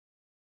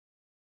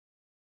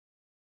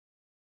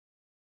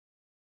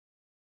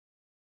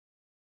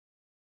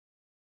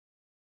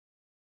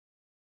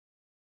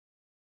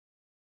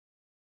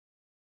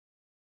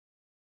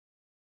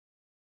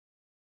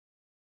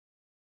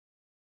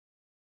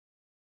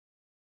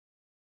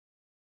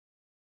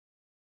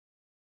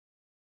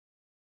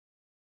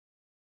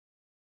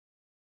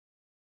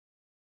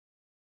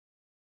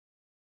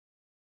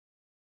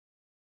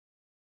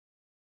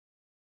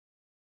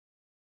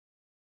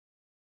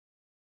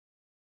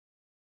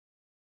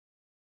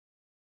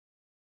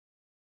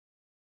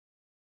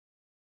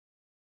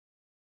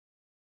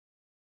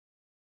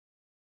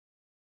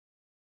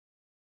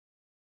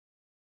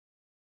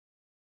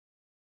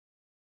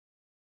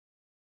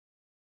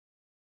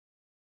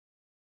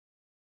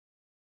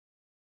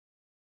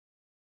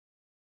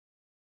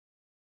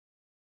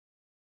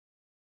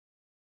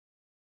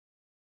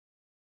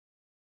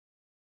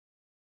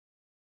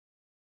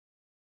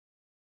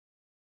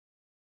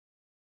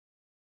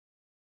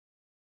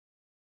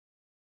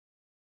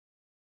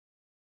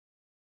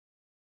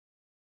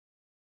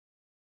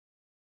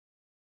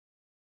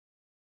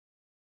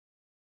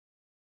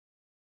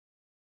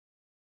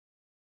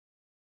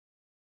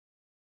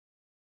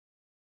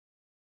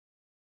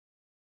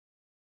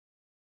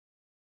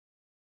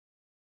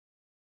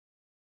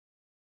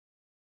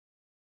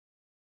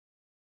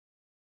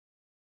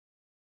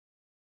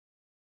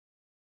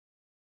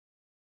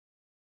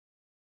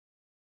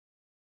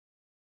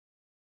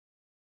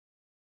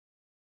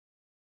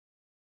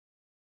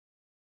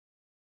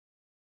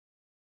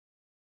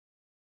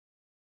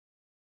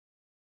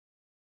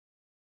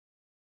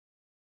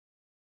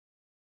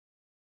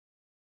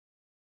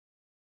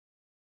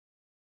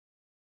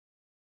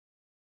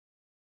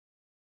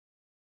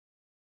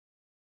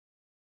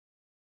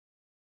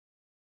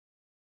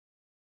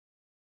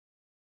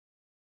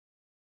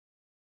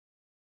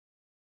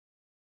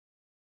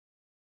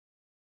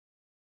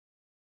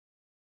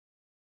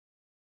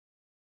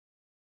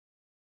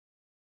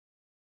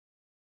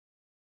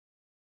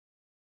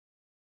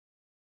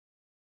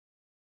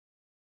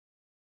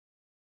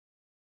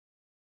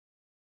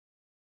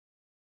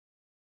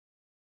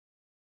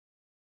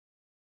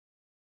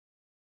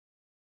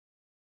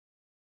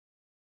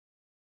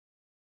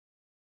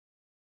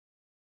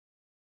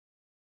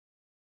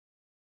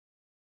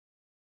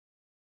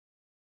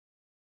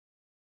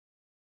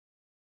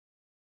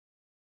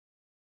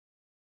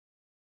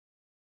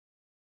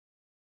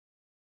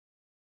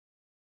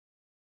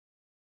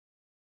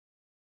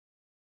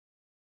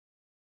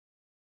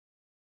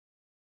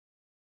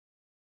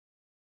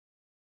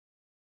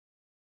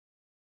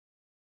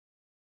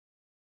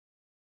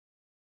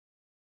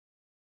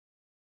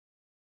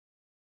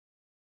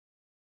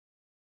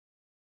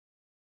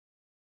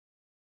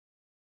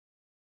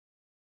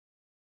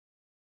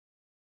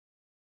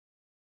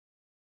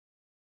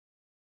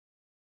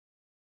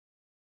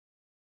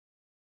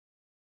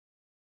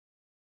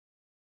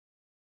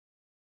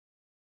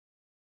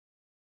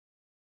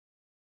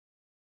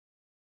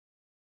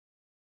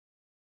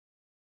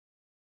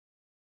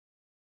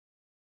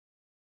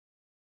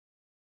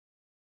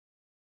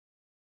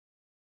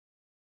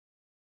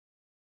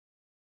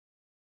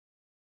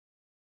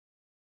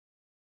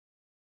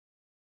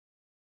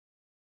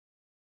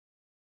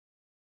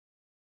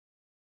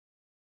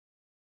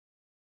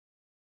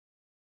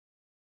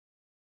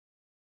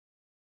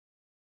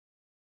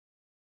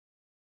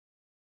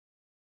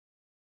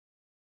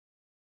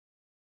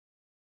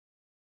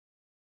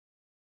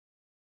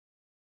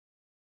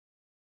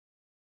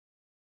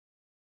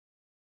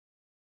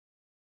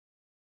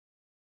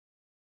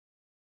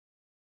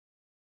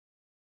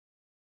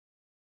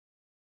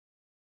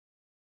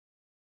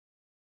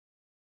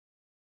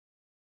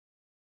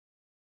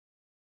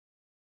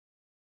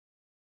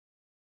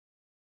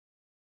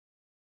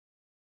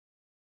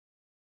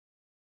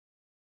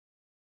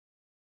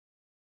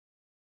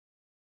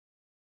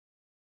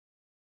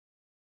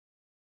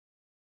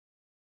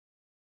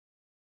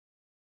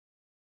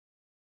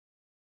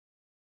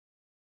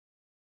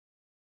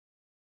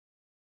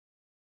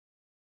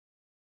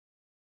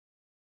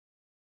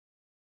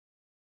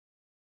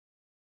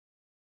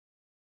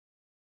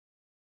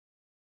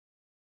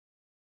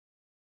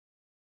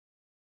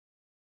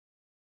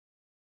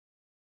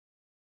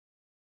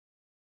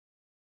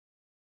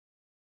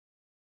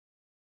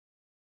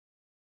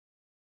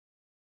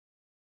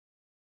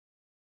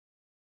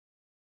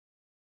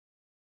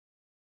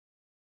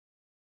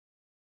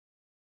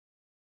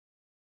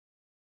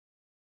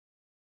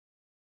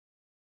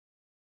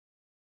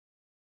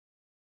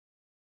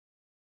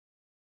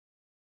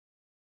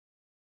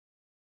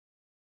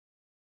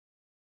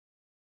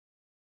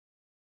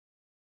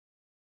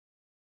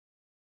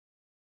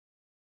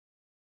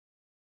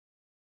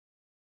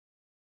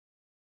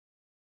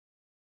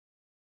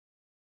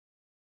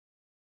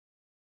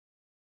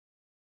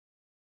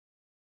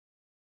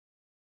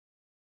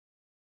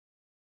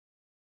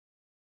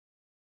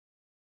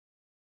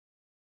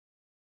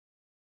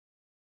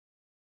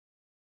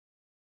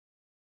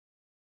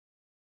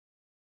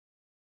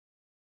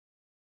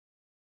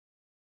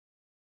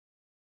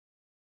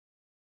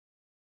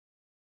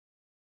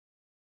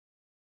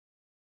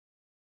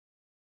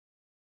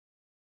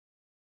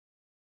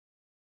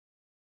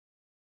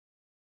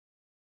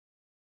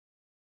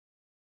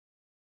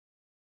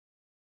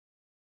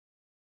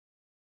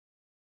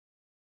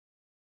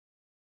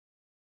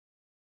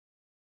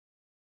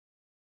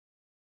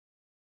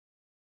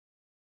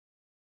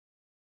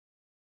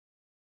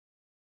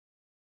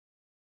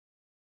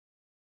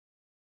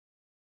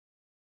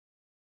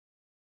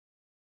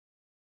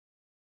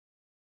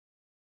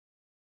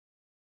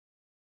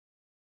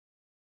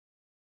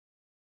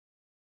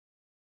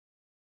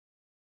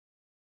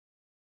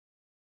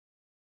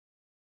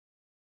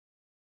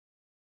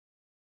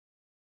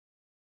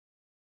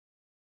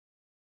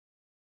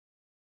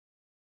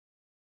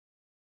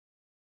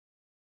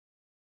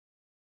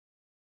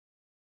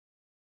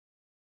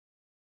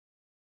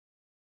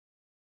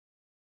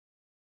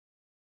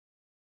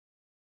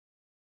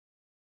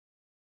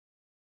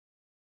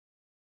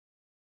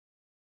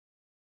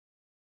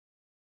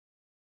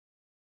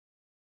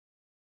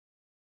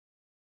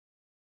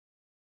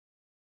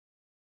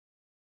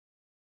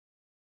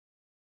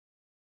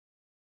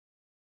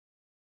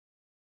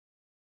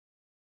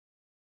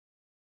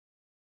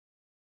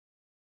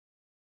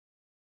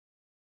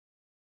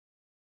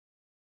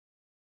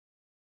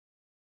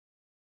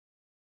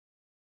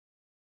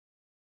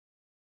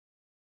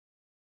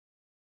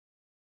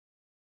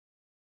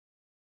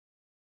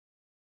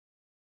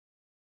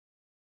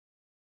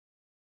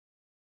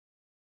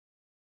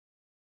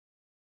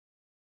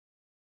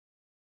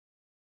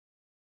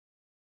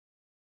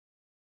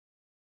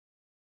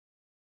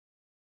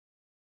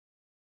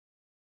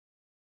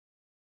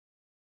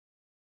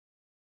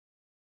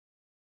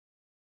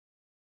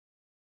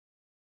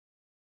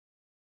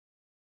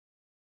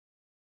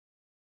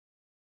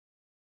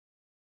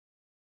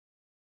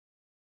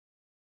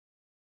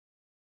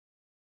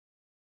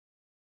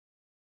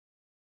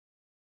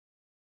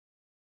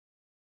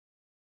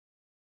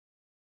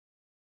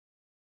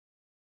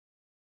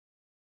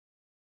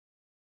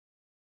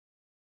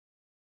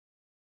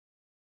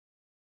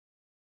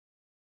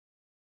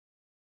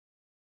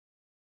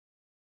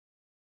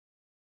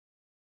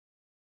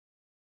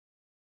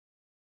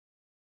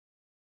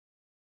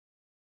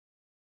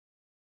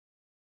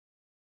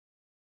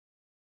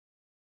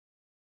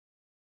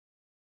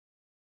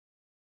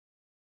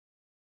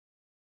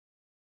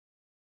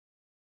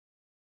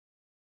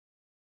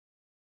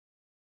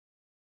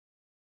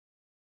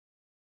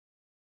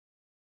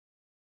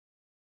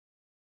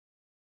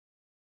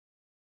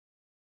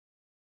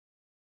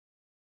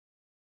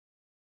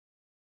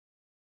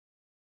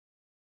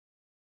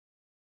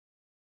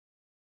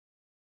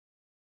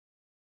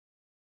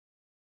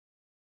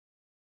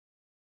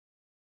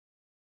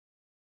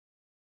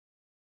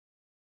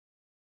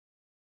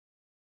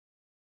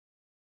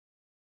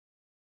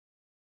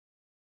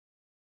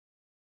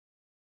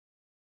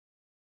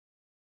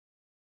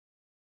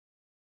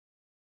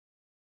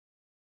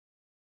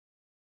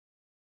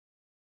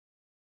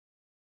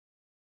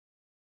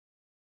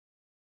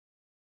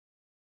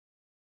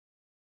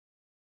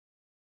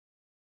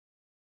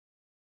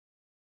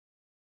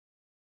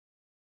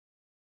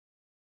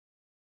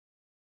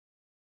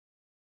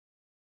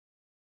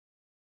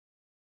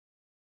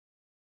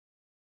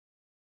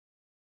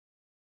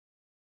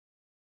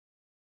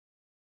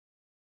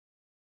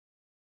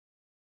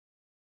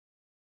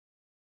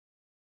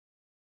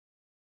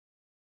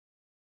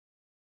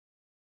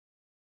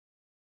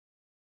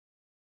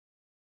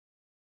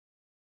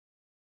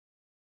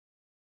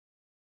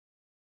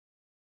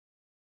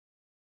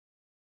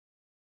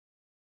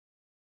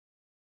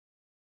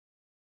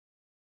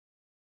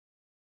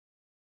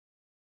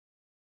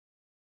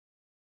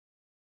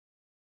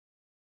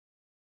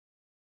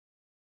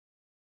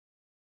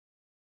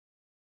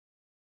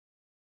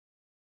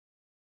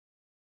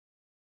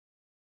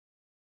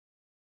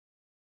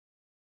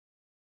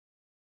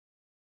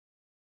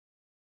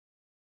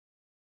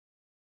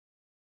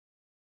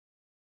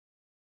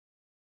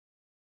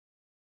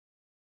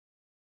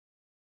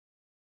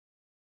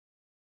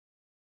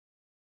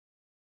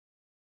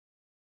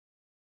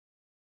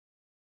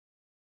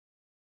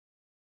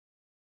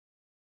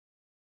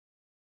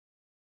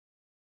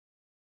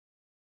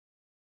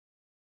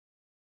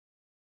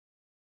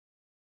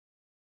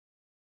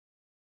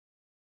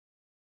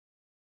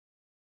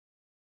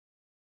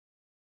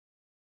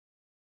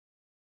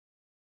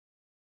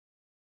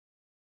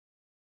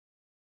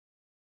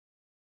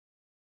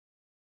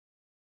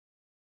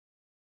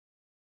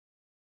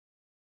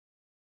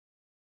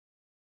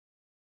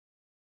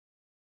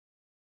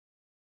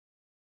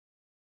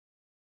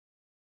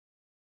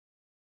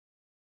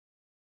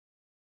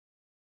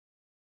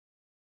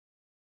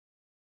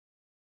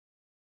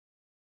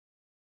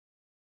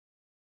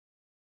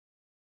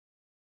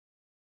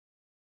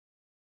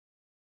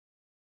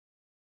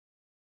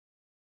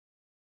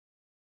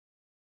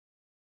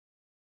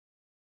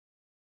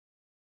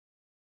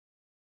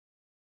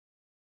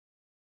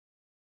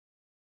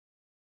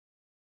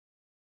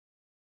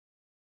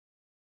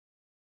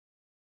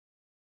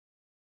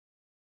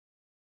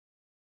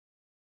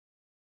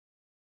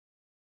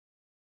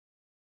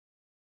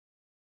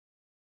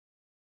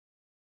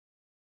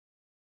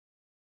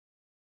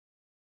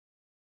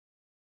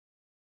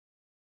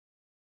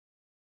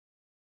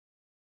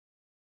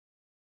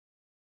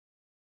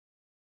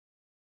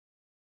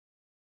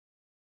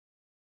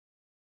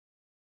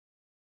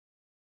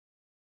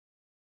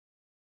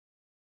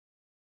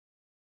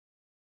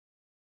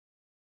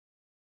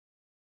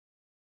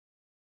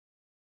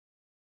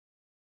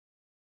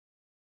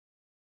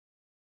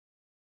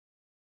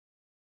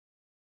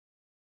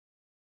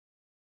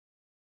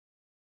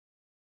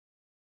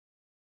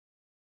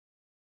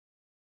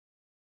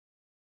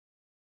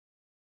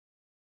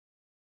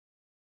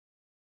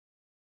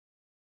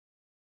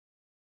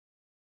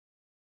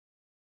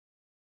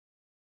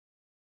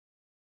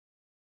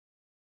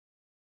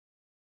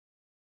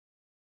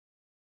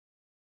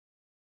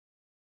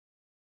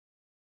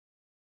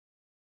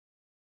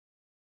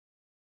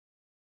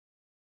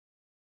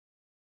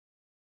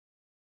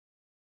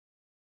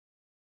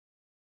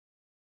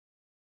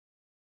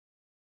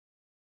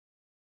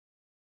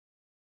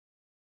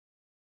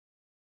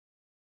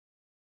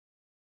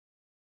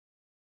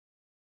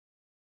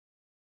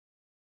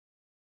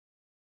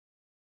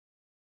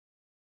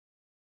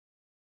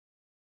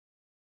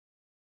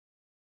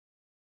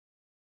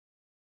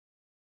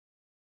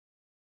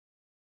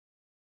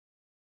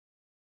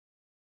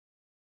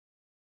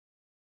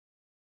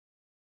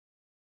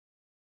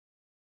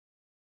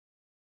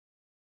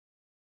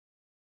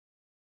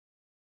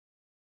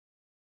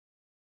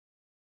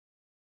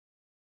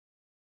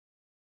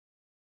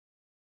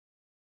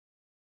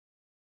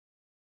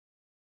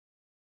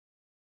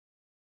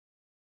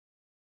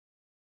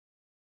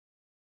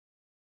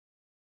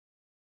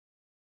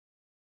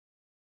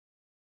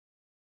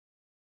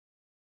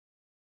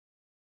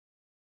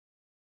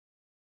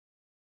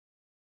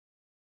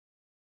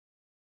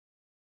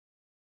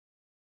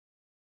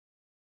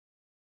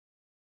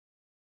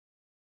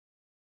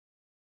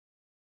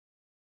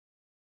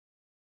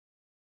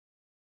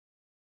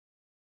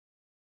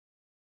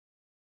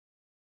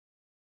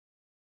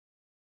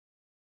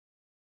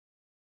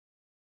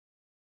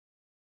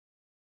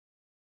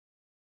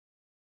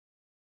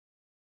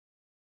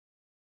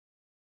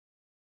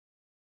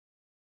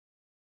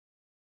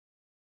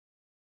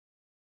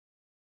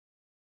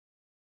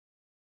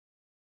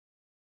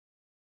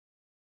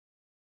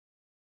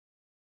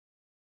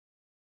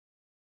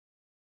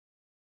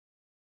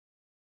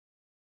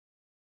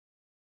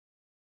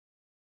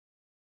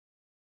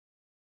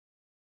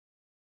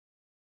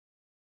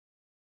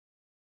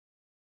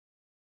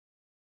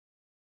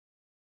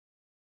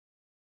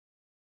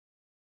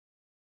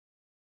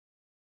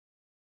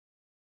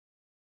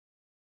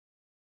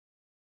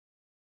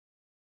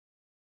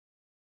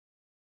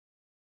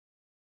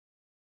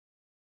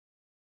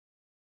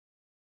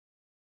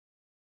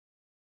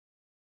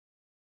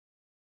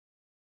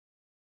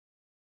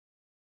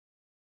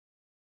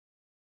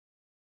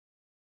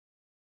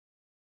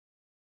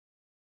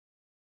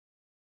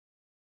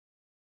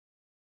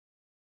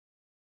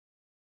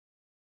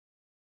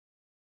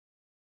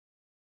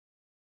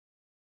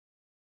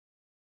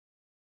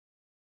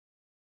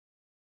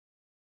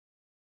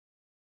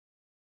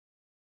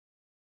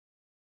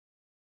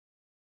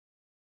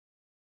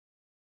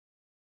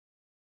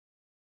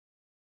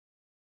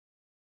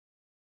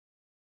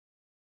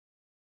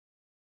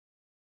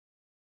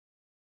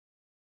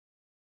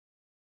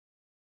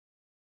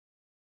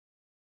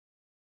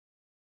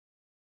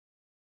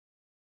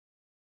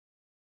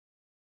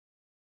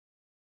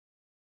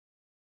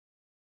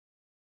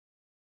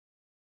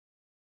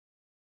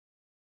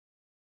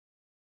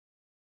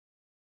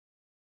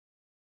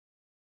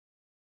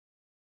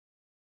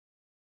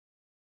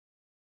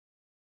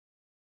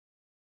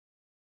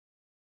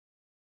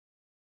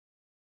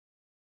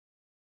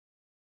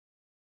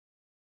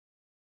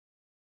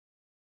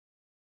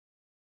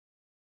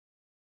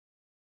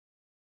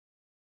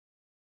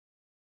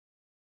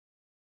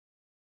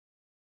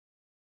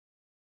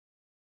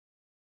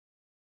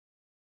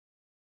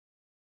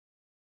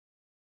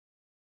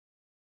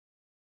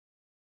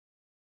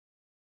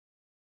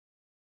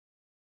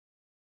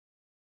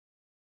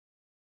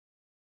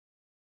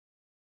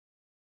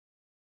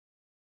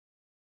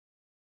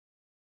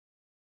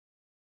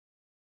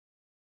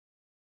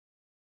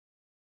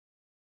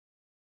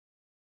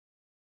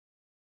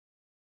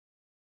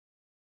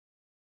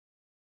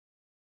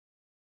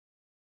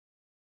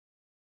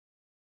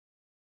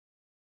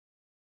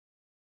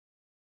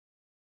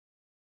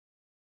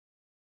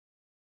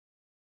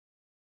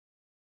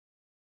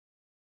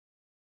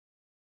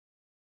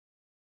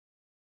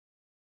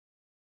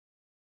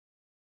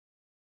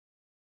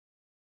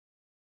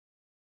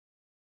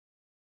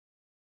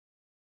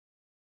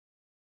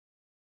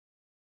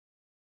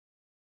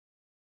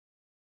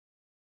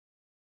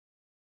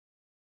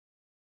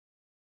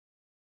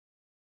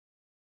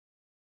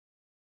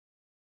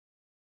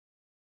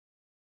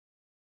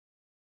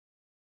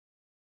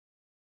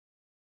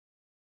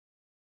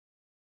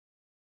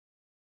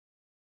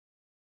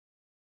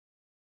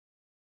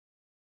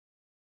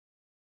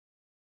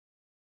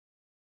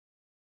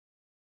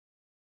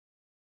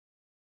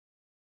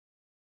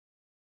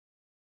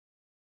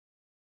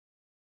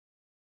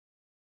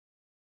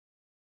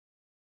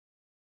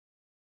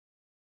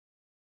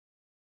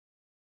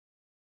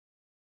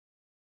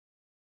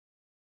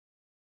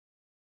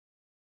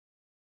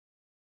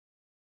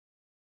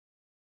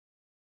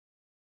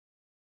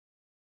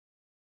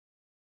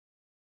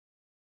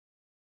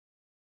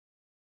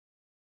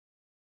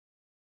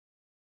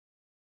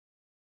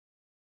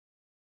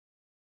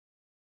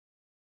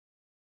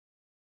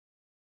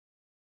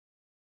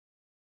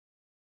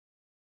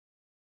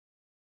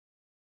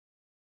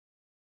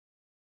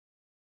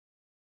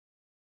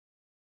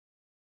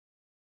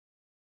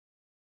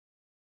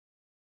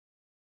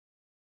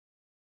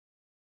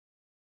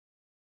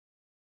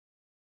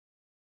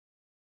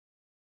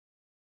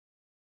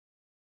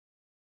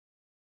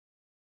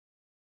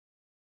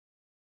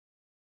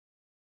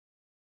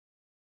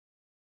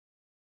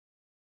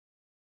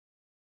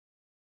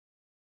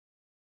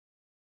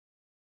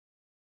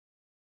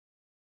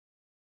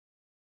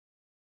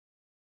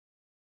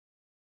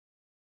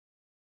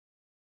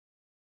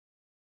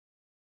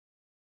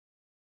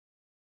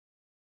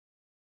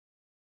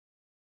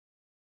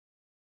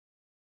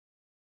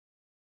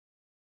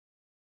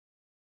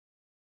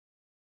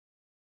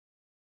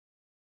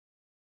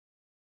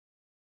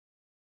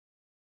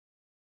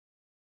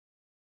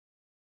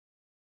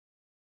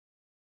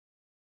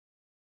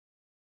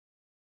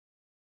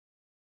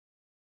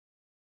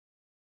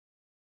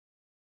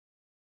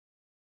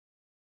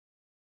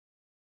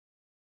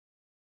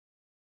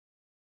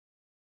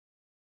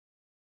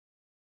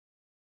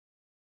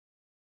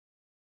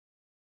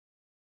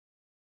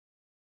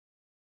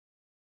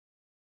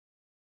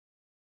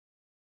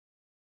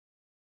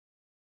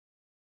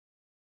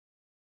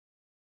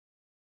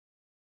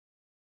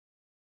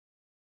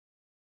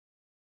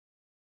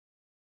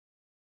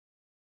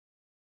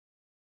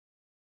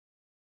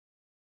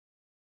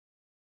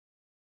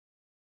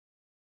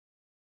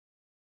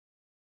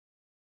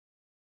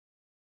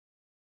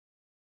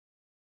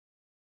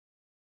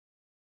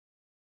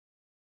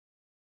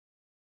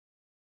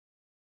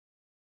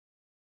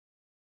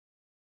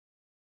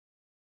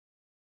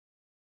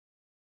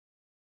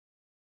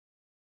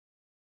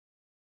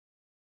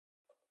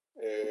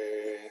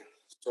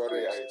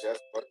Sorry, I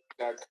just got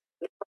stuck.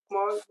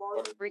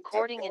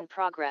 Recording in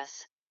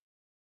progress.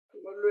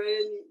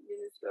 Molweni,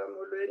 Minister,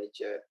 Molweni,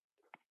 Chair.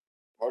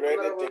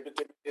 Molweni,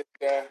 Deputy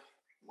Minister.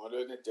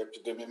 Molweni,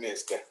 Deputy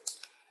Minister.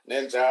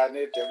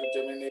 Nenjani,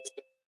 Deputy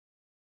Minister.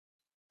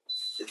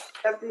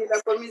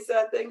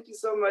 Commissar, thank you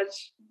so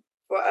much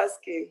for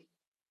asking.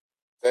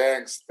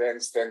 Thanks,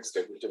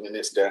 Deputy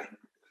Minister.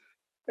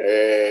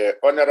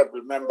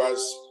 Honorable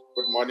members,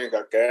 good morning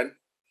again.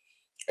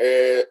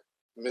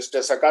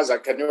 Mr.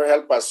 Sakaza, can you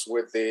help us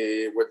with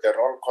the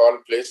roll call,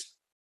 please?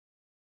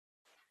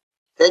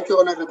 Thank you,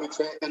 Honorable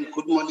Chair, and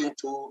good morning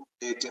to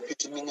the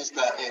Deputy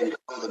Minister and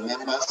all the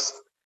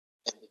members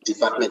and the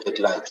department at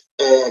large.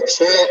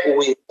 Chair,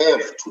 we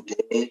have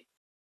today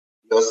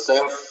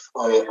yourself,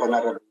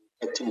 Honorable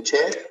Acting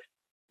Chair.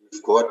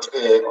 We've got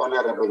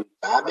Honorable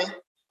Gabe,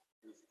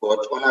 we've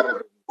got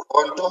Honorable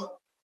Konto,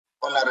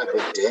 Honorable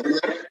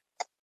Demier,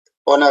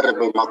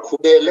 Honorable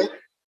Makubele,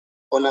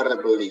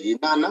 Honorable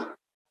Yinana,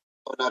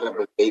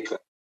 Honorable Baker.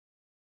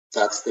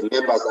 That's the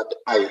members that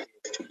I have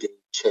today,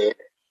 Chair.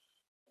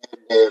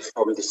 And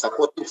from the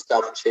supporting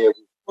staff, Chair,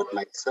 we've got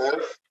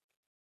myself,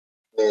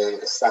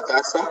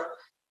 Sakasa,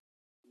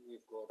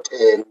 we've got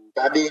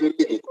Tabini,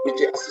 the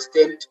committee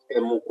assistant,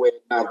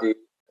 Mukwena, the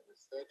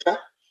researcher,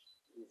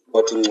 we've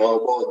got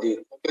Ngobo,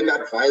 the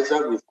content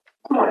advisor, we've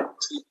got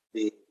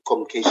the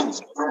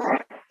communications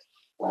officer.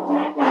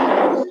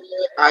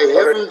 I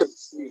haven't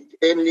received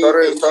any...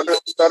 Sorry,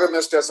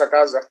 Mr.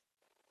 Sakaza.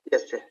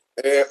 Yes, Chair.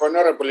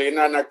 Honorable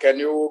Inana, can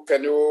you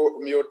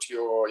mute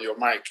your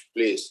mic,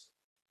 please?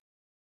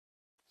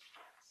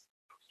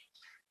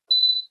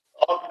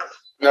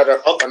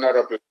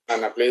 Honorable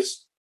Inana,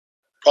 please.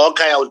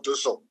 Okay, I will do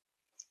so.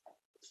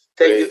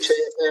 Thank you,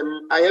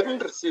 Chair. I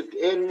haven't received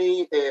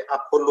any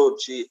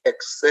apology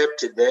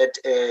except that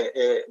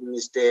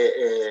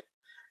Mr.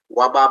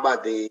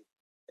 Wababa, the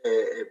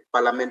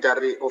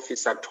parliamentary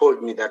officer,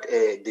 told me that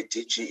the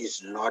DG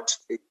is not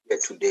here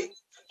today.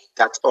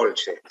 That's all,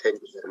 Chair.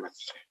 Thank you very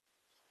much.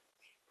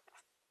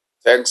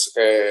 Thanks,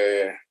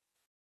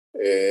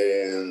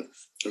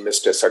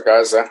 Mr.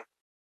 Sakaza.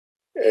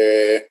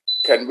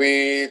 Can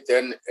we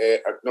then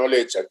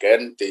acknowledge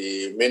again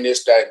the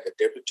Minister and the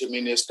Deputy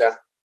Minister?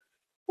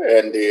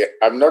 And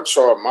I'm not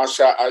sure,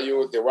 Marsha, are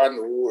you the one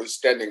who is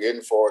standing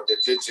in for the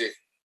DG?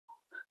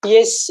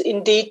 Yes,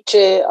 indeed,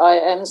 Chair. I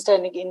am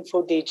standing in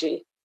for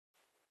DG.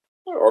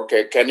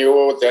 Okay, can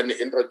you then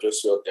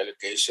introduce your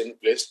delegation,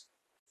 please?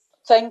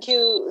 Thank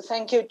you,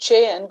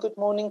 Chair, and good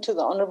morning to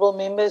the honourable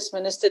members,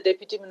 Minister,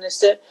 Deputy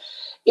Minister.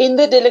 In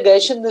the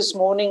delegation this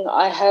morning,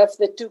 I have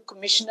the two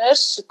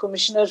commissioners,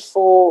 Commissioner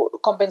for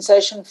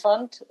Compensation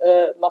Fund,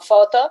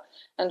 Mafata,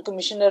 and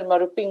Commissioner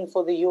Maruping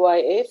for the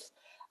UIF.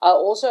 I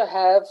also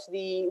have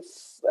the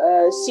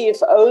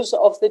CFOs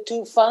of the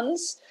two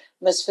funds,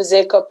 Ms.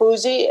 Fezeka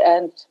Puzi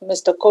and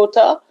Mr.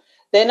 Kota.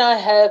 Then I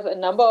have a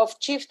number of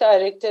chief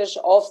directors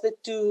of the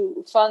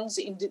two funds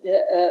in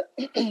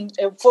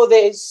for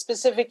their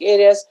specific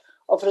areas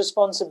of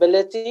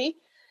responsibility.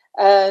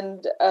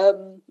 And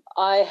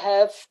I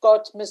have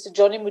got Mr.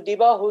 Johnny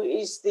Mudiba, who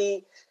is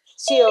the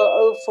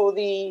COO for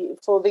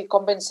the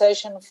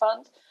compensation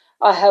fund.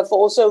 I have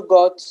also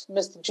got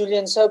Mr.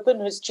 Julian Sopen,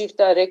 who is chief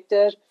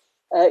director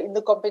in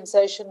the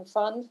compensation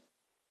fund.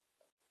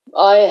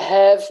 I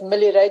have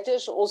Millie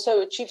Reiters, also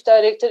a chief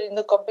director in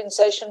the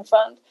compensation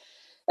fund.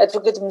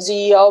 Advocate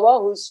Mziyawa,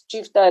 who's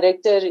chief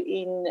director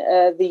in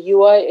the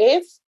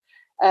UIF.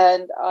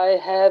 And I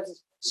have,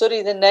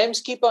 sorry, the names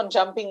keep on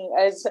jumping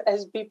as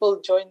people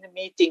join the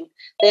meeting.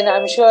 Then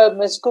I'm sure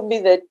Ms.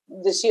 Kumbi, the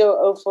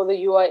COO for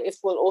the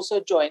UIF, will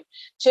also join.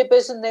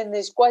 Chairperson, then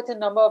there's quite a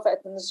number of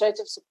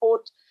administrative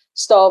support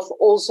staff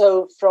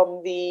also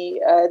from the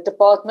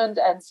department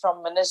and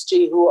from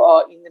ministry who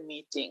are in the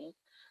meeting.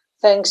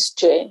 Thanks,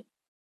 Chair.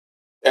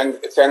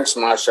 Thanks,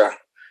 Marsha.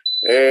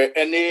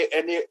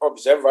 Any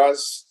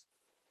observers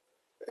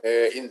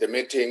in the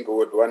meeting who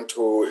would want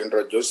to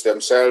introduce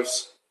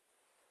themselves?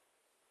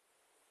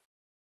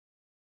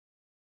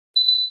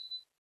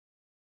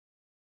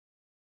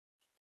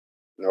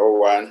 No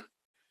one.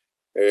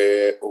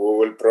 We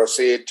will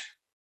proceed.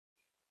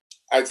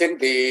 I think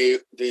the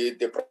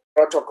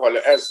protocol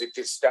as it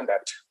is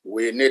standard,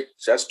 we need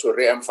just to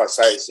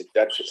re-emphasize it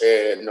that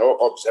no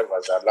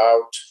observers are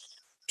allowed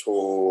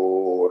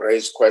to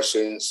raise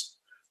questions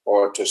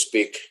or to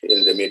speak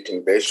in the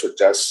meeting. They should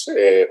just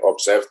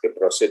observe the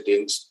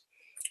proceedings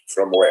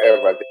from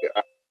wherever they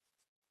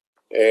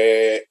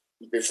are.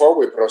 Before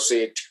we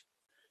proceed,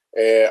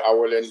 I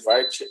will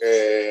invite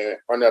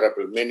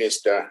Honorable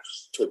Minister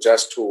to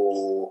just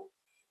to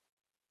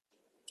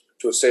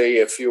say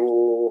a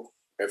few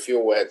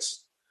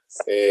words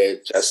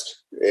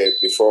just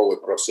before we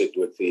proceed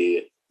with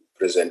the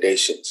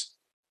presentations.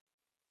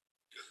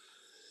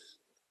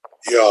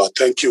 Yeah,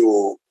 thank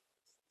you.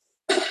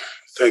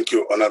 Thank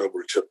you,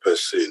 Honorable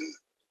Chairperson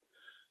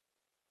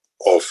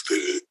of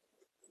the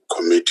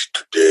committee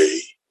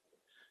today,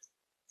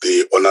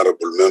 the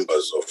honorable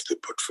members of the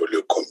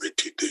Portfolio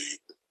Committee, the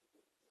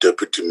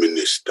Deputy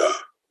Minister,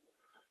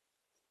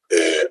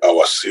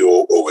 our COO,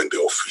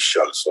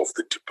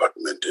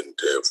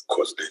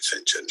 members, ladies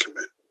and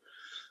gentlemen.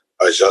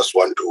 I just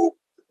want to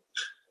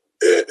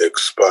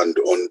expand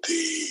on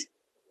the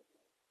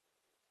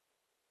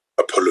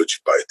apology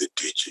by the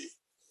DG.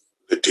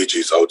 The DG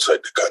is outside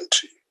the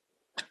country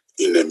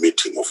in a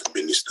meeting of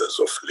ministers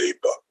of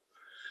labor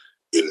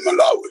in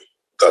Malawi.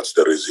 That's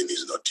the reason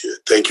he's not here.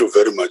 Thank you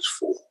very much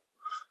for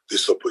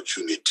this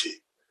opportunity.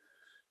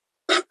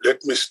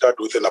 Let me start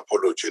with an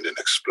apology and an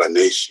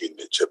explanation,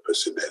 the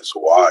chairperson, as to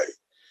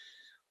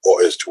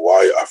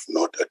why I've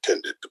not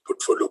attended the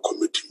portfolio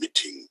committee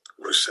meeting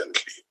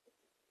recently.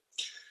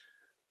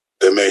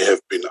 There may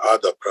have been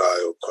other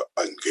prior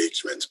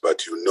engagements,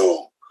 but you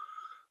know,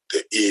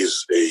 there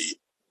is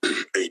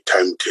a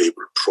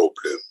timetable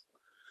problem.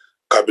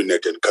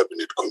 Cabinet and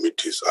cabinet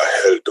committees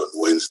are held on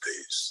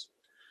Wednesdays.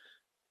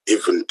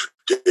 Even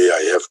today,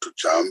 I have to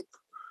jump,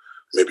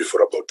 maybe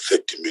for about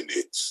 30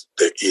 minutes.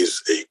 There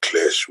is a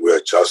clash. We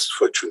are just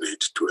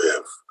fortunate to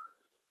have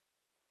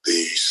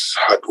this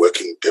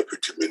hardworking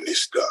deputy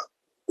minister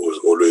who is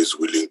always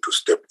willing to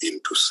step in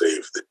to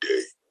save the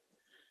day.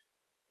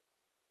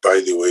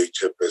 By the way,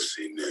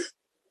 Chairperson,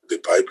 the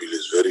Bible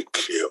is very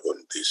clear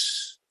on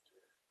this,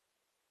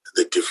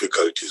 the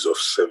difficulties of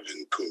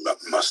serving two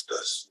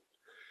masters.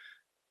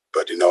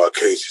 But in our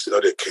case, it's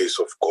not a case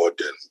of God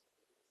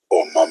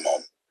or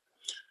mammon,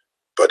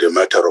 but a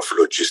matter of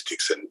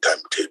logistics and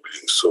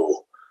timetabling.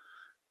 So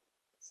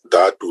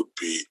that would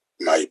be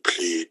my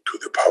plea to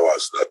the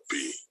powers that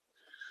be,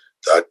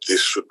 that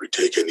this should be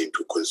taken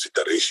into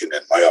consideration,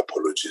 and my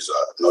apologies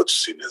are not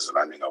seen as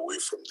running away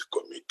from the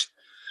committee.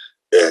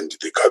 And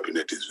the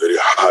cabinet is very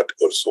hard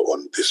also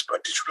on this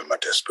particular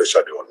matter,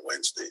 especially on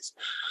Wednesdays.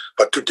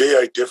 But today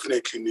I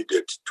definitely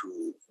needed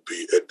to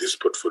be at this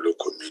portfolio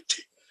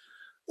committee.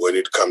 When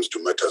it comes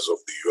to matters of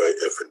the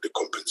UIF and the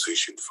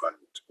compensation fund,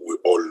 we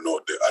all know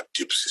there are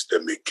deep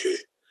systemic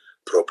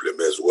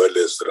problems as well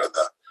as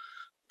rather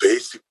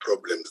basic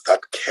problems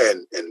that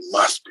can and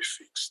must be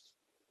fixed.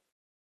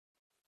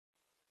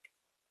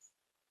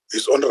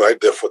 It's only right,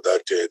 therefore,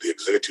 that the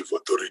executive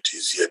authority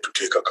is here to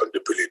take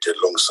accountability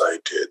alongside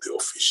the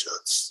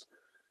officials.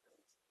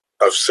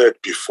 I've said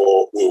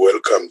before, we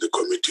welcome the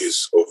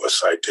committee's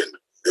oversight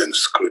and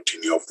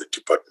scrutiny of the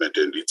department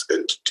and its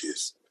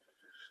entities,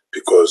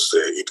 because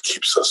it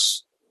keeps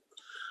us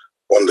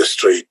on the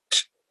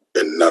straight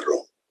and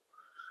narrow.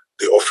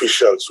 The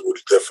officials will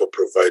therefore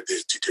provide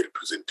these detailed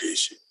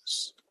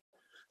presentations.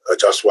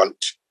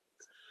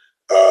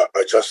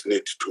 I just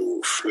need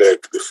to flag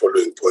the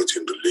following points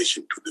in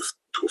relation to the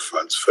two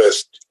funds.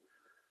 First,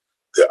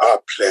 there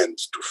are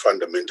plans to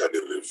fundamentally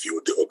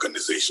review the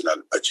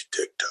organizational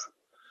architecture,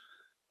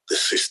 the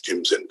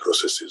systems and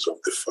processes of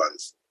the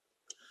funds.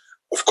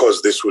 Of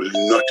course, this will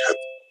not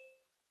happen,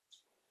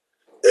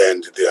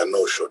 and there are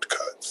no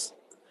shortcuts.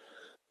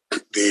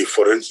 The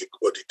forensic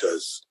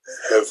auditors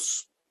have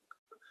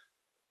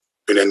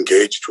been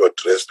engaged to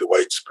address the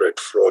widespread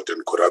fraud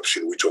and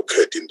corruption which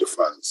occurred in the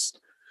funds.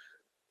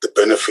 The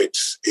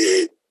benefits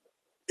in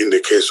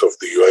the case of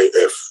the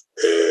UIF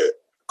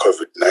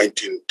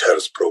COVID-19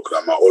 TERS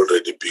program are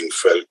already being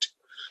felt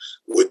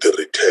with the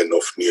return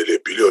of nearly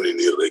 $1 billion in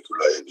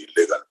irregular and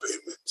illegal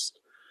payments.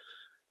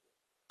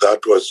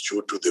 That was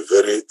due to the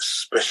very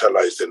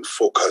specialized and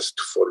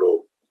focused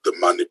follow the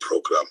money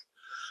program,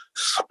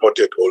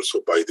 supported also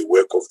by the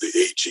work of the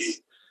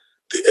AG,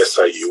 the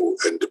SIU,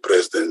 and the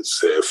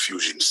President's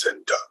Fusion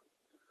Center.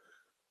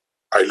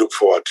 I look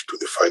forward to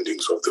the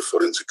findings of the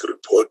forensic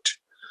report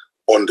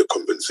on the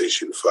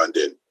compensation fund,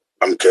 and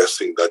I'm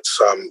guessing that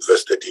some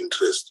vested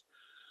interest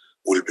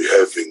will be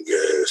having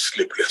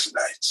sleepless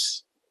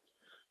nights.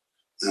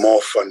 More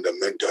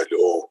fundamentally,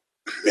 or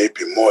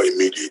maybe more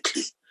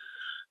immediately,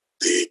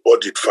 the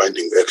audit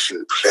finding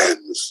action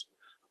plans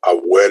are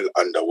well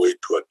underway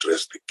to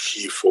address the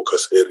key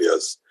focus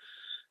areas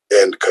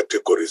and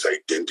categories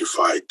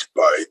identified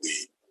by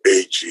the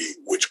AG,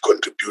 which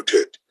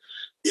contributed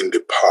in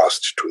the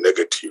past to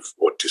negative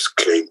or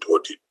disclaimed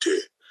audit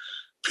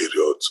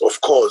periods.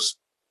 Of course,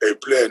 a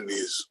plan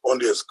is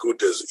only as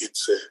good as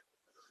its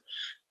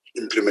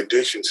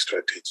implementation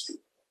strategy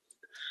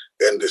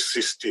and the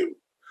system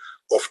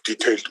of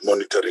detailed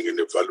monitoring and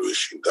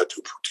evaluation that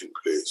you put in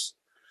place.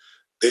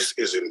 This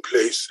is in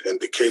place, and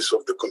the case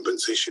of the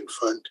compensation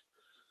fund,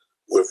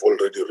 we've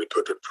already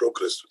reported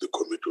progress to the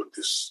committee on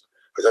this.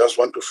 I just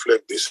want to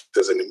flag this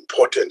as an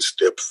important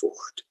step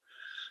forward.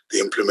 The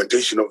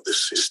implementation of the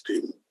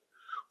system,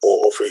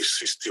 or of a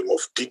system of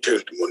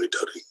detailed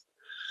monitoring,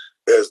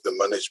 as the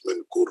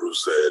management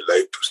gurus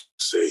like to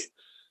say,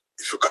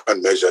 if you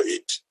can't measure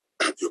it,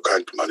 you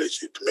can't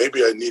manage it.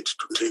 Maybe I need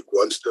to take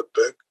one step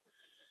back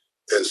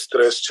and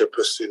stress,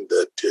 Chairperson,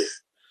 that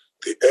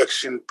the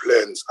action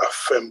plans are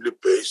firmly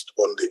based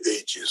on the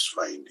AG's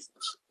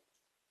findings.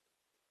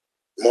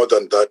 More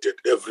than that,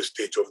 at every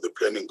stage of the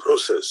planning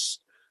process,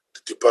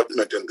 the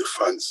department and the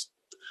funds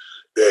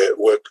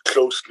worked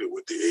closely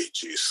with the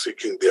AG,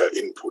 seeking their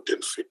input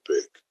and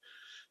feedback.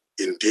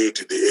 Indeed,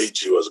 the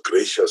AG was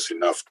gracious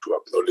enough to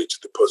acknowledge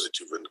the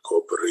positive and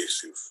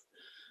cooperative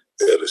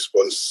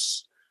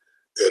response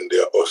and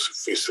their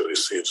office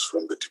receives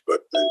from the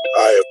department.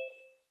 I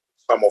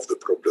some of the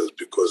problems,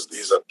 because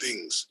these are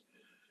things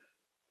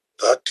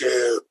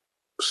that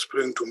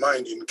spring to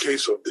mind in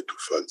case of the two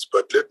funds.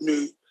 But let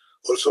me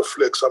also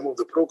flag some of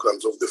the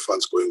programs of the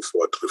funds going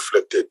forward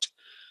reflected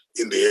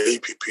in the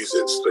APPs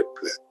and straight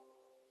plan.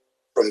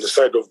 From the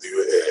side of the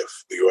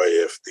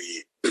UIF,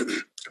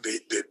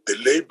 the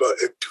labor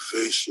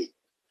activation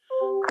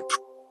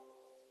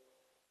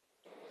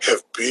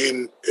have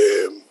been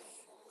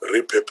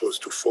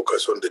repurposed to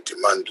focus on the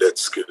demand-led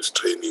skills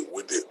training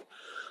with the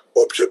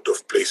object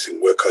of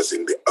placing workers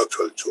in the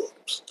actual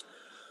jobs.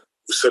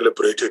 We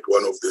celebrated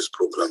one of these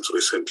programs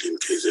recently in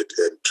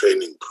KZN,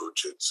 training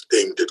projects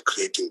aimed at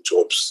creating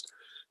jobs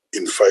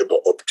in fiber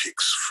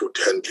optics, food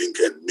handling,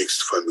 and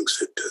mixed farming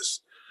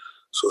sectors.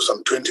 So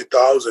some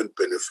 20,000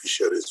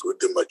 beneficiaries, with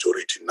the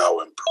majority now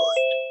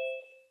employed.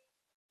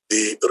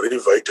 The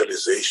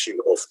revitalization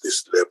of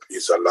this lab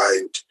is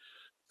aligned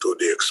to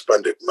the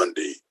expanded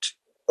mandate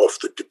of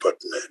the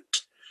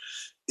department.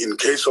 In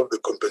case of the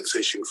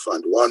compensation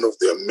fund, one of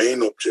their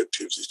main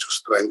objectives is to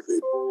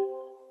strengthen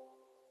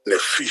an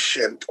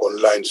efficient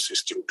online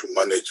system to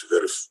manage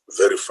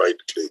verified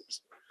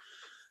claims.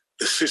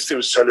 The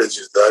system's challenge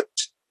is that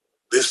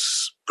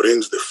this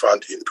brings the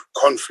fund into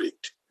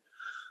conflict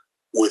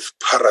with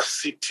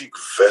parasitic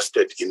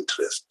vested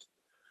interest,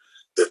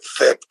 the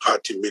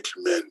third-party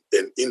middlemen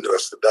and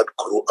industry that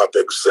grew up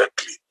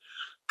exactly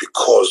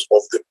because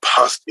of the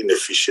past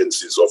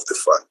inefficiencies of the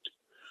fund.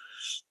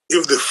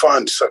 If the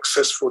fund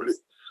successfully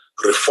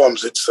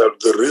reforms itself,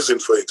 the reason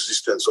for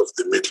existence of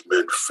the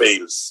middleman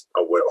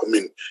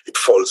it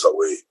falls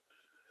away.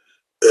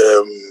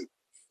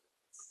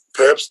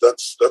 Perhaps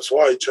that's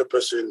why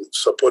Chairperson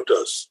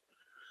supporters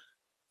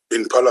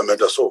in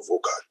Parliament are so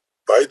vocal.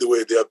 By the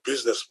way, their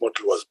business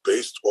model was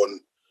based on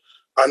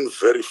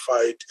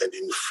unverified and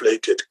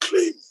inflated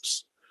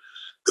claims.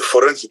 The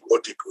forensic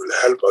audit will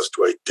help us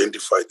to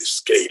identify the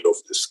scale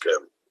of the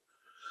scam.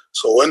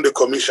 So when the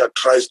Commission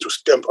tries to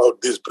stamp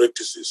out these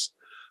practices,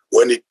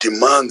 when it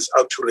demands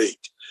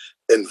accurate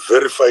and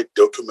verified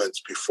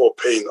documents before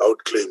paying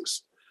out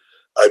claims,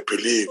 I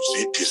believe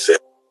it deserves.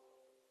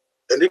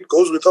 And it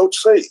goes without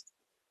saying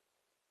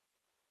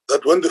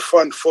that when the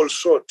fund falls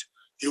short,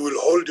 he will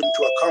hold him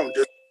to account,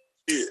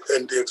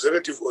 and the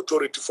executive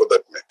authority for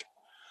that matter.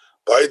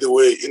 By the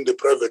way, in the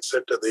private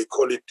sector, they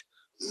call it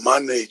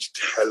managed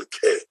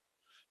healthcare.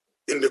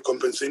 In the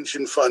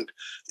compensation fund,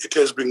 it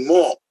has been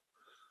more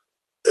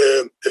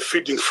a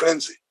feeding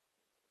frenzy.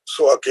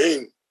 So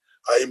again,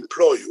 I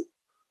implore you,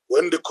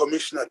 when the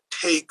commissioner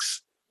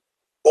takes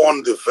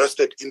on the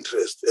vested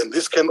interest, and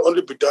this can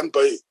only be done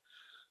by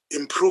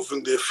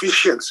improving the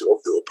efficiency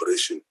of the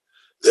operation,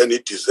 then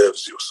it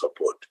deserves your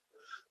support.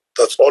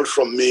 That's all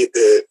from me,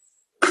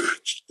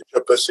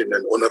 Chairperson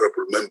and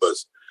honorable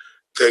members.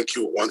 Thank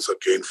you once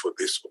again for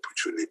this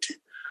opportunity.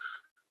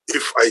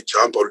 If I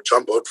jump, I'll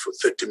jump out for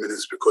 30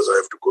 minutes because I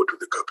have to go to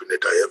the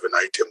cabinet. I have an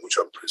item which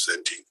I'm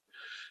presenting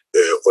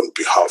on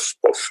behalf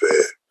of,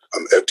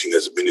 I'm acting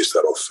as Minister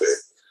of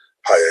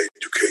Higher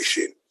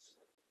Education,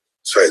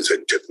 Science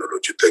and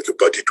Technology. Thank you,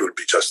 but it will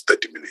be just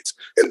 30 minutes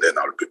and then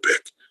I'll be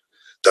back.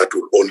 That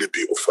will only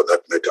be, for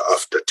that matter,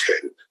 after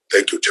 10.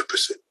 Thank you,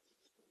 Chairperson.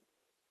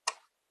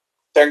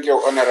 Thank you,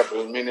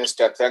 Honorable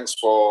Minister. Thanks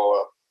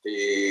for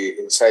the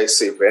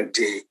incisive and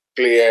the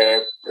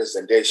clear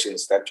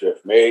presentations that you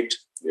have made.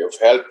 You have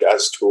helped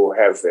us to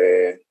have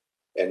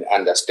an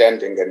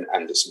understanding and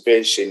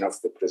anticipation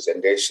of the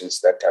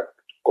presentations that are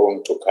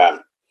going to come,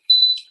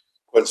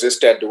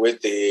 consistent with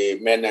the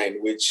manner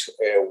in which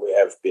we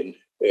have been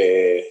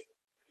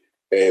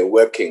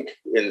working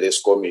in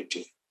this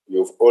committee.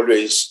 You've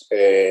always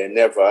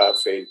never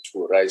failed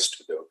to rise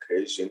to the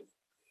occasion.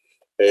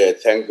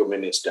 Thank you,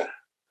 Minister.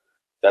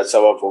 That's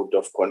our vote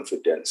of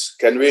confidence.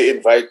 Can we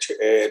invite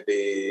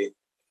the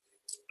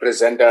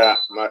presenter,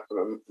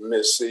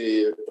 Ms.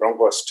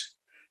 Bronkhorst?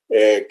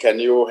 Can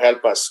you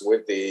help us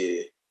with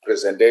the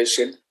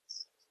presentation,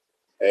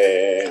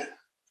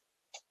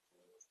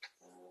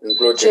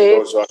 including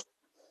those on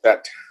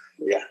that?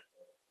 Yeah.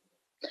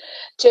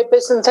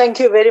 Chairperson, thank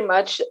you very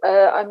much.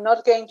 I'm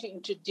not going to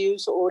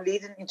introduce or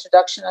lead an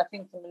introduction. I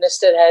think the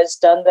Minister has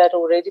done that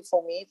already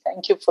for me.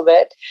 Thank you for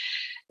that.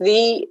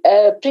 The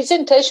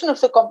presentation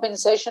of the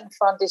compensation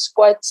fund is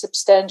quite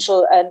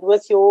substantial, and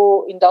with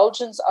your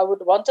indulgence, I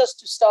would want us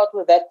to start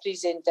with that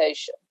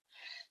presentation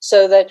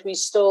so that we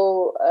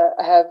still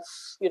have,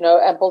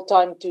 ample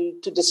time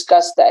to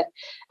discuss that.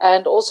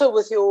 And also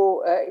with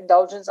your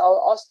indulgence,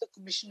 I'll ask the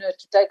Commissioner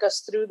to take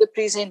us through the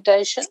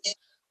presentation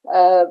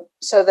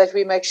so that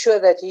we make sure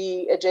that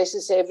he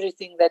addresses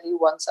everything that he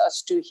wants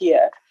us to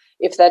hear,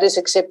 if that is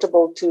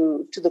acceptable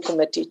to the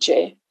committee,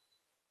 Chair.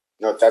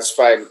 No, that's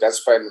fine. That's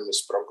fine,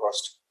 Ms.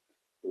 Bronkhorst.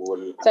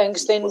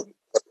 Thanks, then.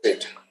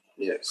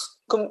 Yes.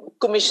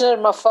 Commissioner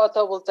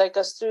Mafata will take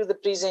us through the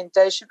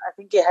presentation. I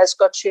think he has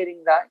got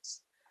sharing rights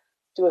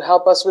to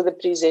help us with the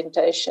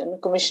presentation.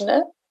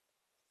 Commissioner?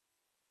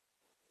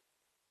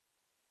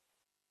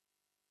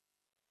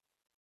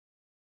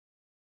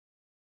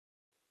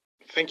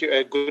 Thank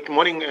you. Good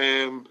morning,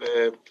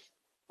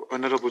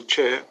 Honorable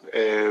Chair,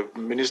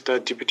 Minister,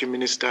 Deputy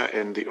Minister,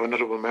 and the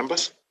honorable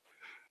members.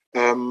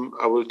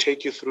 I will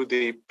take you through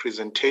the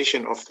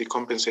presentation of the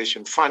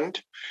compensation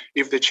fund.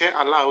 If the chair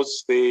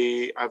allows,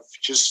 I've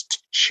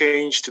just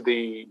changed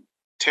the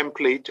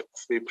template of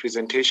the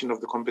presentation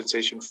of the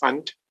compensation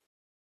fund.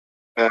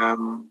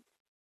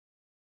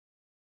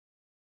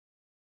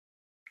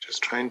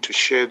 Just trying to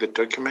share the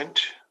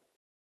document.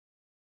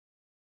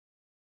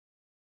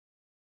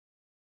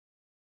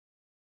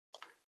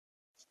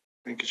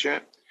 Thank you,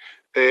 Chair.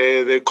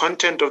 The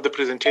content of the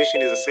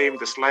presentation is the same.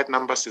 The slide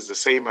numbers is the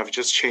same. I've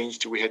just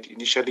changed. We had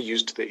initially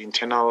used the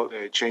internal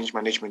change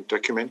management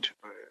document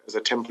as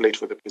a template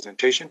for the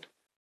presentation,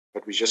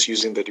 but we're just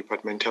using the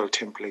departmental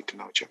template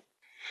now, Chair.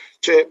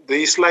 Chair,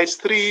 the slides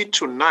 3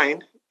 to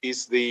 9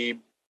 is the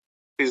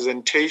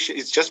presentation.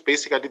 It's just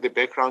basically the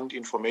background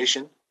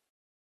information.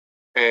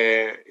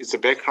 It's the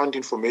background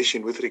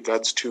information with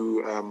regards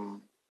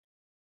to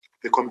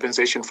the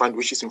compensation fund,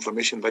 which is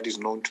information that is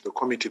known to the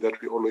committee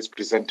that we always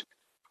present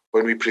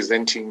when we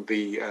presenting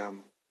the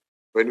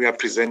when we are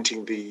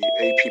presenting the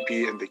APP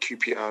and the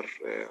QPR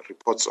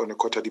reports on a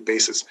quarterly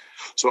basis.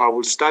 So I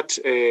will start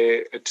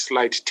at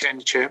slide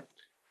 10, Chair,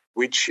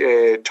 which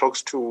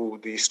talks to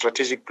the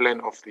strategic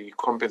plan of the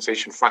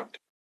compensation fund.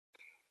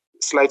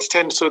 Slide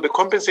 10. So the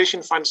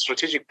compensation fund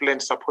strategic plan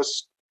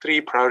supports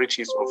 3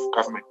 priorities of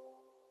government.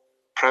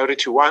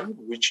 Priority 1,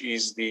 which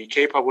is the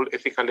capable,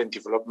 ethical, and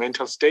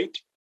developmental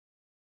state.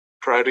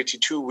 Priority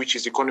 2, which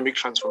is economic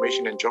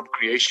transformation and job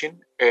creation.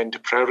 And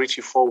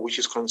priority 4, which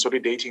is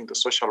consolidating the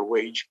social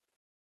wage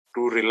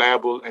through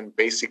reliable and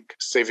basic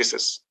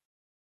services.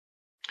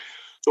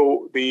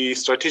 So the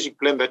strategic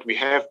plan that we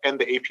have and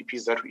the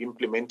APPs that we're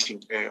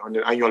implementing on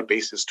an annual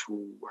basis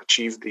to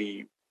achieve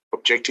the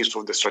objectives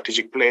of the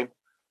strategic plan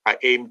are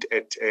aimed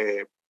at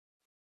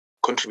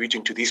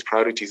contributing to these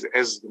priorities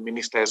as the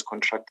minister has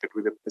contracted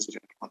with the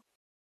president on.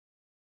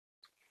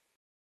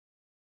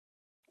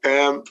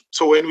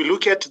 So when we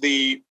look at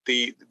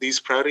these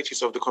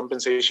priorities of the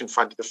compensation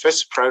fund, the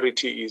first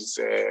priority is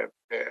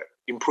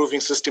improving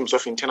systems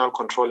of internal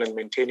control and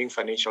maintaining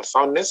financial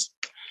soundness.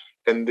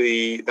 And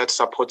that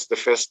supports the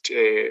first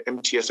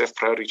MTSF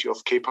priority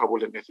of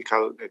capable and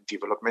ethical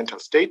developmental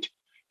state.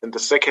 And the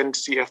second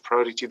CF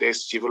priority there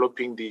is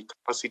developing the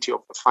capacity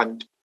of the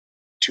fund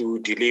to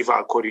deliver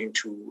according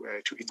to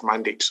its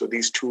mandate. So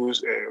these 2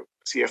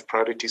 CF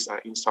priorities are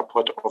in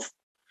support of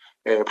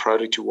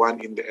priority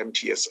 1 in the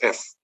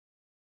MTSF.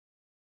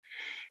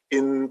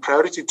 In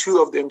priority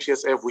 2 of the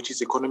MTSF, which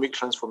is economic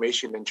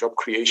transformation and job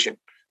creation,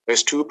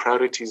 there's 2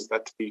 priorities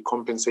that the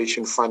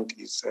compensation fund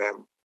is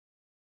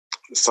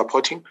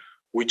supporting,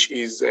 which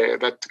is that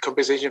the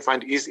compensation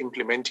fund is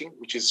implementing,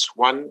 which is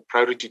 1,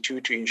 priority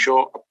 2, to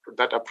ensure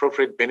that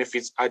appropriate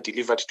benefits are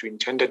delivered to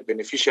intended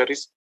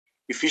beneficiaries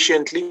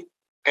efficiently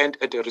and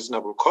at a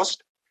reasonable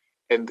cost.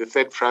 And the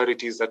third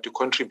priority is that to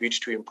contribute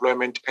to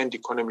employment and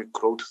economic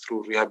growth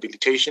through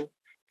rehabilitation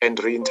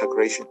and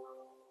reintegration.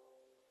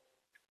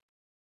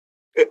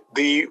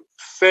 The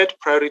third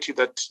priority,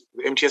 that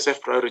the MTSF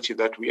priority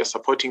that we are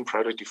supporting,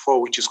 priority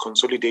 4, which is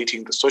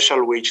consolidating the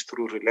social wage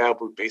through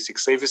reliable basic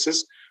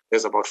services.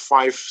 There's about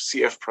 5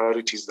 CF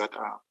priorities that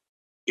are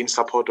in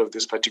support of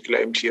this particular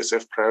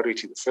MTSF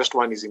priority. The first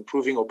one is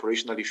improving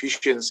operational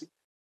efficiency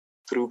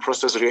through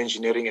process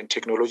reengineering and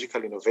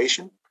technological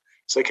innovation.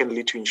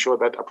 Secondly, to ensure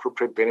that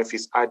appropriate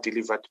benefits are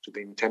delivered to the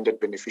intended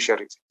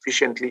beneficiaries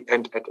efficiently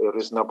and at a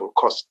reasonable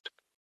cost.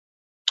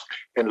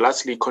 And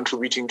lastly,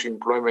 contributing to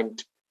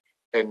employment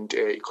and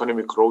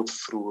economic growth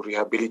through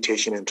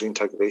rehabilitation and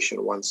reintegration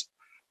once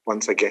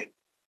again.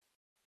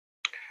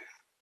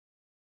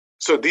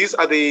 So these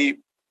are the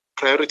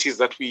priorities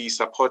that we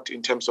support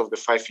in terms of the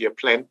 5-year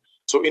plan.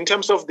 So in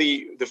terms of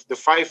the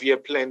 5-year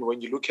plan,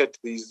 when you look at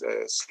these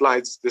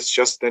slides, this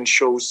just then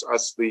shows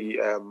us the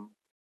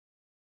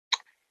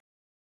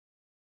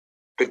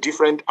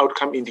different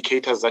outcome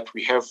indicators that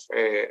we have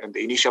and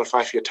the initial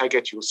 5-year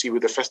target. You'll see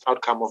with the first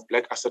outcome of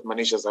Black asset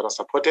managers that are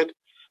supported,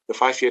 the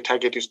 5-year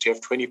target is to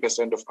have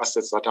 20% of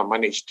assets that are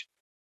managed.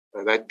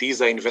 That these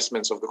are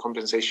investments of the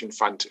compensation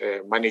fund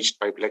managed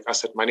by Black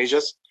asset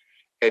managers,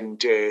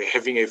 and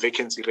having a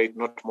vacancy rate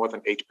not more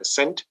than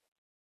 8%.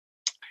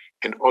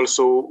 And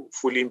also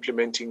fully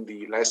implementing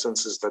the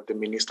licenses that the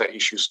minister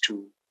issues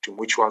to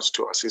mutuals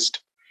to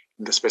assist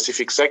in the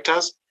specific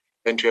sectors,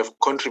 and to have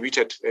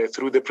contributed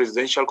through the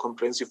Presidential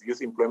Comprehensive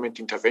Youth Employment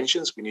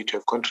Interventions. We need to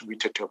have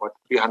contributed to about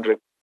 300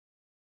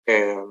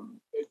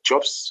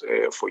 jobs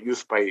for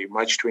youth by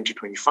March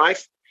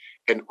 2025,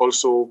 and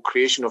also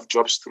creation of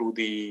jobs through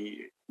the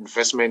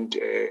investment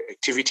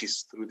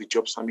activities through the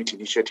Job Summit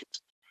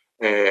initiatives,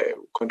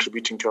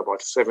 contributing to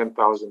about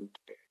 7,000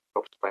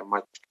 jobs by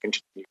March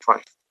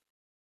 2025.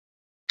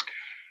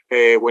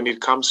 When it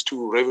comes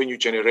to revenue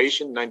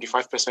generation,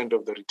 95%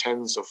 of the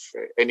returns of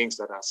earnings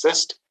that are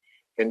assessed,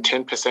 and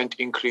 10%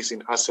 increase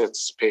in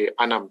assets per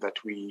annum that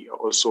we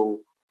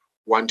also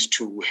want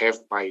to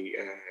have by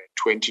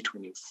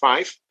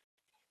 2025.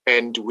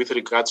 And with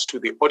regards to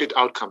the audit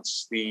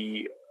outcomes,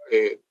 the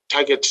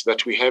target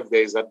that we have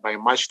there is that by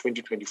March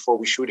 2024,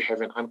 we should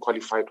have an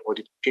unqualified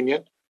audit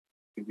opinion.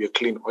 It will be a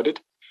clean audit.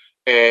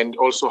 And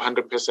also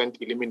 100%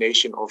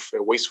 elimination of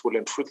wasteful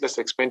and fruitless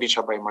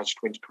expenditure by March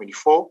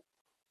 2024.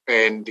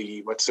 And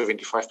the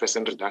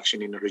 75%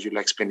 reduction in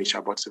irregular expenditure,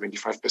 about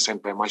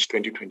 75% by March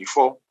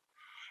 2024.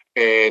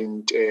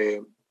 And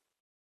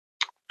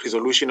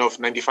resolution of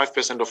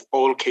 95% of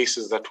all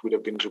cases that would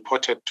have been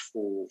reported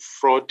for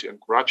fraud and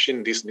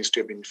corruption. This needs to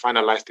have been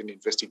finalized and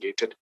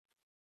investigated.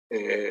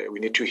 We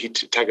need to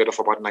hit a target of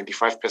about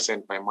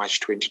 95% by March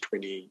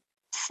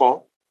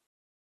 2024.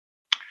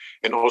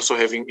 And also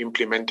having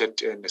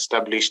implemented and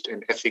established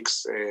an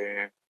ethics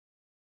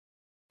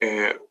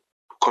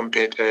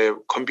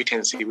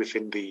competency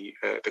within the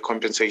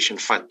compensation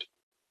fund.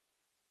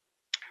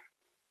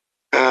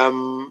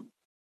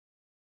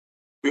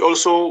 We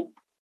also,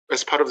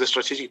 as part of the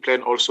strategic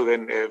plan, also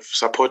then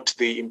support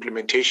the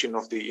implementation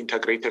of the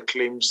integrated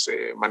claims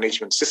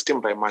management system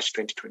by March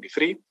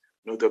 2023. You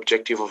know, the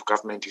objective of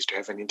government is to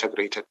have an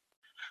integrated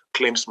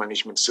claims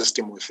management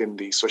system within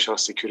the social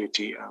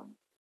security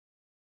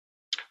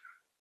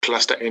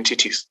cluster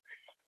entities.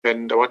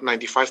 And about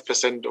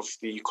 95% of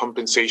the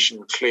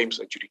compensation claims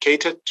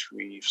adjudicated.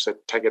 We've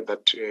set target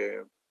that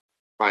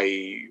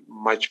by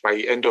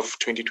end of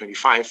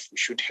 2025, we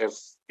should have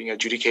been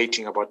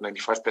adjudicating about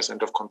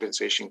 95% of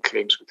compensation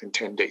claims within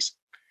 10 days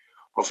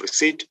of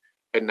receipt,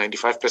 and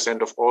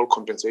 95% of all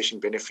compensation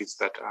benefits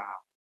that are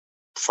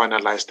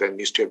finalized and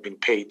needs to have been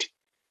paid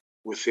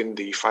within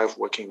the 5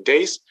 working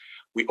days.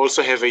 We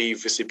also have a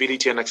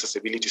visibility and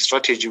accessibility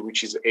strategy,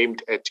 which is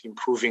aimed at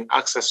improving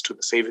access to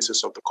the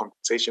services of the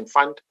compensation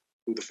fund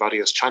through the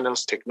various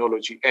channels,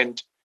 technology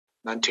and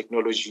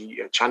non-technology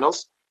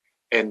channels.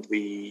 And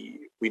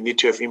we need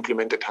to have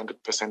implemented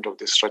 100% of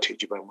this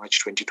strategy by March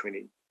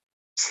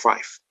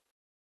 2025.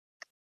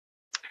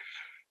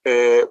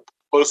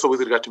 Also, with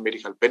regard to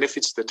medical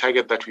benefits, the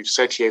target that we've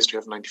set here is to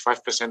have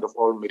 95% of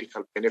all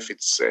medical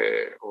benefits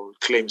or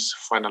claims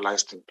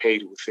finalized and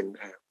paid within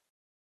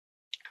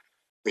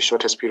the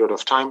shortest period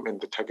of time, and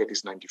the target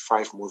is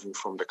 95, moving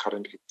from the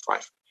current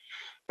 85.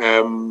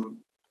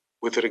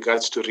 With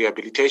regards to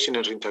rehabilitation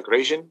and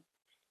reintegration,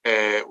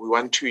 we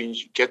want to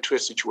get to a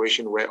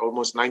situation where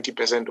almost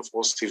 90% of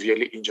all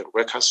severely injured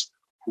workers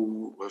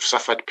who have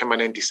suffered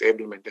permanent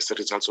disablement as a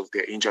result of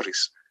their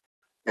injuries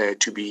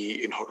to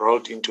be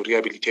enrolled into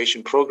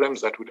rehabilitation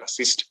programs that would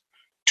assist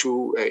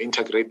to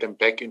integrate them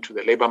back into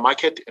the labor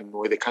market, and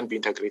where they can't be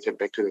integrated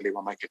back to the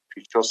labor market, to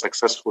ensure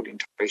successful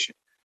integration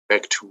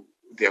back to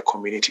their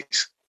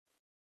communities.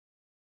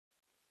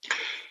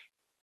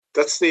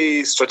 That's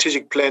the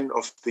strategic plan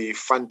of the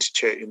fund,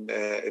 Chair, in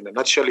a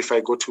nutshell. If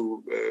I go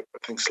to, I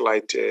think,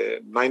 slide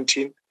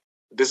 19,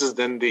 this is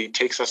then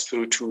takes us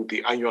through to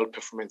the annual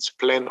performance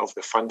plan of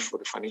the fund for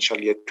the financial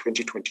year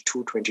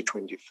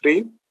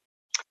 2022-2023.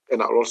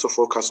 And I'll also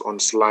focus on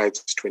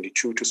slides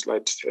 22 to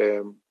slide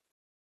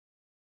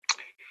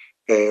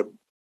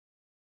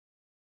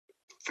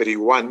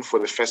 31 for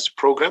the first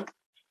program.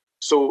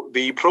 So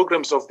the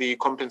programs of the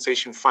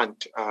compensation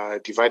fund are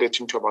divided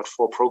into about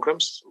 4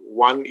 programs.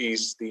 One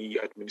is the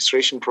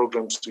administration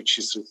programs, which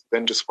is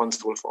then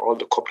responsible for all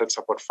the corporate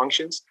support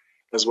functions,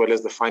 as well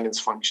as the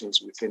finance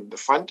functions within the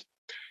fund.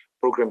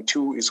 Program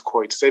 2 is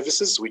Core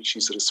Services, which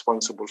is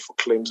responsible for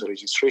claims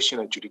registration,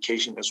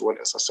 adjudication, as well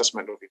as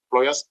assessment of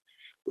employers.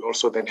 We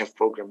also then have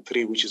Program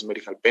 3, which is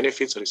Medical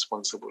Benefits,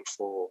 responsible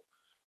for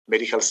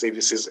medical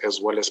services,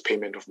 as well as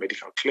payment of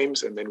medical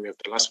claims. And then we have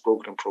the last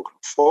program, Program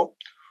 4,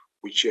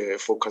 which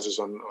focuses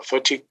on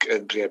orthotic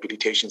and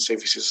rehabilitation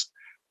services,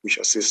 which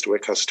assist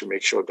workers to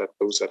make sure that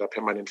those that are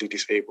permanently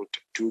disabled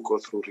do go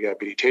through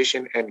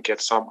rehabilitation and get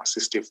some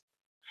assistive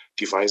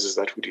devices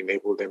that would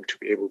enable them to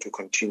be able to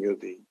continue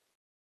the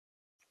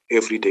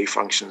everyday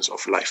functions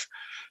of life.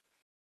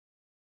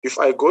 If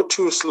I go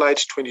to slide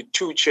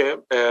 22, Chair,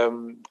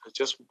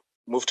 just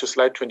move to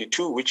slide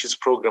 22, which is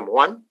Program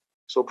 1.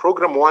 So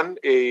Program 1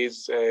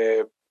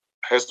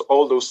 has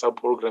all those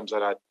sub-programs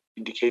that are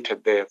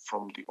indicated there,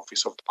 from the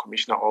Office of the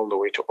Commissioner all the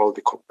way to all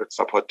the corporate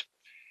support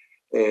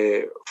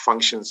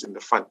functions in the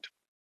fund.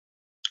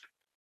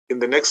 In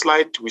the next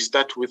slide, we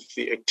start with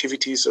the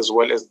activities as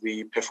well as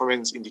the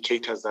performance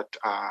indicators that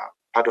are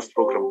part of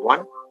Program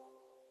 1.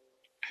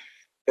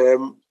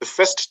 The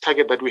first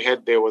target that we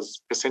had there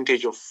was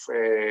percentage of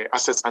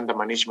assets under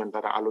management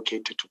that are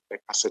allocated to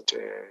asset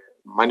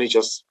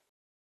managers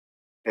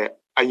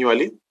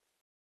annually.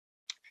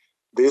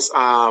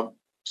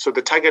 So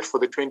the target for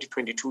the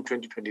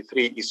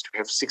 2022-2023 is to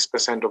have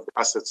 6% of the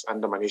assets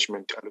under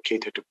management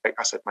allocated to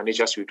asset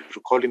managers. You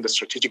recall in the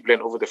strategic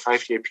plan over the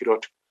 5-year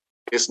period,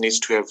 this needs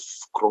to have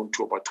grown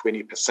to about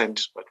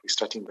 20%, but we're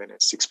starting then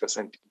at 6%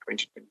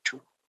 in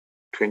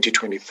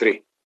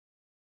 2022-2023.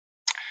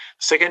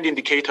 Second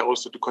indicator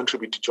also to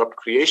contribute to job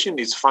creation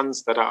is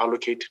funds that are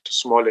allocated to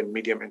small and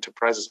medium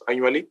enterprises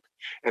annually.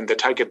 And the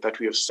target that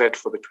we have set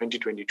for the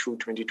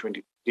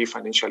 2022-2023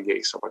 financial year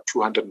is about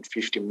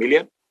 250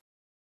 million.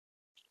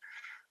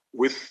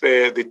 With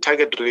the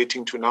target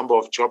relating to number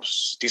of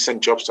jobs,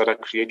 decent jobs that are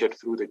created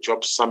through the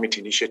Job Summit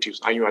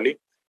initiatives annually,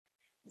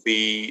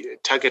 The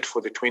target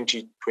for the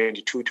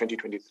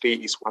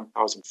 2022-2023 is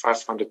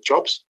 1,500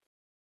 jobs.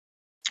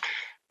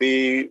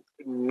 The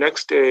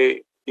next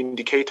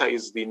indicator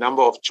is the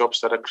number of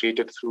jobs that are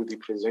created through the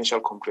Presidential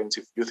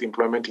Comprehensive Youth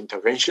Employment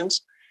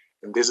Interventions.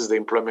 And this is the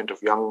employment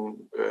of young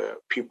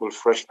people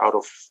fresh out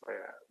of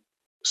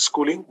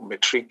schooling,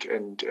 matric,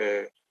 and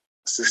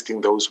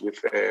assisting those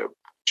with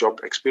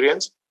job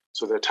experience.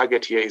 So the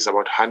target here is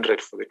about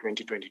 100 for the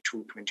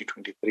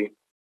 2022-2023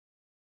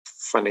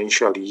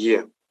 financial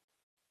year.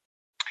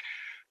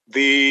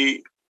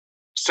 The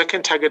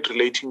second target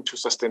relating to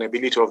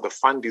sustainability of the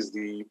fund is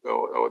the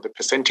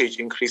percentage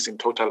increase in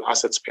total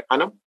assets per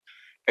annum.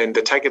 And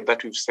the target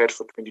that we've set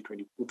for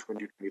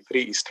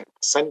 2022-2023 is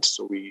 10%.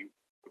 So we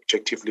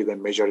objectively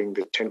then measuring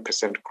the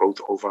 10% growth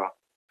over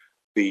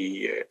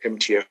the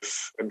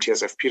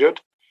MTSF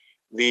period.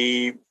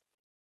 The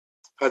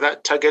other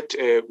target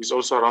is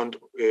also around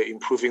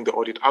improving the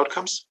audit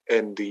outcomes.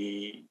 And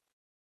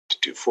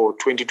for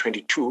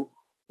 2022,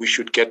 we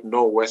should get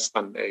no less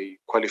than a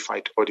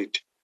qualified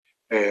audit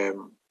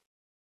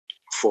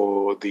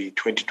for the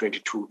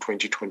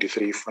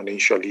 2022-2023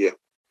 financial year,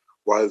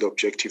 while the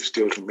objective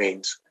still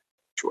remains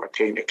to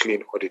attain a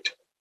clean audit.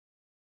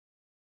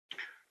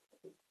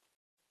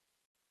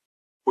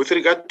 With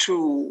regard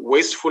to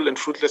wasteful and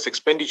fruitless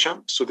expenditure,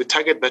 so the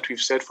target that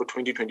we've set for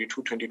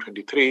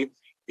 2022-2023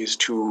 is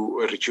to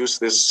reduce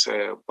this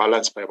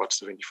balance by about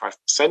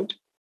 75%.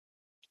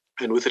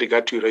 And with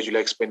regard to irregular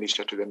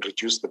expenditure, to then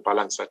reduce the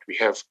balance that we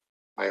have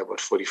by about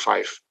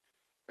 45%.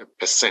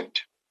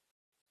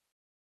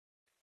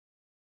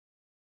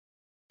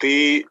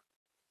 The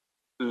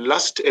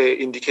last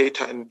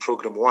indicator in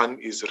Program 1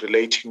 is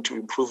relating to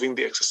improving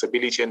the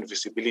accessibility and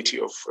visibility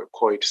of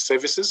COID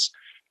services.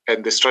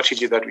 And the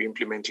strategy that we're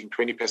implementing,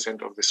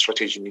 20% of the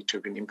strategy need to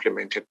have been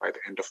implemented by the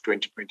end of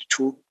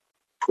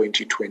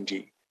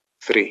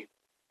 2022-2023.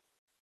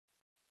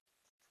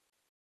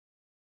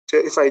 So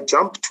if I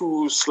jump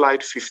to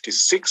slide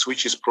 56,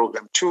 which is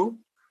Program 2.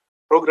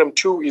 Program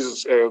 2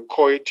 is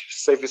COID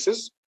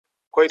services.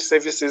 COID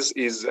services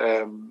is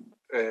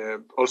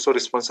also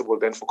responsible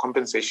then for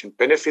compensation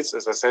benefits,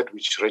 as I said,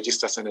 which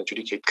registers and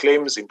adjudicate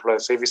claims, employer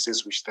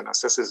services, which then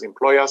assesses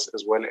employers,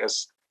 as well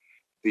as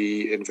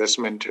the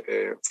investment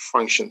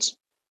functions.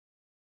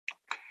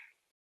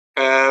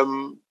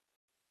 The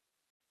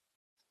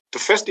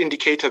first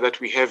indicator that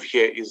we have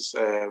here is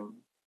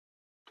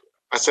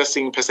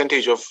assessing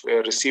percentage of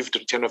received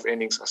return of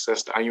earnings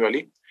assessed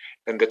annually.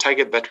 And the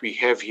target that we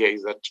have here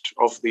is that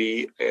of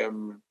the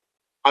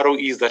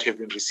ROEs that have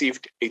been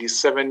received,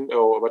 87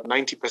 or about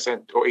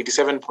 90% or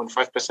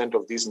 87.5%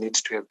 of these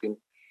needs to have been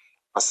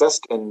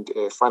assessed and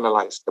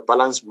finalized. The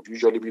balance would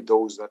usually be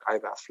those that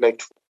either are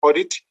flagged for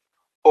audit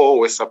or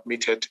were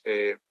submitted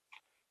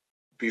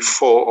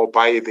before or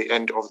by the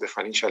end of the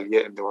financial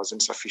year, and there was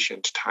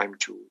insufficient time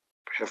to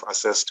have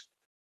assessed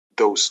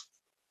those.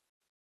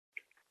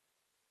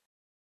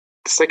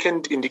 The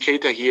second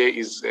indicator here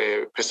is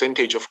a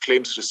percentage of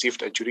claims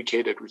received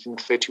adjudicated within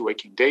 30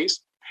 working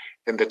days.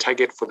 And the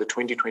target for the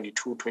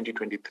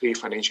 2022-2023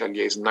 financial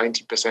year is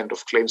 90%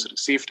 of claims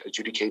received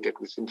adjudicated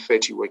within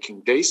 30 working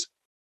days.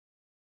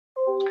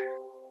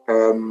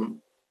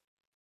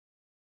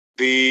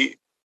 The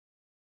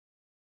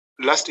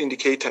last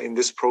indicator in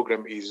this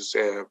program is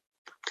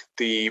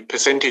the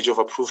percentage of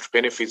approved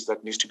benefits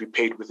that needs to be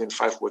paid within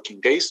 5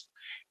 working days.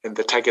 And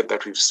the target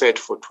that we've set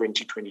for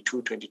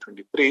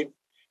 2022-2023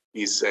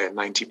 is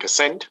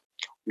 90%.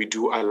 We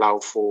do allow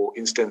for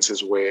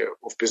instances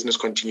of business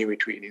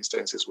continuity, in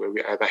instances where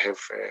we either have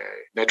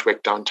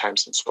network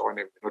downtimes and so on,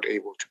 and we're not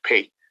able to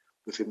pay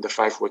within the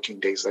 5 working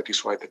days. That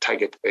is why the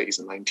target there is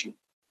 90%.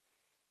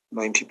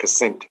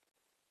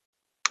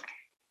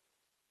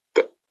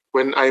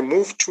 When I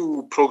move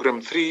to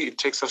Program 3, it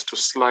takes us to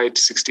slide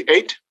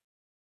 68,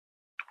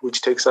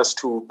 which takes us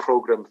to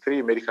Program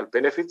 3, medical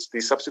benefits.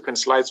 The subsequent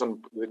slides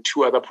on the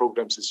 2 other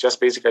programs is just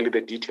basically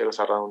the details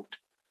around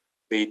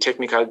the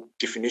technical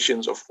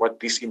definitions of what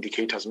these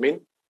indicators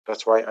mean.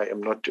 That's why I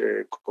am not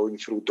going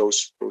through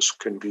those. Those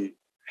can be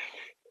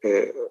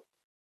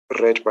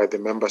read by the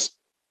members.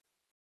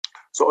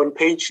 So on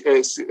page,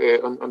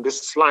 on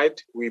this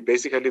slide, we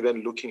basically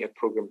then looking at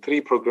Program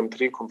 3. Program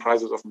 3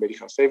 comprises of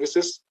medical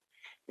services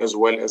as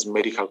well as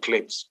medical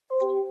claims.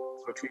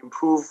 So to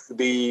improve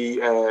the,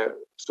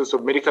 so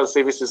medical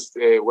services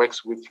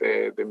works with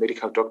the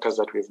medical doctors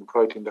that we've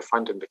employed in the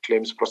fund, and the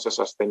claims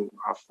processors then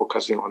are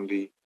focusing on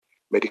the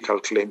medical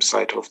claim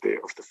side of the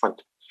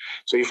fund.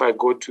 So if I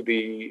go to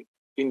the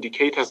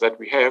indicators that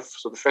we have,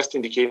 so the first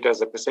indicator is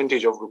the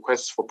percentage of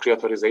requests for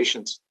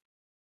pre-authorizations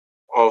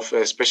of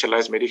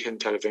specialized medical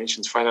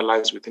interventions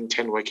finalized within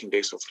 10 working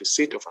days of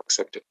receipt of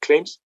accepted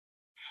claims.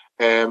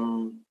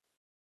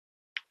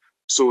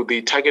 So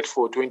the target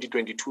for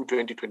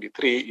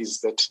 2022-2023 is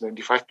that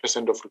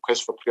 95% of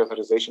requests for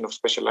pre-authorization of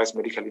specialized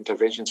medical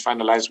interventions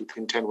finalized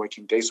within 10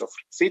 working days of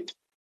receipt.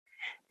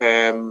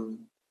 And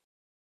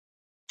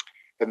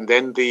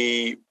then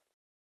the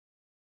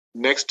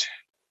next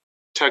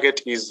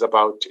target is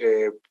about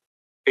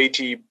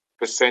 80%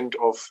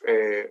 of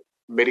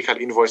medical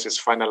invoice is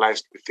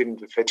finalized within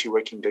the 30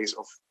 working days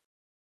of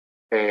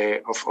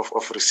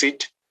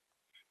receipt.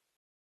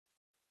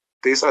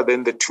 These are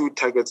then the two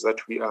targets that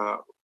we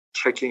are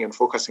tracking and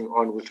focusing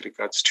on with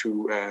regards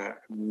to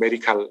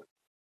medical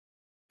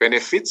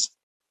benefits.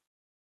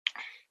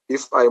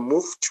 If I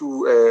move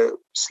to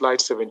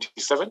slide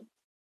 77,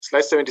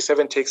 slide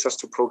 77 takes us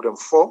to program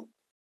 4.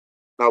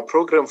 Now,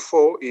 program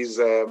 4 is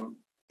the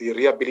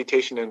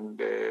rehabilitation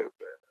and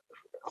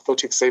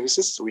orthotic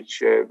services, which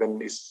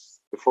then is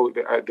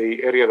the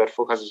area that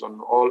focuses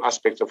on all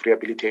aspects of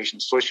rehabilitation,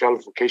 social,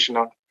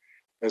 vocational,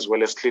 as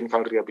well as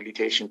clinical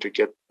rehabilitation to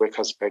get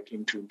workers back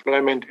into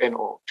employment and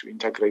or to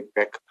integrate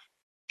back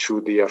to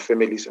their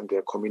families and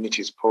their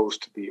communities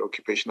post the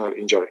occupational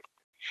injury.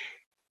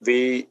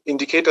 The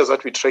indicators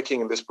that we're tracking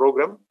in this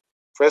program,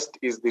 first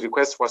is the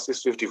request for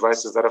assistive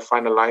devices that are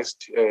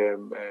finalized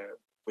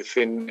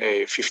within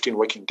 15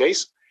 working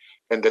days.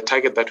 And the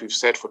target that we've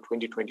set for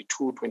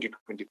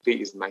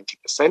 2022-2023 is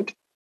 90%.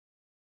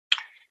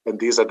 And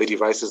these are the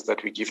devices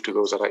that we give to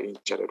those that are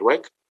injured at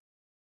work.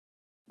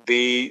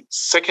 The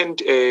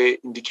second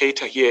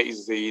indicator here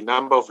is the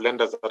number of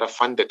lenders that are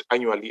funded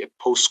annually at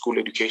post-school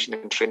education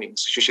and training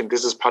institutions.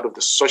 This is part of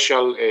the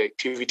social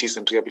activities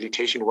and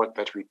rehabilitation work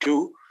that we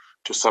do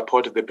to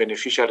support the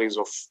beneficiaries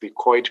of the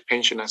COID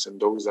pensioners and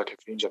those that have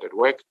injured at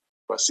work,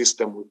 to assist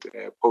them with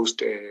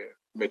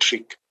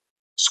post-matric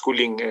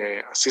schooling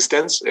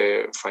assistance,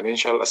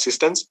 financial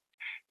assistance.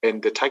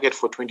 And the target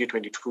for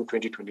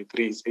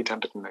 2022-2023 is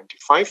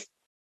 895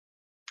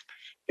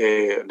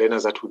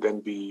 learners that will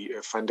then be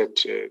funded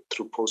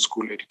through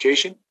post-school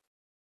education.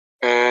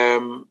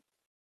 The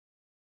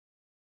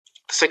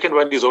second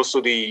one is also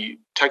the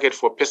target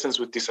for persons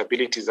with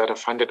disabilities that are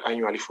funded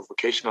annually for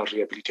vocational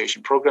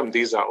rehabilitation program.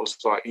 These are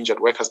also our injured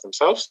workers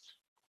themselves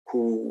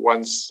who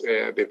once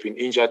they've been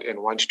injured and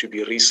want to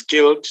be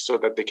reskilled so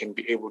that they can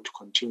be able to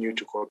continue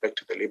to go back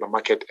to the labor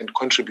market and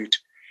contribute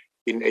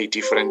in a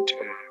different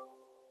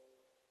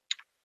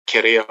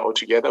career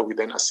altogether. We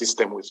then assist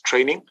them with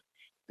training.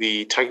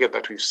 The target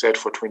that we've set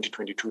for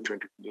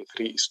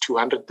 2022-2023 is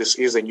 200. This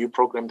is a new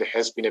program. There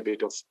has been a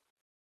bit of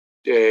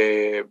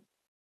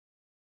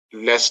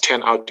less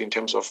turnout in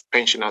terms of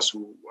pensioners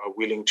who are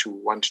willing to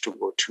want to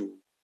go to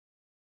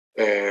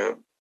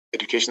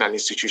educational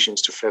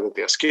institutions to further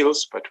their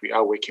skills, but we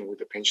are working with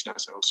the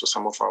pensioners. Also,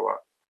 some of our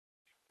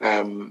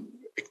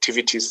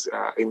activities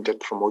are aimed at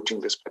promoting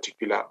this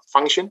particular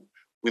function.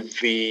 With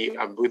the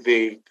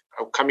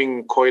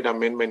upcoming COID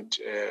amendment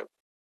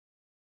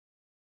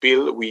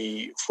bill,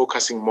 we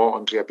focusing more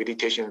on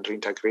rehabilitation and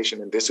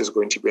reintegration, and this is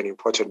going to be an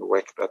important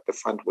work that the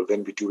fund will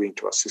then be doing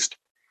to assist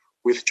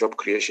with job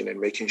creation and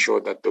making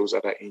sure that those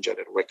that are injured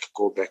at work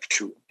go back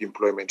to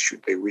employment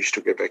should they wish to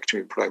get back to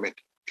employment.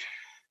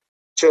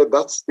 Chair,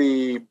 that's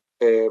the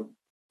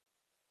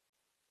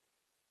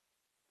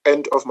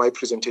end of my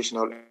presentation.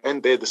 I'll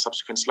end there. The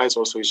subsequent slides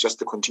also is just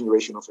the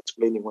continuation of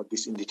explaining what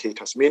these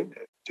indicators mean,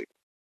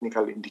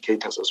 technical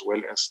indicators, as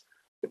well as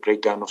the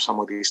breakdown of some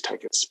of these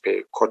targets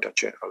per quarter.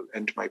 Chair, I'll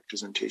end my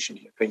presentation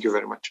here. Thank you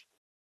very much.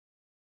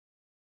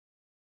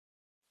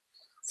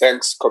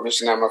 Thanks,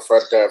 Commissioner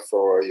Mafata,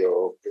 for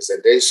your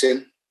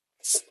presentation.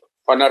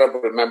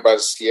 Honorable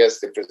members, here's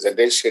the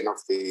presentation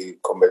of the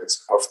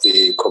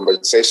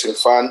compensation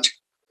fund.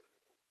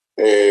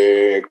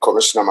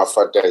 Commissioner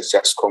Mafata has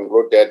just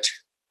concluded,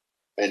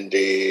 and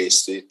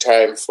it's the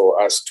time for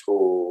us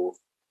to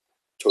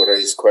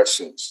raise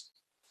questions.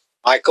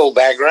 Michael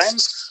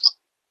Bagram.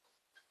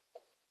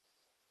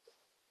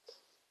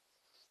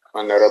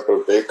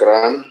 Honorable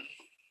Bagram.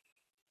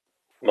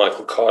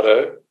 Michael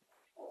Cardo.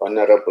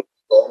 Honorable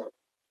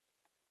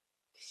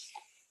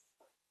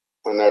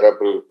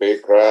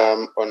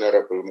Bagram,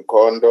 Honorable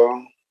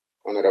Mkondo,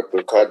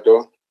 Honorable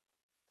Kado.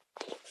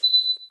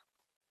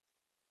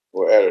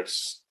 Who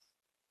else?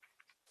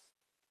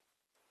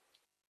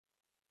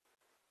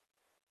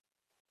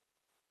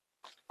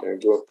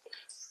 Thank you.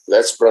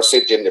 Let's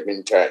proceed in the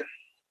meantime.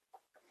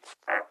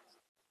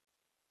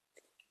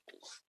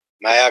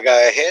 May I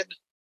go ahead?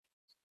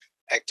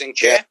 Acting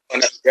Chair?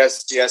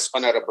 Yes,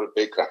 Honorable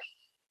Baker.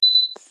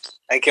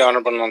 Thank you,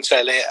 Honorable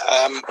Monsele.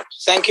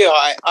 Thank you.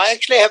 I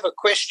actually have a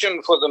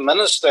question for the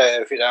Minister,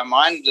 if you don't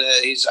mind.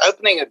 His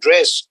opening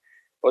address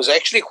was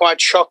actually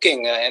quite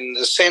shocking in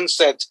the sense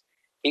that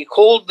he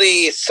called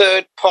the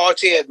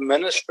third-party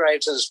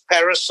administrators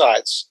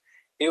parasites.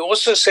 He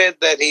also said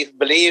that he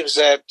believes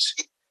that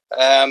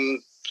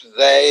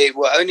they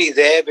were only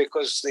there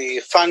because the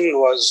fund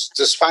was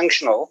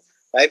dysfunctional.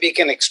 Maybe he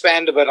can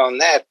expand a bit on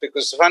that,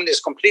 because the fund is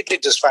completely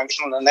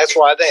dysfunctional and that's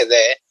why they're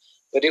there.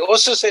 But he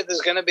also said there's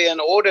going to be an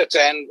audit,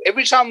 and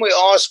every time we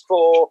ask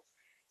for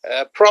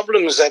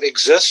problems that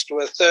exist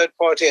with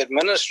third-party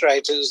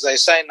administrators, they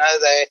say no,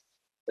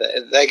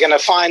 they're going to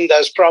find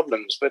those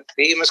problems. But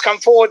he must come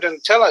forward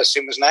and tell us. He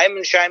must name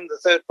and shame the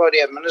third-party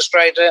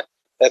administrator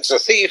that's a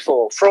thief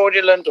or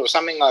fraudulent or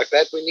something like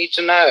that. We need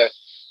to know.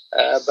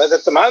 But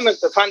at the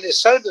moment, the fund is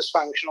so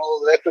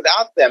dysfunctional that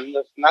without them,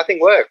 nothing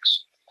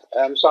works.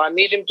 So I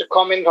need him to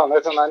comment on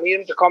it, and I need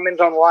him to comment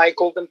on why he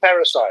called them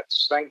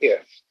parasites. Thank you.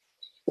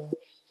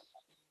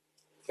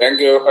 Thank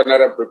you,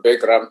 Honorable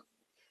Begram.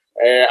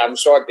 I'm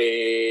sure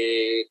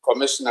the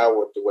commissioner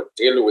would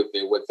deal with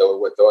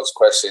those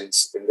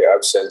questions in the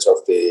absence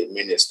of the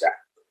minister.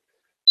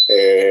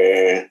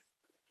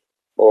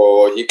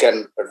 Or he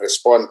can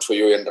respond to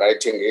you in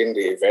writing in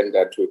the event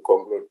that we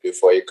conclude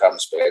before he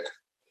comes back.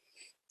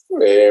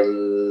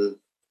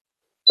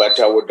 But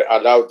I would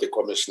allow the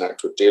commissioner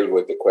to deal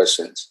with the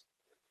questions.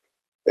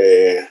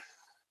 And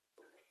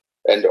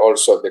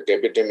also the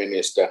deputy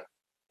minister,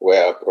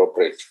 where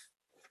appropriate.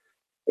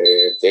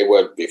 They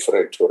will be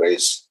free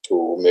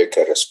to make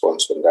a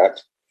response on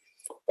that.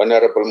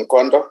 Honorable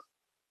Mkondo.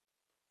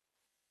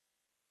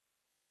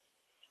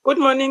 Good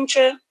morning,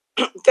 Chair.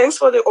 Thanks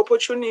for the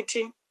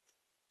opportunity.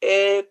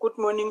 Good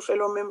morning,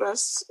 fellow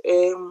members,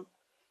 the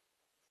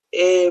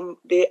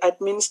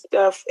admin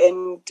staff,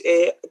 and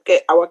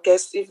our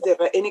guests, if there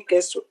are any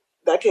guests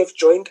that have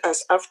joined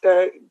us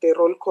after the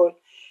roll call.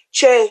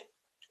 Chair,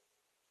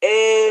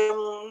 I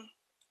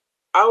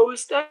will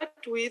start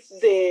with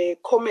the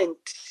comment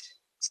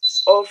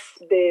of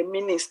the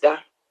minister.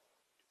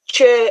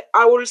 Chair,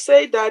 I will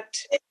say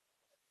that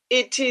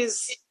it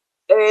is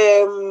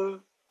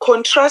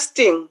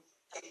contrasting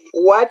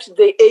what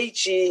the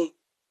AG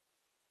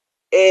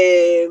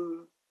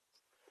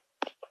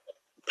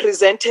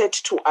presented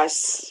to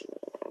us.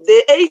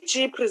 The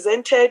AG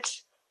presented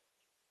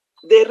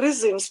the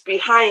reasons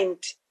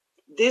behind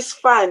this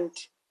fund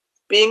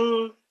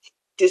being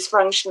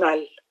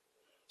dysfunctional.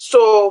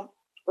 So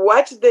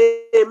what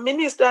the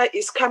minister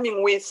is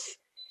coming with,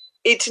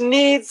 it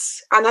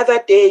needs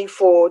another day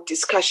for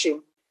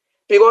discussion,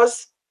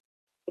 because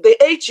the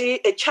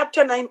AG, a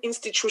Chapter 9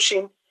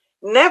 institution,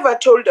 never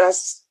told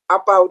us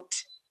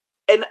about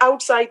an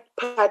outside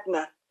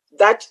partner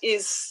that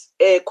is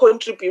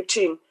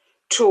contributing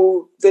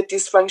to the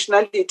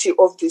dysfunctionality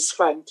of this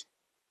fund.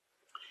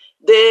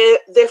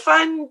 The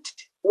fund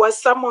was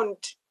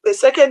summoned.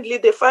 Secondly,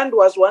 the fund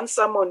was once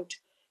summoned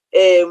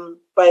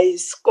by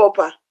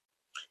SCOPA,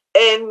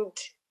 and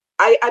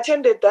I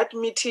attended that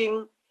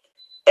meeting,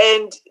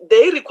 and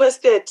they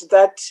requested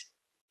that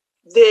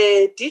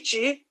the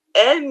DG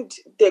and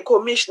the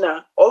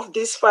commissioner of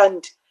this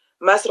fund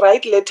must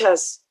write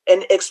letters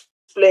and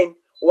explain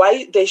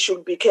why they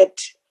should be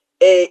kept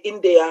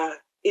in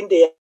their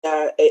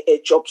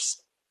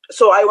jobs.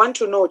 So I want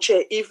to know,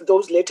 Chair, if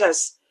those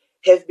letters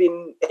have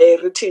been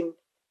written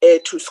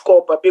to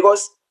SCOPA,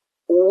 because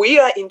we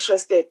are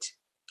interested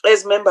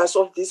as members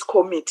of this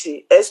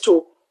committee as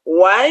to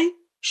why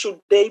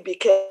should they be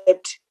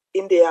kept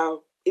in their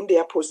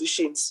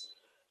positions.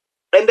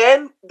 And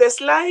then the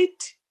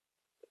slide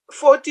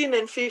 14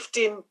 and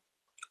 15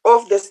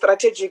 of the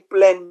strategic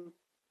plan,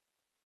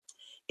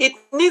 it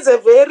needs a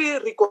very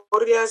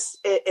rigorous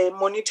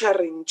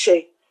monitoring,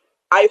 Chair.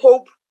 I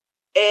hope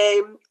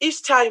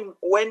each time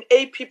when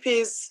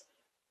APPs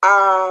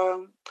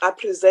are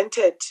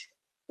presented,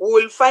 we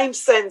will find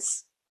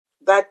sense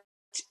that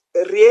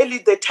really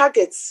the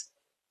targets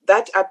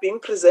that are being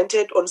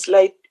presented on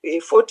slide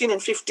 14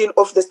 and 15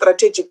 of the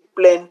strategic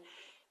plan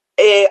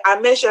are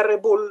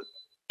measurable,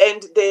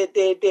 and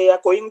they are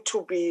going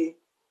to be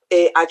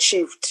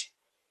achieved.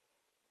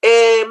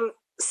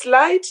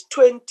 Slide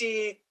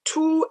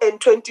 22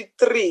 and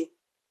 23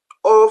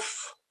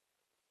 of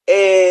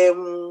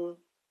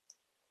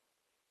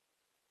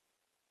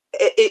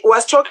it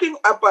was talking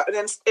about,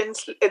 and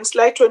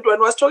slide 21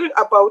 was talking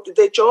about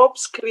the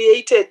jobs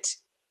created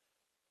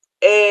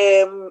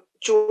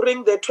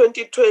during the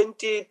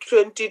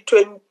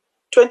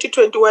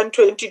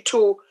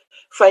 2021-22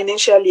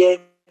 financial year.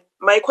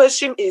 My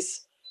question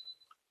is,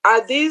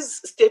 are these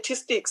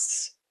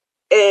statistics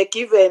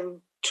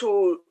given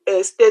to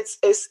Stats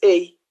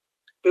SA?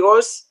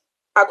 Because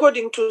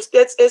according to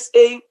Stats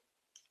SA,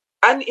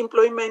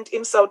 unemployment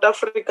in South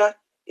Africa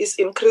is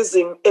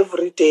increasing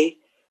every day.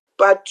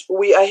 But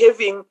we are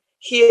having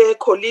here,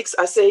 colleagues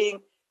are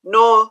saying,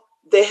 no,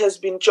 there has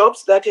been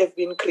jobs that have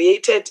been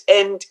created,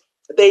 and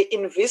they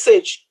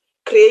envisage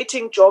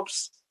creating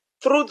jobs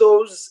through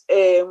those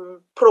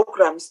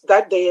programs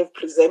that they have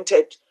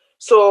presented.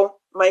 So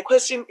my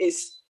question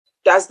is,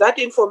 does that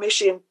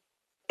information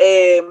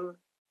made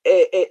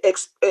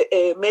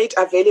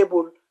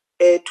available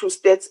to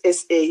Stats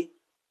SA?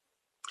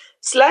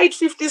 Slide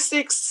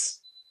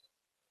 56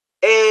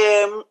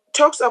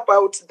 talks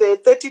about the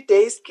 30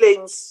 days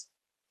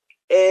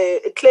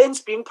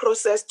claims being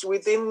processed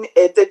within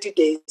 30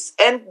 days.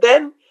 And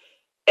then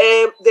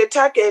the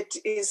target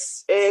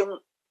is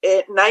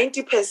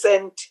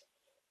 90%.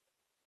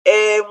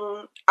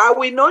 Are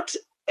we not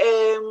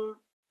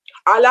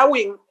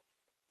allowing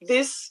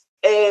this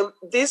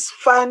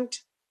fund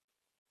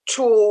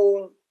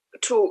to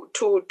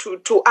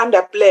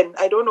underplan?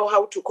 I don't know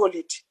how to call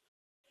it,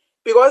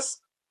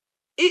 because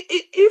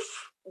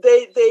if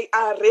they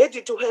are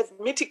ready to have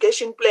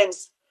mitigation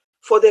plans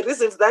for the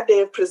reasons that they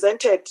have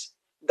presented,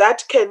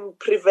 that can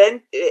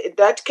prevent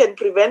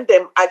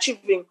them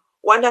achieving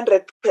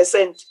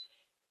 100%,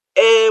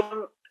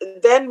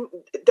 then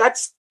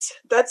that's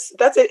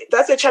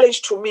a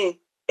challenge to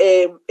me,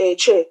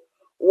 Chair.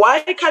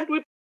 Why can't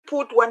we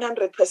put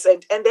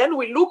 100%, and then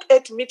we look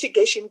at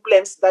mitigation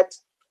plans that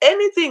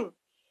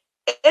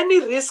any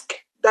risk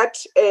that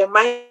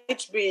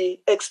might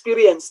be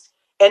experienced,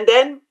 and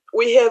then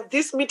we have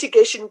this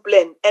mitigation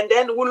plan, and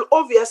then we'll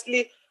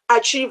obviously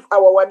achieve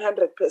our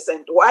 100%.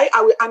 Why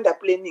are we under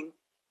planning?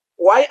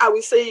 Why are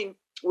we saying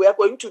we are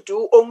going to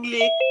do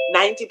only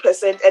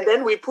 90%, and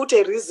then we put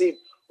a reason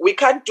we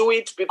can't do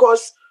it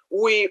because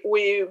we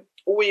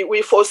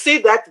foresee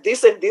that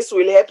this and this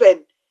will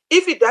happen?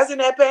 If it doesn't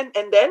happen,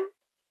 and then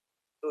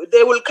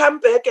they will come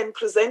back and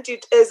present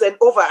it as an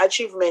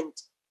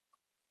overachievement.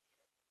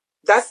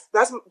 That's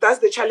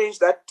the challenge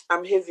that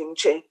I'm having,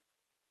 Chair.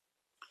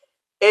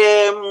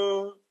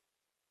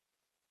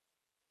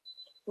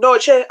 No,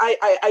 Chair,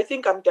 I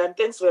think I'm done.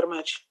 Thanks very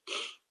much.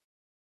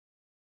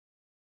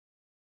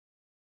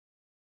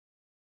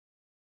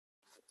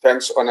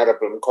 Thanks,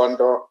 Honorable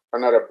Nkondo.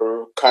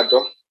 Honorable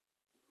Kado.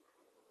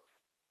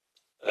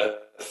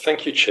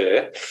 Thank you,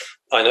 Chair.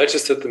 I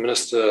noticed that the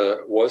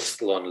Minister was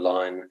still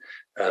online,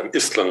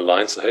 is still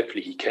online, so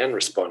hopefully he can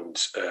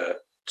respond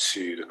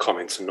to the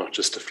comments and not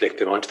just deflect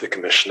them onto the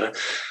Commissioner.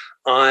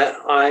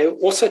 I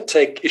also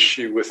take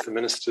issue with the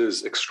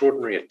Minister's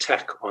extraordinary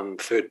attack on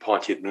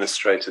third-party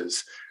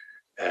administrators.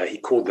 He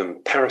called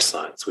them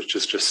parasites, which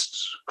is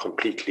just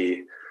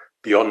completely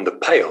beyond the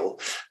pale,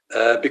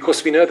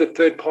 because we know that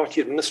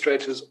third-party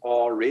administrators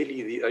are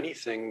really the only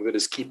thing that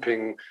is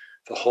keeping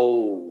the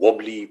whole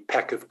wobbly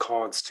pack of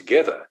cards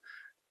together.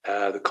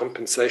 The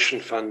compensation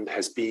fund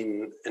has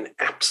been an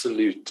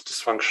absolute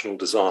dysfunctional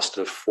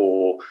disaster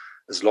for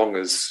as long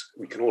as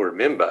we can all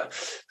remember.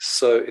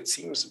 So it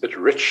seems a bit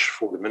rich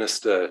for the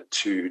Minister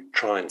to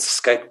try and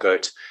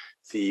scapegoat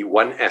the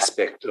one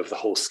aspect of the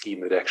whole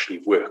scheme that actually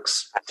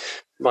works.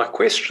 My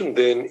question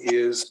then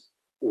is,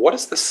 what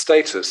is the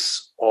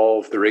status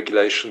of the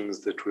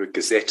regulations that were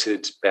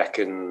gazetted back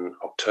in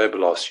October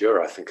last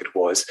year, I think it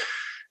was,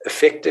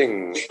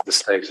 affecting the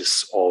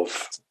status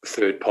of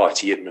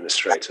third-party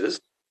administrators?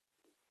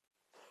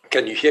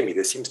 Can you hear me?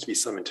 There seems to be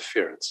some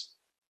interference.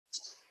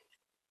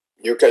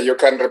 You can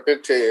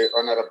repeat,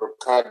 Honorable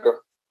Kado.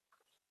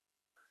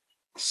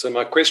 So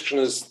my question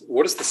is,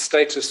 what is the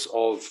status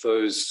of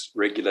those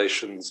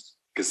regulations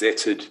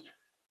gazetted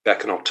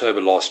back in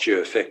October last year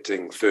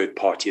affecting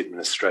third-party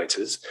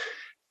administrators,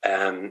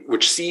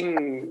 which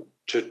seem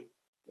to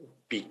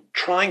be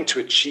trying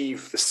to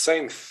achieve the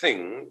same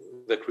thing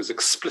that was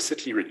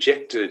explicitly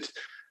rejected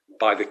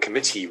by the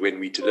committee when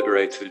we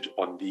deliberated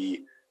on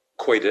the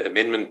Coida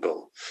Amendment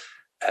Bill?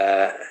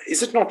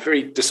 Is it not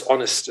very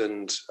dishonest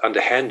and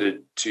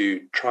underhanded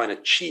to try and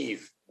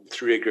achieve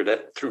through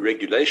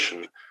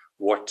regulation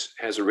what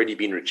has already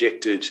been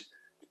rejected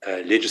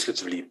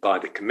legislatively by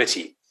the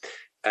committee?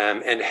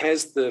 And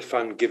has the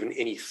fund given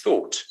any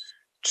thought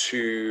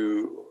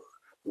to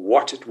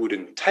what it would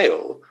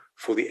entail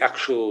for the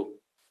actual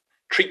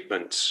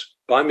treatment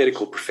by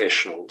medical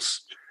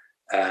professionals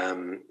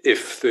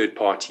if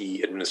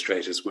third-party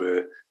administrators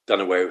were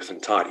done away with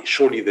entirely?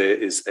 Surely there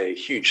is a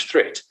huge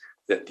threat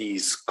that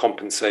these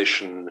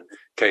compensation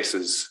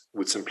cases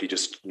would simply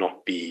just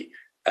not be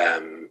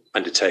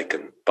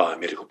undertaken by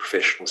medical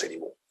professionals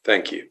anymore.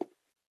 Thank you.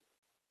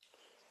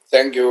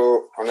 Thank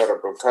you,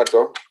 Honorable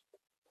Kato.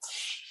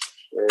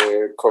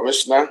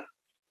 Commissioner,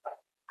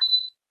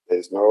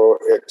 there's no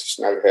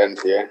additional hand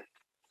here.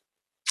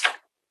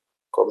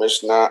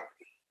 Commissioner.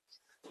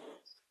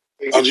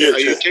 Are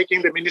you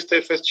taking the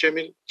Minister first,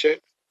 Chairman? Chair?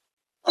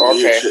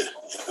 Okay.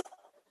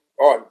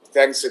 Oh,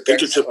 thanks.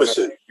 Thank you,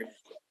 Chairperson.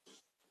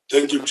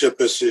 Thank you,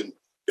 Chairperson.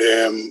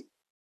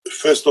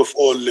 First of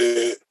all,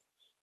 the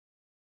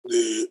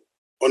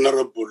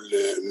honourable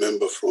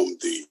member from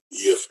the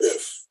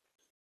EFF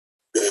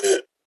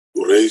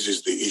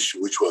raises the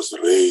issue which was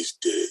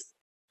raised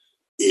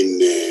in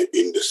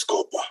the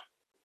SCOPA.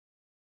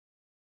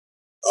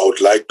 I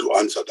would like to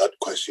answer that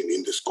question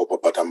in the SCOPA,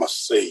 but I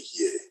must say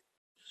here,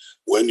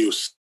 when you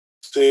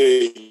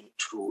say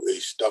to a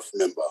staff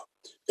member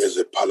as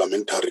a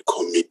parliamentary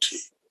committee,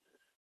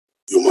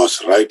 you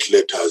must write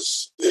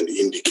letters and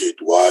indicate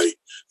why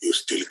you're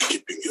still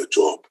keeping your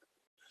job.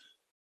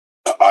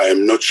 I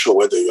am not sure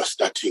whether you are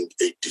starting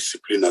a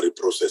disciplinary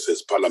process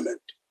as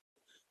Parliament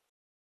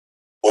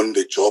on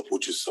the job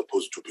which is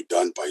supposed to be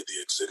done by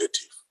the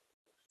executive.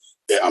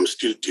 I'm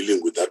still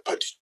dealing with that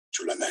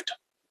particular matter.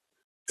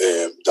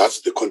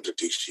 That's the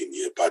contradiction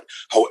here. But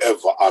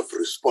however, I've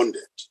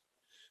responded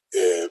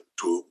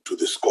to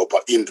the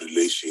SCOPA in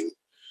relation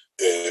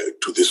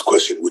to this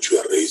question which we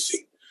are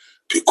raising,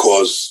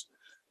 because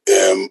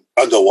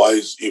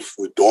otherwise, if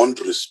we don't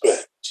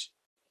respect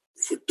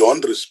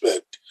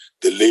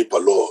the labor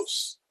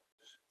laws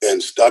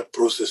and start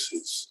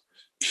processes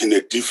in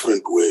a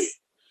different way,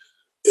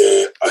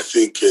 I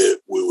think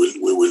we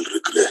will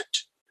regret.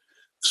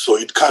 So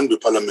it can't be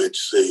Parliament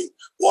saying,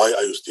 why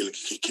are you still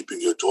keeping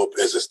your job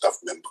as a staff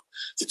member?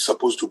 It's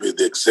supposed to be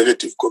the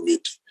executive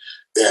committee,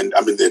 and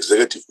I mean the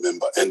executive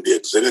member, and the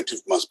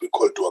executive must be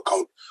called to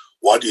account.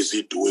 What is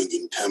he doing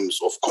in terms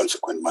of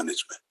consequent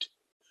management?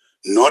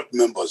 Not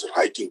members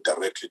writing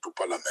directly to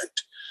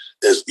Parliament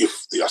as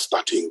if they are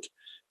starting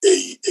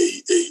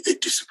a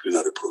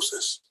disciplinary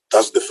process.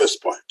 That's the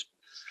first point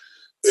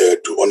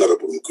to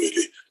Honorable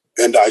Mkweli.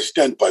 And I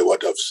stand by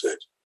what I've said.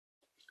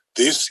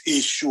 This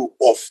issue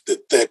of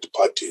the third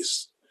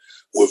parties,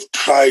 we've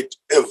tried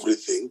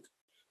everything.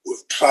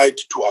 We've tried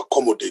to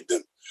accommodate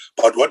them.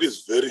 But what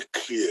is very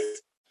clear,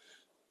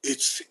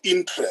 it's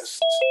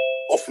interest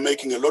of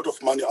making a lot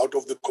of money out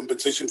of the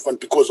compensation fund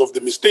because of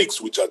the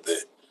mistakes which are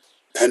there.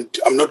 And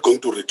I'm not going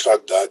to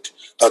retract that.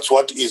 That's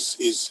what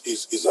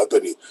is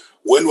happening.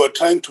 When we're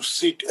trying to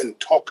sit and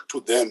talk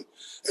to them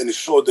and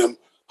show them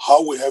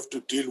how we have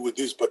to deal with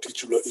these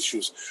particular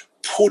issues,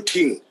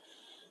 putting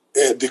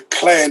the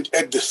client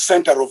at the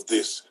center of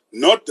this,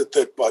 not the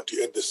third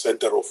party at the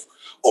center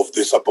of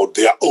this about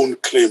their own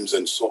claims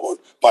and so on,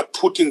 but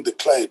putting the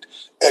client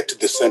at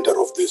the center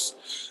of this.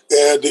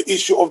 The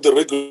issue of the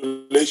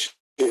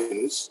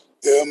regulations,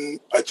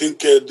 I think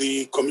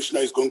the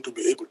commissioner is going to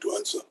be able to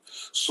answer.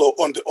 So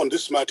on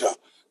this matter,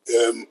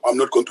 I'm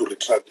not going to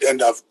retract.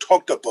 And I've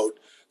talked about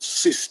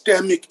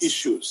systemic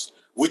issues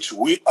which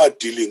we are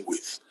dealing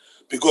with.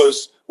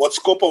 Because what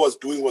SCOPA was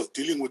doing was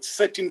dealing with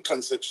certain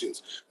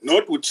transactions,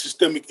 not with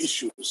systemic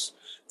issues,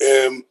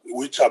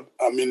 which are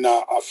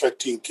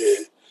affecting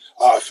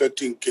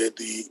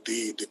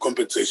the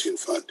compensation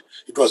fund.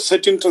 It was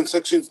certain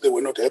transactions they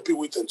were not happy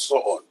with and so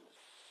on,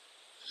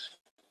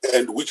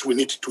 and which we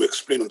need to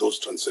explain on those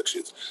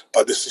transactions.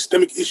 But the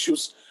systemic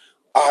issues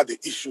are the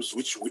issues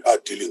which we are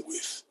dealing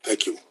with.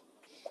 Thank you.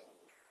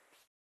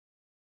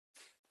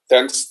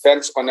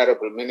 Thanks,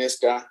 Honorable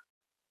Minister.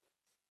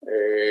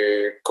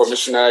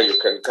 Commissioner, you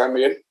can come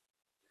in.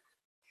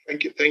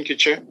 Thank you,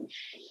 Chair.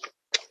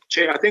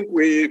 Chair, I think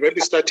we may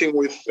be starting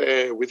with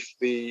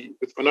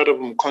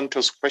Honorable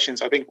Mkonto's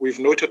questions. I think we've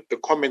noted the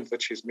comments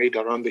that she's made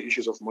around the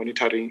issues of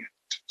monitoring and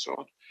so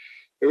on.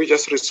 Maybe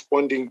just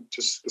responding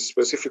to the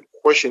specific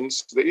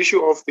questions. The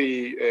issue of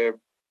the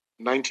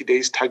 90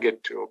 days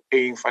target or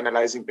paying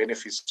finalizing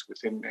benefits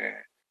within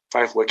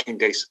 5 working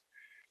days.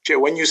 Chair,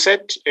 when you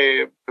set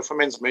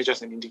performance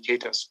measures and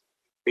indicators,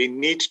 they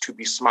need to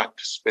be smart,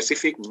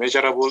 specific,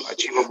 measurable,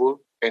 achievable,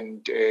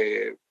 and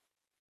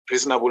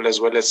reasonable as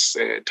well as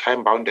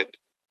time-bounded.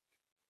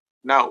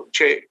 Now,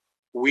 Chair,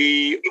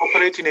 we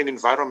operate in an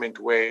environment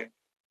where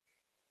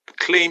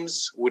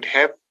claims would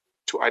have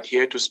to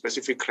adhere to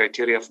specific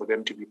criteria for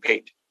them to be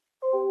paid.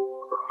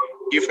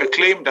 If a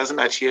claim doesn't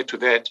adhere to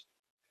that,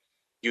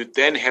 you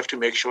then have to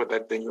make sure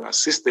that then you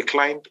assist the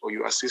client or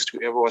you assist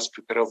whoever was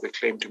preparer of the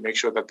claim to make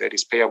sure that that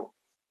is payable.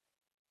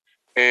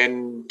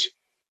 And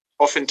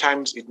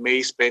oftentimes it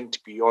may spend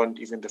beyond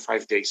even the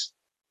 5 days.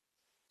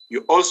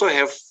 You also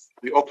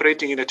we're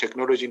operating in a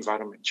technology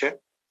environment, Chair.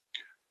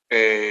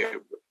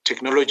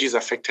 Technology is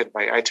affected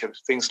by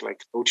items, things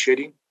like load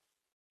shedding.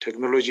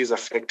 Technology is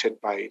affected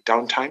by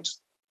downtimes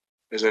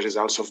as a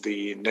result of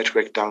the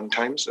network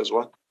downtimes as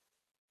well.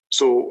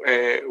 So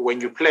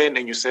when you plan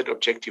and you set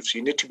objectives,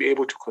 you need to be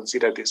able to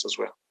consider this as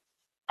well.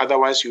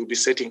 Otherwise, you'll be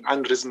setting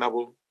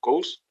unreasonable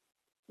goals,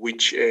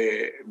 which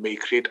may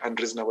create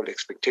unreasonable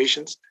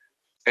expectations.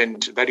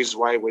 And that is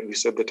why when we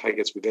set the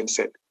targets, we then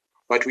set.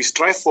 What we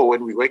strive for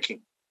when we're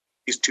working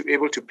is to be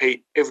able to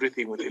pay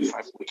everything within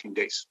 5 working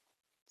days.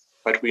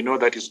 But we know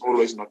that is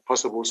always not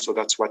possible, so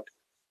that's what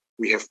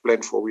we have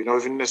planned for. We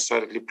don't even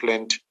necessarily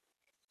planned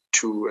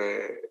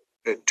to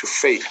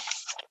fail.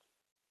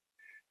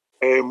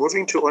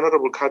 Moving to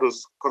Honorable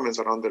Kado's comments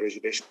around the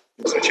regulation.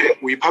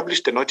 We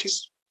published a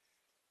notice.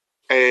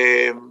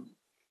 I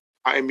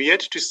am yet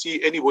to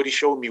see anybody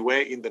show me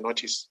where in the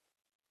notice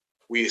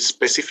we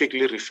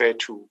specifically refer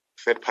to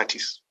third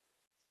parties.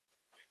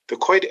 The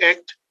COID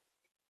Act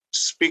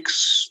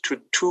speaks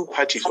to 2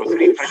 parties or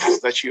 3 parties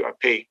that you are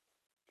paying.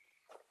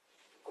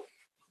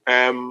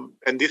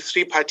 And these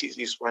 3 parties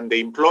is one, the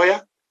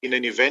employer in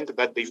an event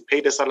that they've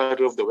paid the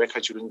salary of the worker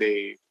during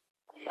the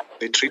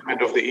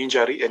treatment of the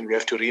injury and we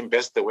have to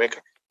reimburse the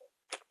worker.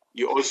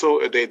 You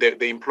also,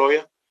 the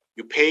employer,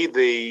 you pay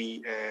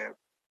the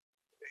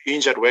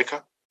injured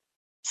worker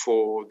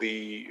for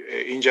the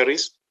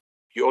injuries.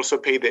 You also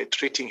pay the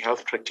treating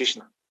health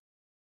practitioner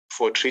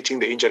for treating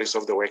the injuries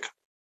of the worker.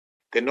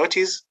 The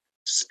notice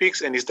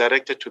speaks and is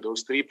directed to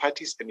those 3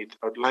 parties and it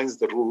outlines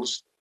the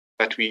rules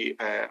that we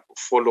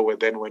follow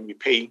then when we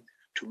pay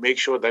to make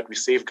sure that we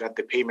safeguard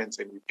the payments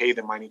and we pay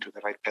the money to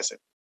the right person.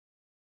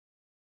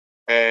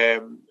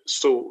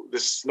 So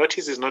this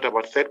notice is not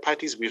about third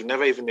parties. We've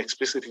never even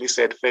explicitly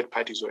said third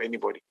parties or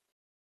anybody.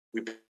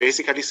 We're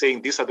basically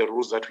saying these are the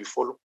rules that we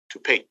follow to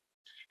pay.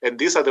 And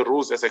these are the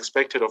rules as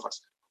expected of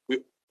us.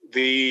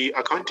 The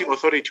accounting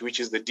authority, which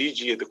is the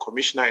DG, the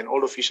commissioner, and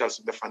all officials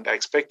in the fund are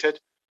expected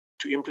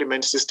to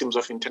implement systems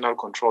of internal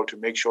control to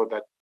make sure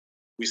that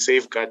we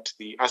safeguard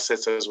the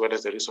assets as well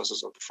as the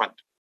resources of the fund.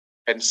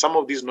 And some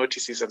of these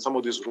notices and some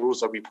of these rules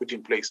that we put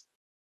in place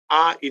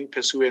are in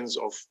pursuance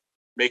of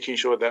making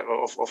sure that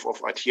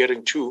of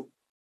adhering to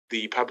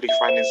the Public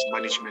Finance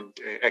Management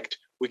Act.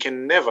 We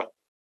can never,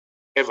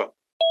 ever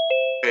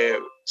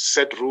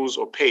set rules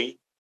or pay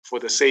for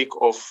the sake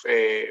of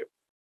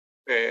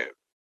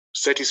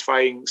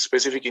satisfying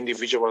specific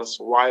individuals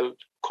while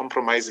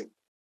compromising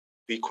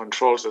the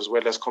controls as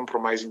well as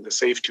compromising the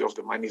safety of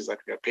the monies that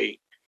we are paying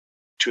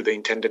to the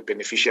intended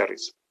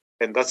beneficiaries.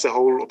 And that's the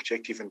whole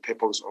objective and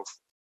purpose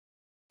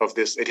of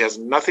this. It has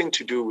nothing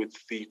to do with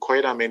the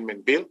COID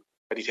Amendment Bill,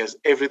 but it has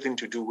everything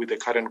to do with the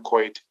current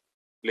COID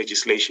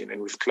legislation. And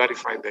we've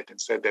clarified that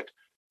and said that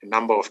a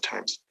number of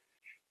times.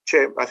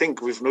 Chair, I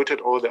think we've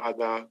noted all the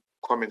other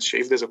comments.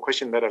 Chair, if there's a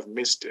question that I've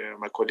missed,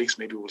 my colleagues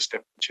maybe will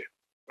step in, Chair.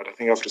 But I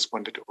think I've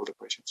responded to all the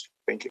questions.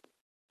 Thank you.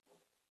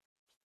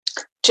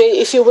 Chair,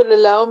 if you will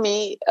allow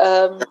me,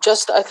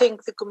 I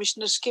think the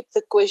Commissioner skipped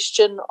the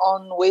question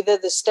on whether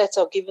the stats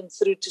are given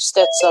through to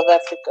Stats South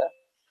Africa.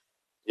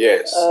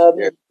 Yes.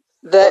 Yes.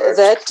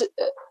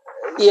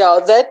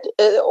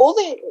 All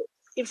the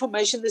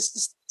information,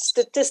 this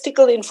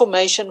statistical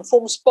information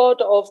forms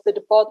part of the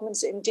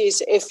department's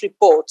MTSF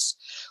reports,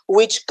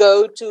 which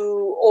go to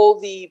all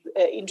the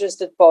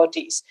interested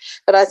parties.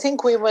 But I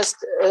think we must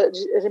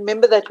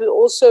remember that we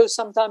also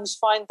sometimes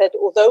find that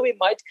although we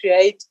might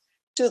create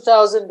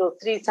 2,000 or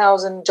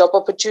 3,000 job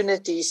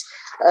opportunities,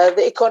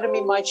 the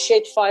economy might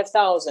shed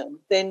 5,000,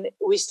 then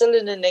we're still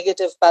in a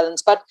negative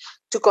balance. But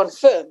to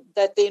confirm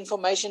that the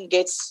information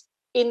gets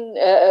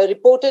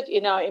reported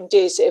in our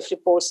MTSF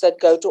reports that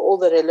go to all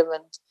the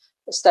relevant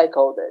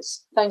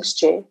stakeholders. Thanks,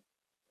 Chair.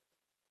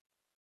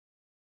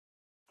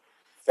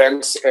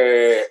 Thanks,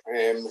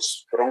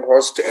 Ms.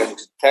 Bronkhorst, and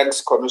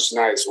thanks,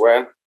 Commissioner, as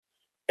well.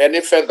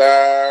 Any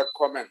further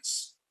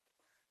comments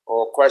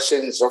or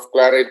questions of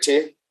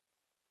clarity?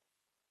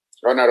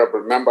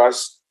 Honorable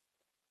members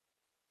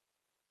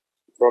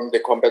from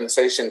the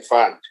Compensation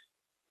Fund.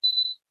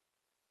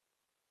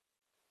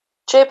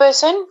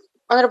 Chairperson,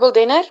 Honorable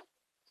Denner.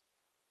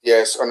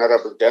 Yes,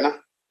 Honorable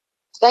Denner.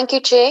 Thank you,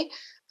 Chair.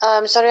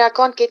 Sorry, I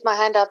can't get my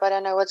hand up. I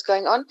don't know what's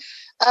going on.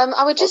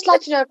 I would just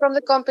like to know from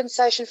the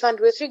Compensation Fund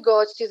with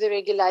regards to the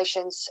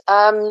regulations.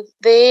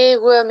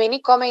 There were many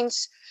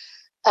comments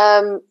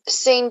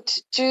sent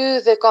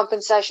to the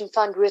Compensation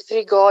Fund with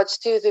regards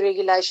to the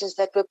regulations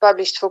that were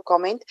published for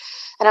comment.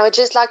 And I would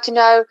just like to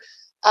know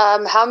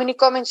how many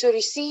comments were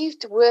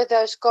received. Were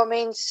those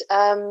comments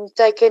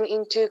taken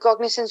into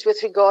cognizance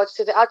with regards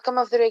to the outcome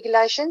of the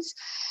regulations?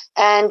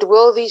 And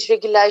will these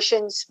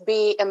regulations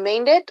be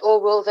amended,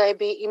 or will they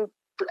be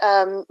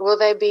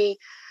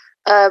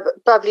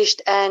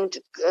published and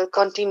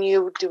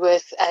continued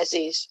with as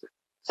is?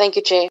 Thank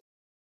you, Chair.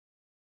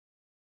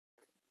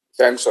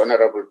 Thanks,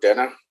 Honorable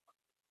Denner.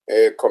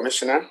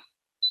 Commissioner.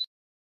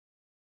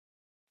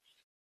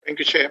 Thank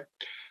you, Chair.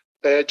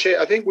 Chair,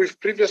 I think we've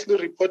previously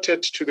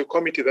reported to the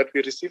committee that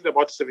we received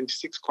about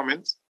 76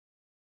 comments,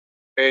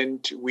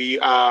 and we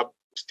are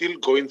still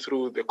going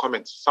through the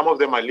comments. Some of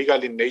them are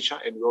legal in nature,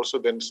 and we're also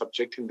then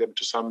subjecting them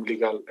to some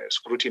legal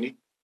scrutiny.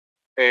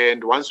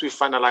 And once we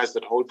finalize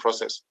that whole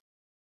process,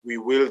 we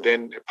will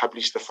then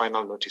publish the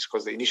final notice,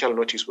 because the initial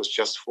notice was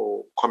just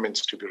for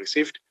comments to be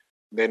received.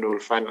 Then we'll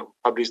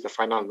publish the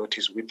final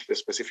notice with the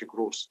specific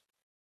rules.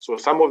 So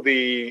some of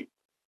the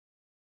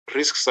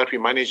risks that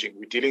we're managing,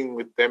 we're dealing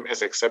with them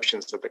as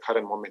exceptions at the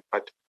current moment,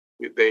 but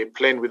the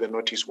plan with the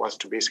notice was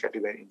to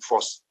basically then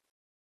enforce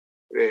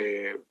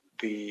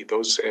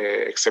those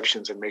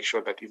exceptions and make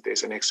sure that if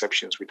there's any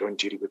exceptions, we don't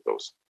deal with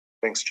those.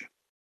 Thanks, Chair.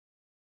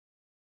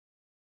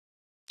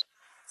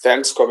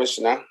 Thanks,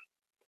 Commissioner.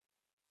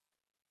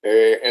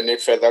 Any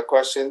further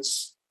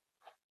questions?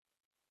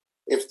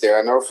 If there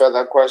are no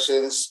further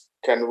questions,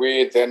 can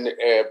we then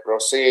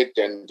proceed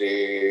and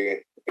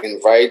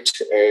invite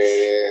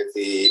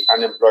the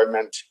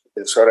Unemployment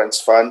Insurance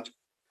Fund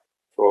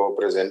for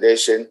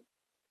presentation?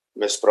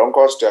 Ms.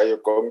 Bronkhorst, are you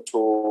going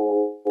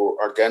to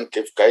again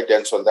give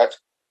guidance on that?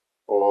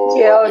 Or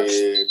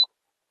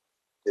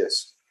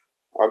yes.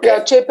 Okay.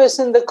 Yeah,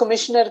 Chairperson, the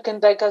Commissioner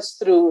can take us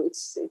through.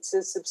 It's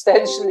a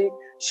substantially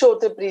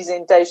shorter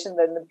presentation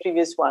than the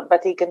previous one,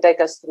 but he can take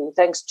us through.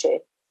 Thanks, Chair.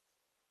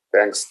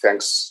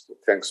 Thanks,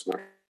 ma'am.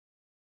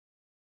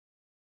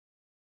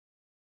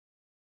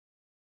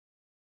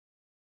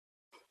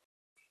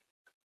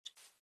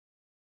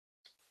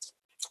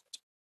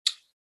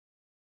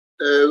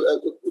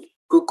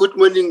 Good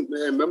morning,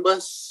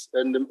 members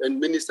and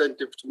Minister and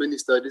Deputy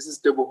Minister. This is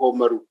Debo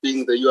Homaru,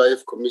 being the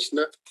UIF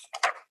Commissioner.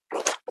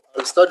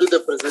 I'll start with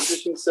the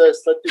presentation, sir,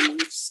 starting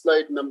with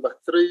slide number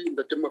 3 in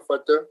the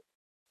Temafata.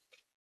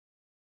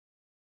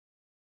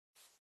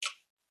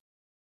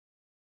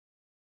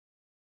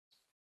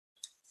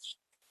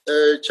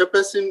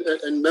 Chairperson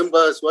and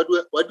members, what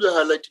we're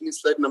highlighting in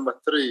slide number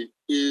 3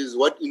 is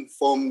what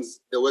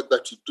informs the work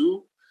that you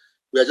do.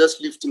 We are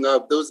just lifting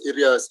up those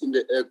areas in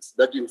the Act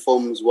that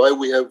informs why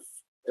we have,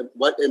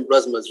 what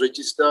employers must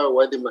register,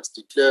 why they must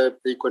declare,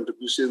 pay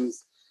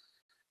contributions,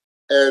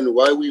 and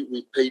why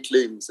we pay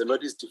claims, and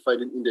what is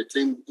defined in the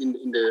claim in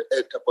the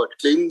Act about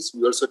claims.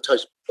 We also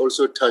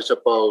touch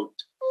about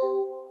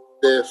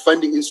the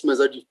funding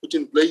instruments that you put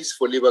in place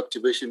for labor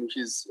activation, which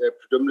is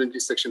predominantly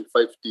Section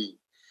 5D.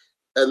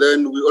 And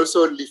then we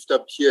also lift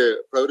up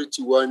here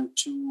priority 1,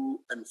 2,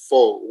 and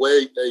 4,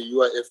 where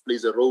UIF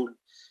plays a role.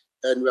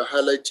 And we're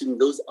highlighting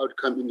those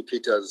outcome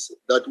indicators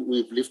that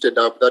we've lifted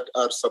up that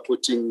are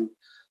supporting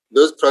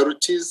those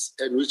priorities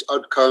and which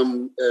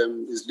outcome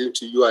is linked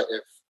to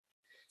UIF.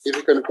 If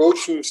you can go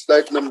to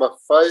slide number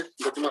 5,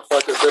 then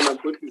I'm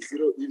going to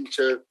zero in,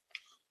 Chair,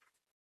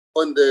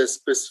 on the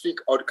specific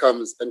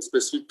outcomes and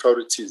specific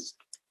priorities.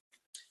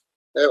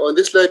 On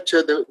this slide,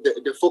 Chair,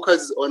 the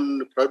focus is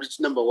on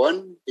priority number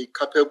 1, a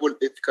capable,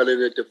 ethical,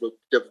 and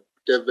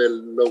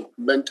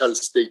developmental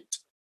state.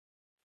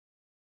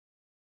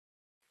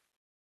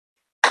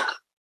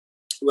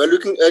 We're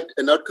looking at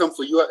an outcome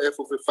for UIF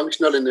of a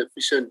functional and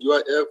efficient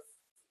UIF.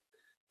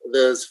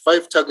 There's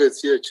 5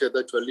 targets here, Chair,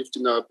 that we're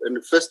lifting up. And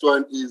the first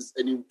one is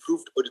an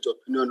improved audit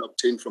opinion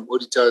obtained from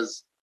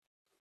auditors.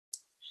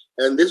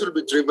 And this will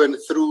be driven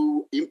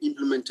through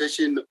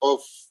implementation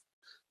of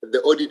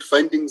the audit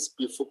findings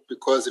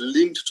because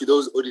linked to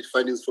those audit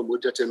findings from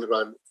Auditor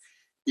General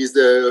is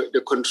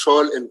the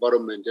control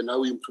environment and how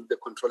we improve the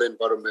control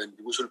environment,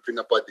 which will bring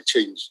about the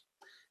change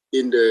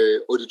in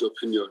the audit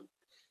opinion.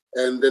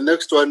 And the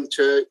next one,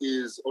 Chair,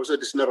 is also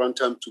additional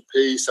runtime to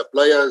pay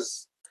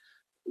suppliers.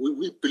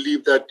 We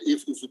believe that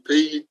if we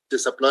pay the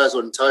suppliers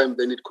on time,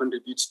 then it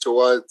contributes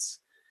towards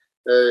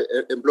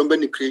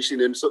employment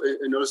creation and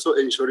also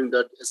ensuring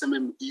that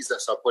SMMEs are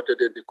supported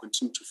and they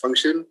continue to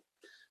function.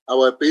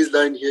 Our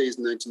baseline here is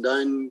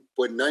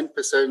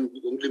 99.9%.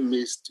 We only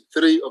missed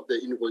 3 of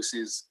the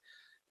invoices,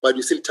 but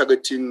we're still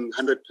targeting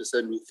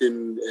 100%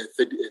 within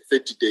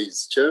 30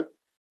 days, Chair.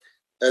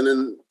 And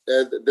then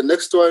the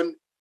next one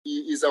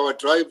is our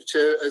drive,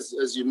 Chair. As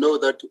you know,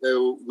 that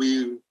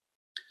we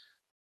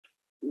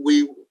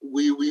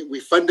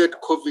funded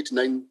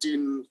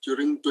COVID-19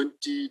 during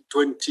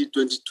 2020,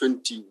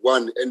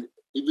 2021, and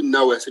even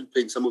now we're still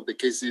paying some of the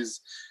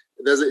cases.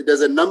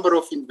 There's a number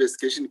of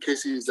investigation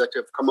cases that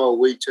have come our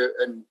way, Chair,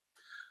 and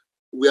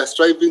we are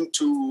striving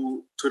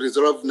to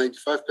resolve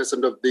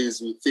 95% of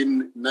these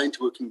within 90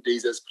 working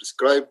days as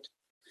prescribed,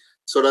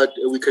 so that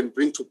we can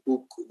bring to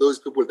book those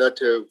people that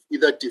have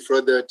either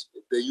defrauded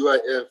the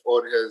UIF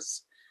or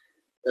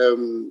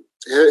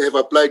have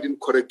applied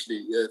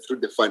incorrectly through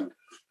the fund.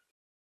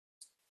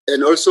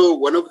 And also,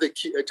 one of the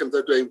key items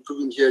that we're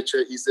improving here,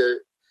 Chair, is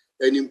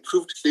an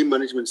improved claim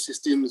management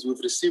systems. We've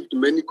received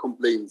many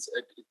complaints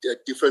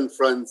at different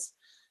fronts,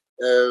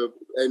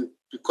 and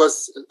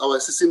because our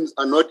systems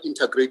are not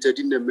integrated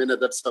in a manner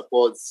that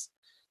supports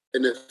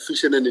an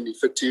efficient and an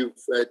effective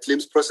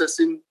claims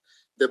processing,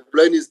 the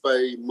plan is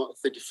by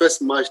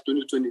 31st March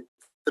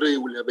 2023,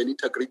 we'll have an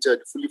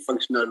integrated, fully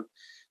functional,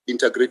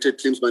 integrated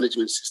claims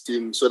management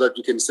system so that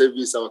we can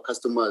service our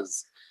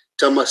customers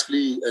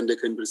timelessly and they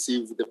can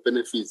receive the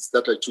benefits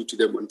that are due to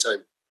them on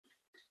time.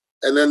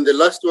 And then the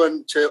last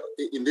one, Chair,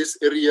 in this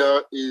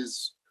area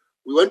is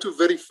we want to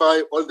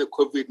verify all the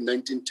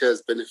COVID-19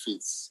 TERS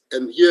benefits.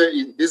 And here,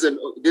 this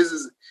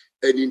is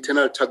an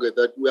internal target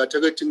that we are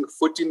targeting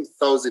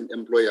 14,000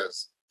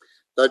 employers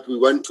that we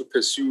want to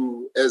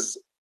pursue as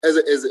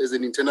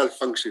an internal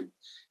function,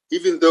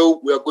 even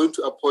though we are going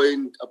to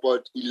appoint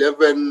about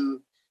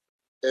 11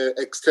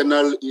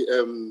 external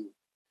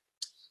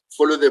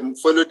follow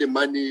the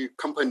money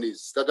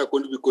companies that are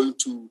going to be going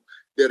to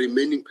the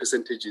remaining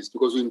percentages,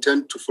 because we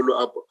intend to follow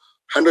up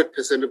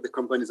 100% of the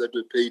companies that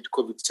were paid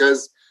COVID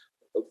TERS,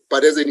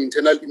 but as an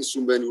internal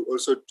instrument, we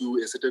also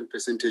do a certain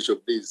percentage of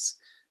these.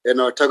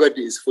 And our target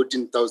is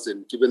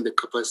 14,000, given the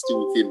capacity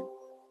within.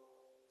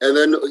 And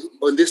then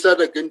on this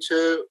slide again,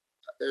 Chair,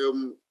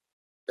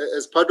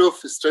 as part of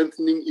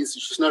strengthening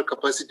institutional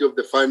capacity of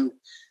the fund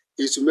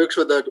is to make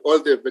sure that all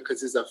the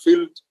vacancies are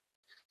filled.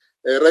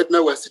 Right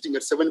now, we're sitting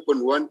at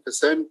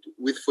 7.1%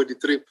 with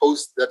 43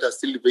 posts that are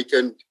still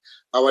vacant.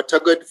 Our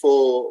target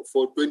for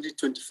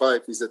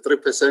 2025 is at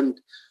 3%.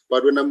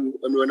 But when I'm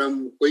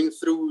going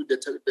through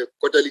the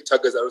quarterly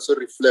targets, I also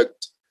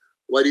reflect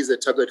what is the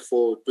target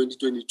for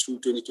 2022,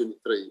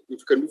 2023. If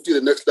you can move to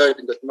the next slide,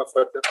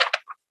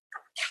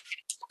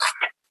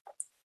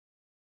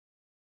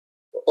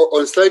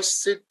 on slide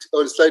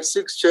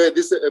 6, Chair,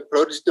 this is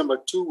priority number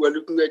 2. We're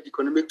looking at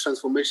economic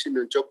transformation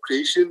and job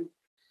creation.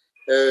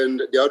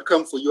 And the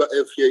outcome for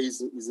UIF here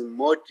is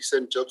more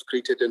decent jobs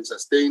created and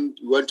sustained.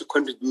 We want to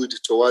contribute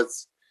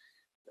towards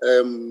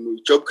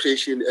job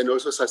creation and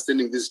also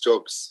sustaining these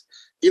jobs.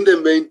 In the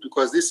main,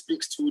 because this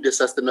speaks to the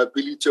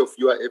sustainability of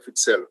UIF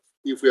itself.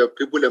 If we have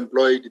people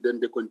employed,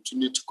 then they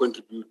continue to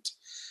contribute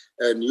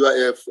and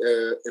UIF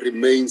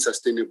remains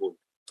sustainable.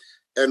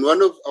 And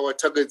one of our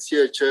targets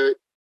here, Chair,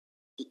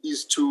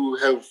 is to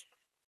have,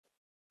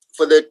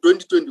 for the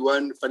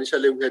 2021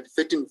 financial year, we had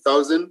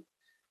 13,000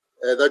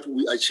 that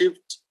we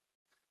achieved.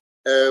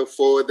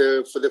 For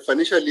the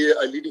financial year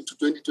leading to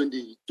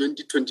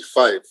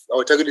 2025,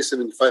 our target is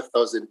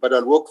 75,000, but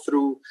I'll walk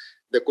through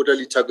the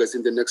quarterly targets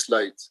in the next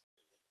slides.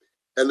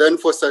 And then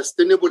for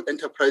sustainable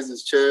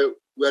enterprises, Chair,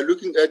 we are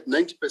looking at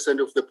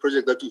 90% of the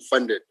project that we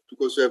funded,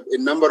 because we have a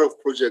number of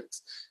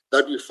projects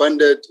that we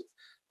funded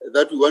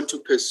that we want to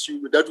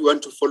pursue, that we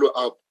want to follow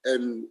up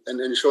and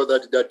ensure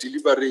that they're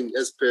delivering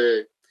as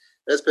per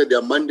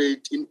their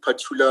mandate, in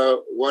particular,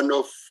 one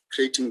of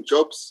creating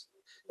jobs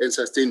and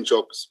sustain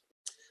jobs.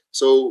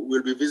 So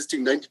we'll be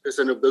visiting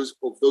 90% of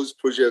those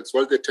projects,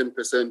 while the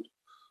 10%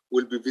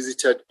 will be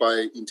visited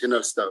by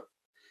internal staff.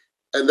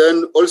 And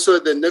then also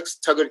the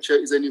next target,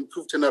 Chair, is an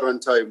improved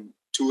turnaround time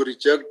to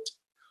reject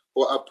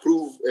or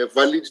approve a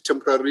valid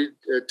temporary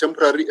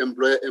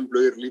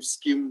employer-employee relief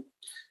scheme.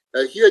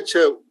 Here,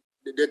 Chair,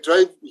 the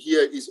drive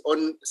here is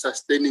on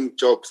sustaining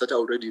jobs that are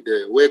already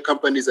there. Where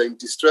companies are in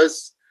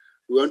distress,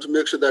 we want to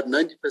make sure that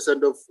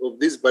 90% of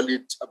these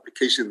valid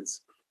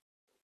applications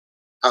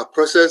are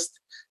processed.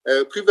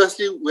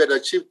 Previously, we had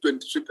achieved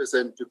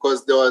 23%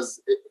 because there was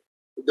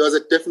a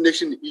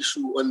definition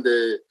issue on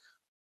the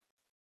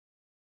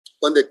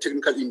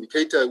technical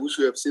indicator, which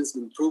we have since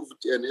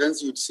improved, and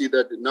hence you'd see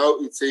that now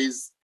it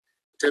says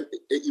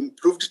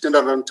improved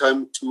turnaround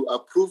time to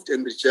approved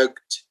and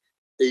reject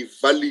a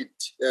valid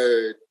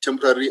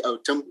temporary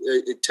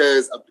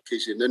TERS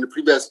application. And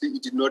previously,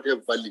 it did not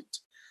have valid.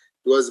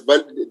 Because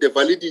the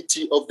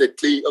validity of the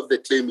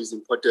claim is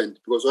important,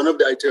 because one of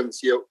the items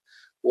here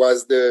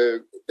was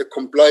the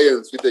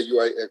compliance with the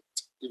UI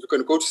Act. If you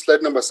can go to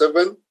slide number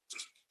 7.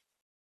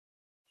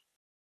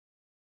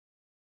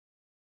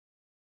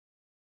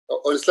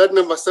 On slide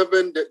number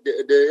 7,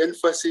 the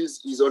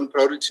emphasis is on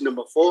priority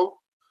number 4,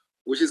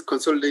 which is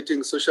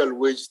consolidating social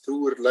wage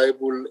through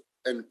reliable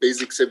and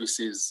basic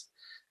services.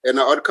 And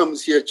our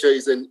outcomes here, Chair,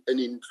 is an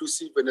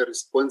inclusive and a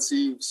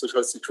responsive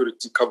social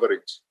security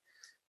coverage.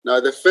 Now,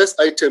 the first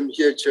item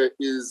here, Chair,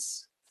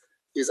 is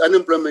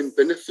unemployment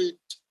benefit.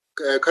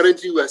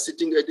 Currently, we are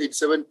sitting at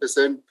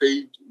 87%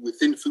 paid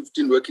within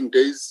 15 working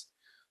days.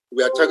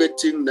 We are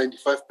targeting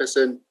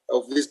 95%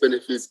 of these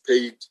benefits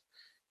paid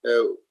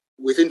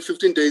within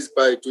 15 days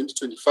by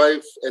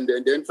 2025. And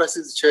the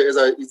emphasis, Chair, as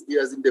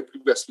in the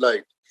previous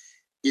slide,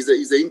 is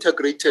an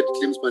integrated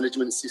claims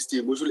management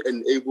system which will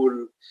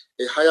enable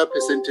a higher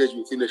percentage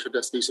within a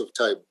shorter space of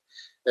time.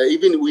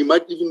 We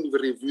might even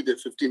review the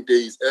 15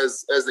 days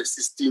as the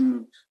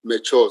system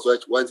matures,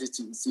 right, once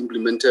it's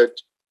implemented.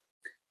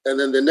 And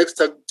then the next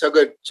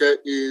target, Chair,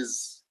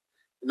 is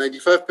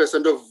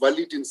 95% of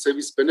valid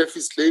in-service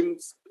benefits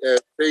claims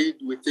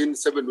paid within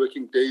 7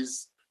 working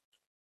days.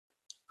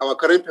 Our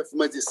current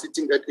performance is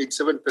sitting at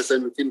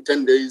 87% within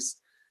 10 days,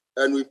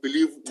 and we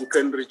believe we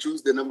can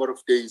reduce the number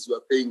of days we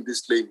are paying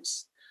these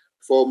claims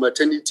for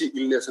maternity,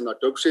 illness, and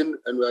adoption,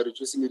 and we are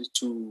reducing it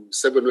to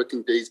 7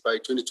 working days by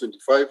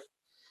 2025.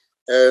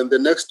 And the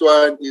next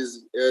one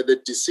is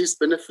the deceased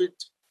benefit.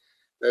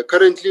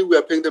 Currently, we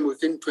are paying them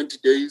within 20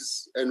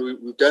 days, and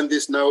we've done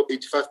this now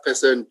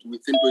 85%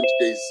 within 20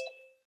 days.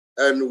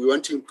 And we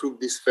want to improve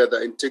this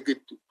further and take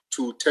it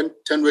to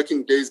 10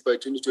 working days by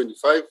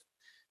 2025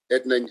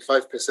 at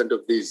 95%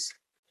 of these.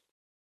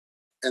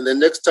 And the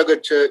next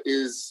target, Chair,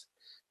 is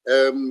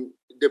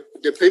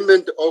the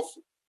payment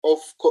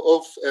of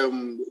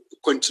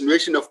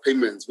continuation of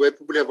payments, where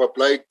people have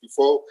applied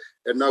before,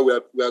 and now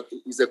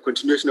is a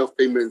continuation of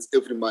payments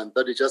every month,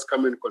 that they just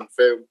come and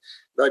confirm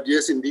that,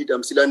 yes, indeed,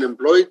 I'm still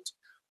unemployed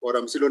or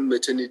I'm still on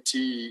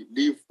maternity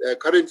leave.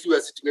 Currently, we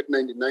are sitting at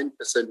 99%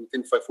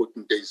 within 5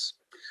 working days.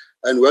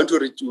 And we want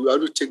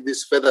to take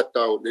this further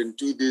down and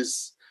do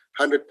this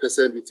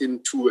 100%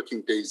 within 2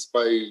 working days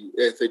by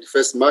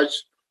 31st March.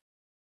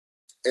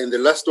 And the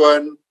last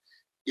one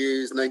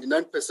is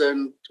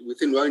 99%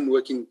 within 1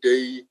 working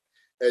day.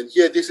 And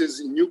here, this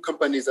is new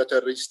companies that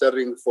are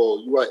registering for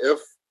UIF.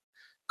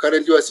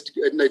 Currently, we are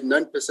sitting at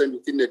 99%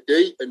 within a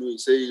day, and we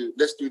say,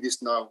 let's do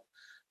this now.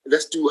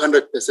 Let's do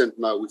 100%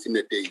 now within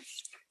a day.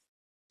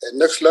 And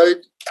next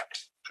slide.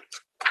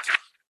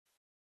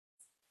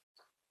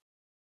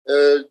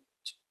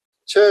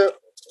 Chair,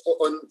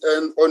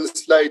 on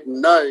slide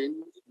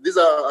 9, these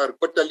are our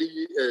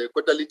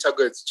quarterly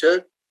targets,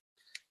 Chair.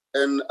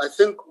 And I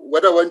think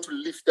what I want to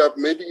lift up,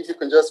 maybe if you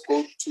can just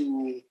go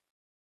to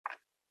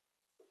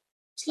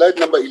slide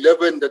number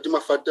 11,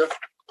 Datima Fata.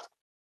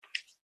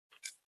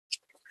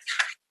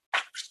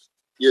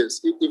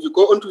 Yes, if you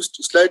go on to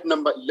slide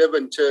number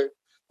 11, Chair,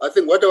 I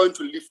think what I want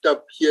to lift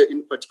up here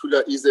in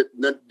particular is that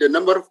the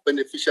number of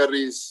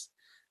beneficiaries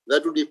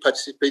that will be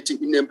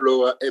participating in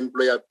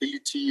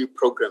employability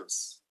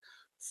programs.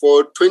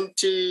 For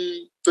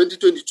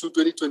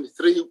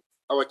 2022-2023,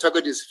 our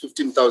target is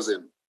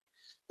 15,000.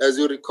 As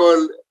you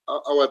recall,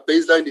 our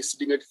baseline is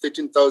sitting at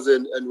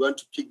 13,000, and we want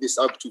to pick this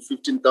up to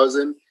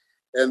 15,000.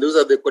 And those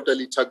are the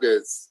quarterly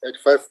targets at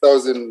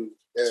 5,000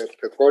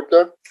 per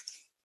quarter.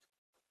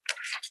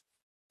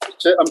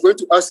 Chair, I'm going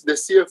to ask the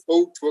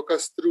CFO to walk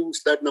us through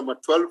slide number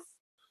 12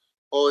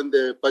 on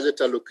the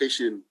budget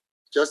allocation,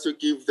 just to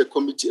give the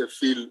committee a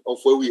feel of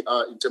where we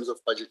are in terms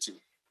of budgeting.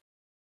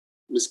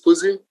 Ms.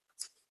 Puzi.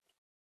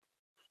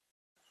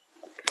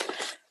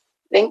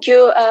 Thank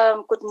you.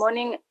 Good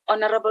morning,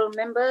 honorable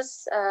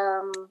members,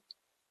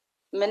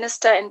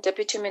 Minister and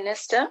Deputy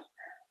Minister.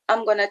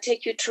 I'm going to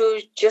take you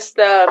through just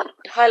the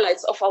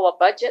highlights of our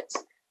budget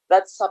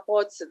that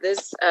supports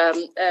this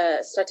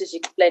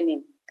strategic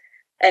planning.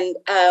 And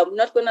I'm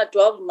not going to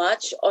dwell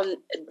much on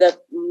the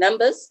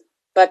numbers,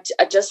 but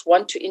I just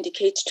want to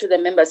indicate to the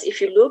members, if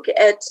you look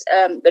at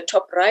the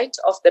top right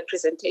of the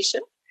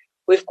presentation,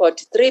 we've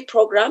got 3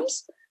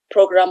 programs.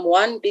 Program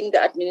 1 being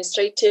the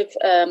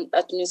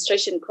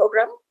administration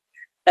program.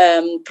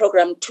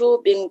 Program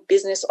 2 being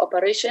business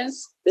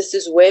operations. This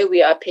is where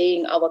we are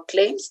paying our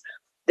claims.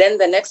 Then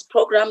the next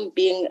program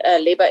being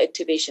labor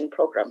activation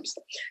programs.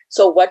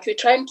 So what we're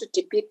trying to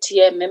depict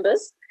here,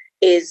 members,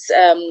 is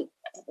the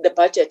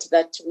budget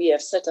that we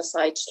have set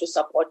aside to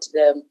support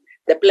the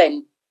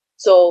plan.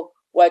 So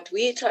what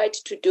we tried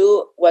to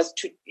do was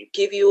to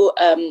give you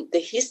the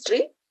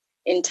history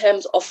in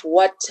terms of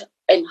what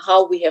and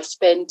how we have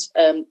spent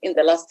in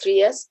the last 3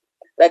 years.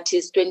 That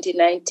is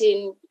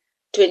 2019,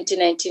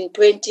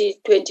 2020,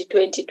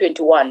 2020,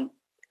 21.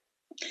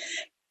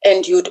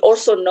 And you'd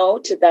also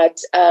note that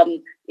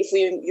if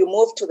you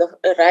move to the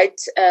right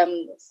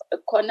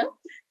corner,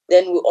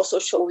 then we're also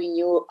showing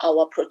you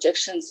our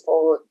projections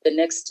for the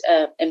next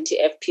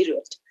MTF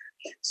period.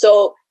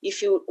 So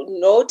if you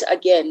note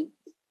again,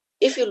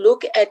 if you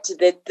look at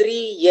the 3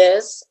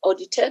 years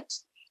audited,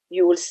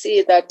 you will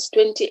see that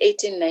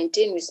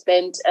 2018-19 we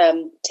spent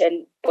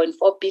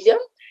 10.4 billion.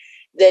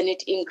 Then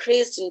it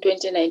increased in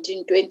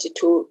 2019-20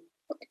 to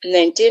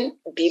 19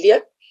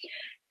 billion.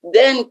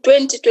 Then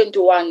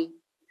 2021,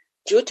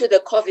 due to the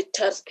COVID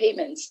tax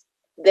payments,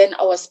 then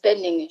our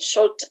spending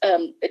shot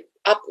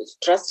up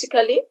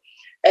drastically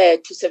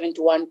to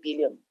 71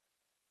 billion.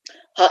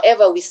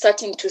 However, we're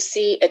starting to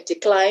see a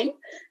decline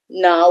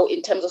now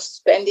in terms of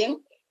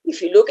spending.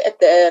 If you look at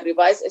the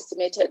revised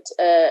estimated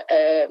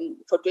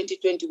for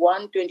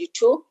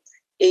 2021-22,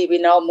 we're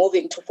now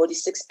moving to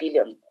 46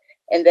 billion.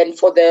 And then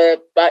for the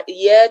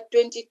year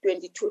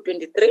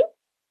 2022-23,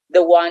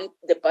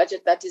 the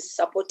budget that is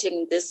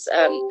supporting this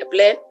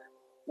plan,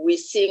 we're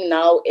seeing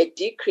now a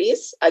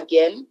decrease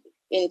again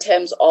in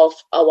terms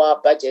of our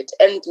budget.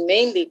 And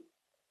mainly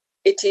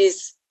it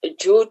is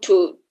due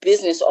to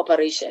business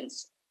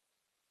operations.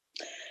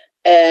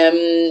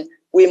 We're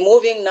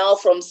moving now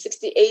from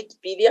 68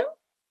 billion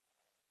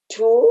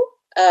to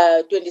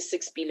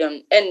 26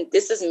 billion. And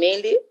this is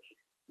mainly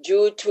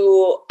due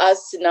to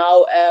us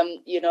now,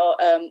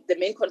 the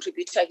main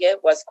contributor here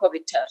was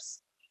COVID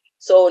tariffs.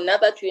 So now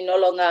that we're no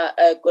longer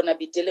going to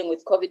be dealing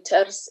with COVID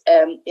tariffs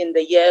in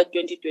the year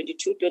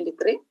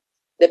 2022-23,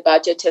 the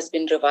budget has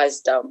been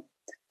revised down.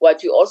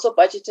 What we also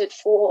budgeted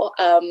for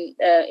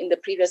in the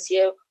previous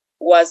year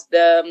was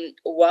the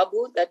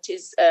WABU, that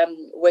is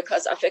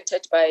workers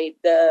affected by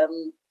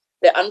the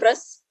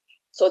unrest.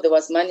 So there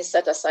was money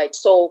set aside.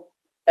 So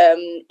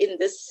in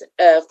this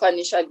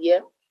financial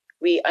year,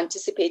 we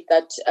anticipate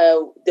that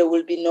there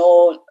will be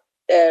no,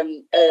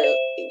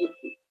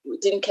 we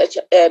didn't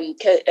cater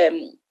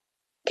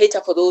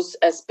for those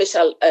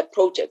special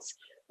projects,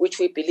 which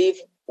we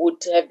believe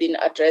would have been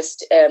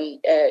addressed in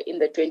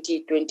the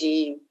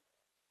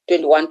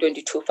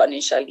 2021-22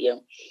 financial year.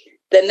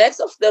 The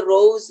next of the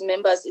rows,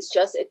 members, is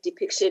just a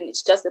depiction,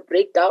 it's just a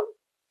breakdown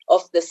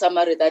of the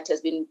summary that has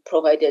been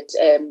provided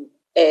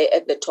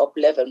at the top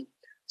level.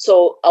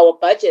 So our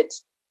budget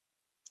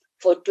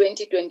for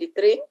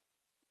 2023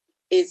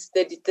 is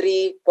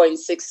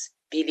 33.6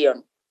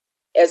 billion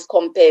as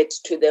compared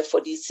to the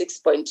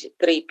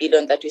 46.3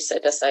 billion that we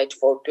set aside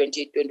for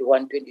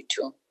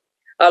 2021-22.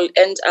 I'll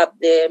end up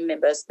there,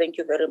 members. Thank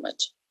you very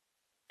much.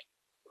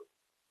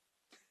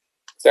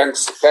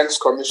 Thanks,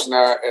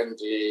 Commissioner, and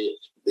the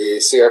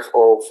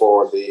CFO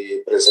for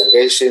the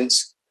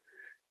presentations.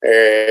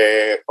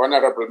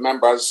 Honorable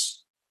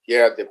members,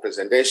 here are the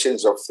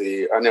presentations of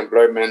the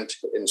Unemployment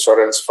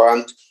Insurance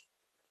Fund.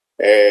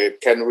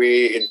 Can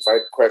we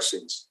invite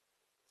questions?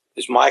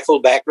 Is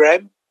Michael back,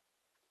 Graham?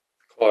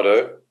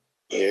 Cardo.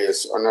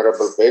 Yes,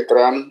 Honorable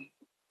Bertram,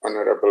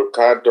 Honorable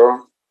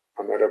Cardo,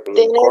 Honorable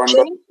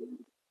Nkondo.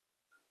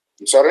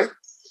 I'm sorry?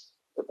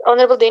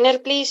 Honorable Denner,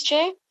 please,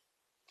 Chair.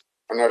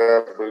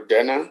 Honorable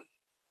Denner.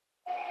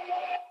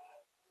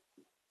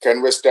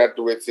 Can we start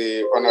with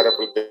the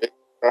Honorable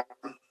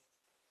Bertram?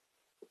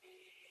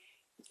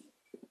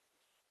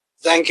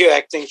 Thank you,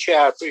 Acting Chair.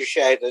 I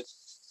appreciate it.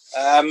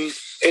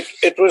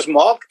 It was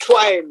Mark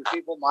Twain,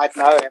 people might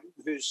know him,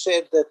 who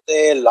said that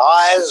there are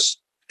lies,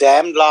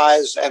 damned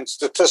lies, and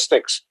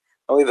statistics.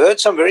 And we've heard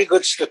some very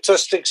good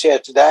statistics here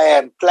today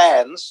and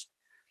plans.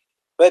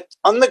 But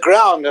on the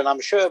ground, and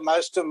I'm sure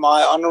most of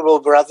my honorable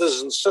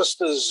brothers and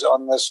sisters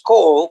on this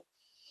call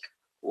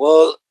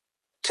will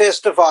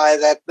testify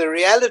that the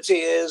reality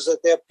is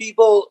that there are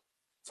people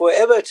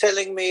forever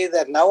telling me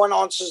that no one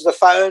answers the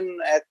phone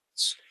at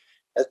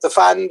the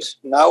fund,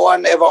 no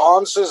one ever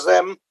answers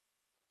them.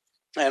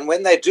 And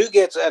when they do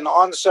get an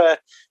answer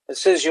that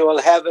says you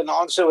will have an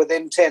answer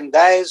within 10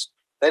 days,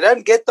 they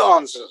don't get the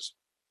answers.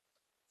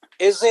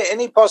 Is there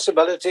any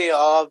possibility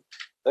of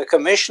the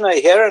commissioner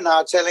here and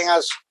now telling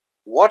us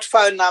what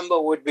phone number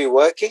would be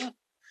working,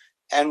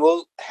 and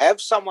we'll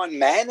have someone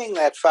manning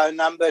that phone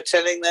number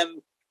telling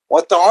them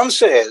what the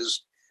answer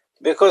is?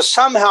 Because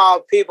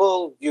somehow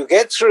people, you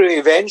get through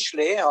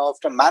eventually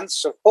after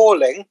months of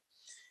calling,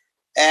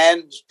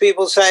 and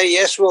people say,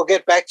 yes, we'll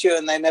get back to you,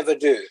 and they never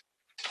do.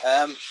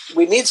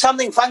 We need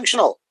something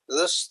functional.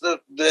 The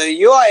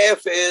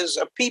UIF is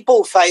a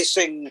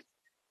people-facing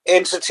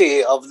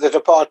entity of the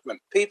department.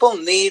 People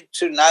need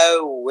to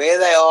know where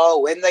they are,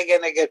 when they're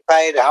going to get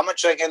paid, how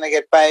much they're going to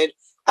get paid,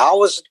 how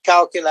was it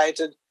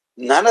calculated.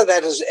 none of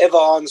that is ever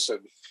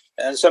answered.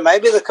 And so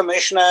maybe the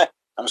commissioner,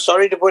 I'm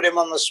sorry to put him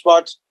on the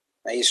spot,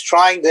 he's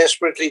trying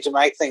desperately to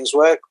make things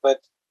work, but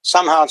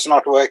somehow it's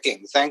not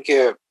working. Thank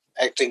you,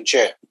 Acting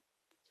Chair.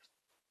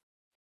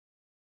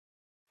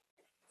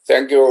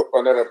 Thank you,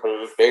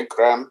 Honorable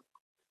Bankram.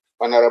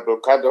 Honorable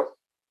Kado.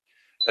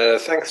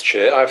 Thanks,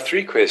 Chair. I have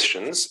three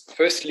questions.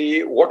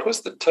 Firstly, what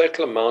was the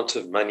total amount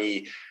of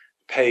money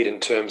paid in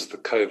terms of the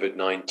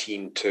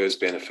COVID-19 TERS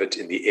benefit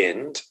in the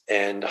end,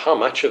 and how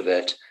much of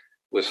that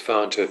was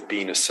found to have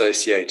been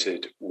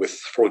associated with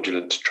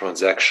fraudulent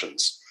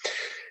transactions?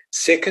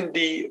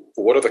 Secondly,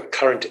 what are the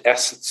current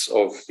assets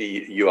of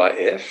the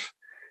UIF?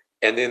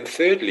 And then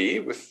thirdly,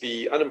 with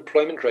the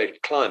unemployment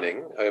rate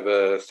climbing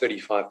over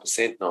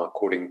 35% now,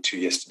 according to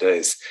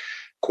yesterday's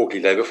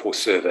quarterly labour force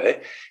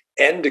survey,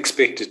 and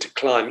expected to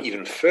climb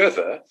even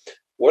further,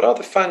 what are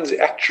the fund's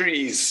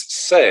actuaries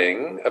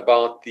saying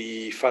about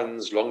the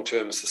fund's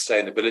long-term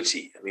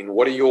sustainability? I mean,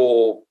 are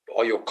your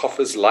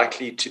coffers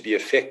likely to be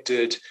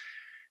affected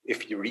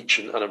if you reach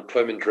an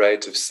unemployment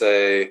rate of,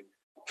 say,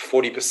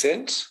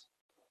 40%?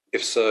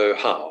 If so,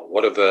 how?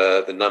 What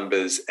are the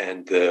numbers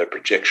and the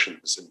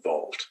projections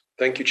involved?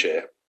 Thank you,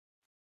 Chair.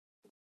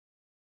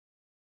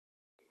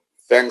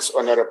 Thanks,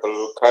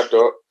 Honorable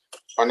Kado.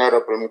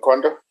 Honorable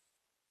Mkondo.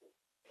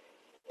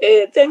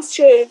 Thanks,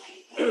 Chair.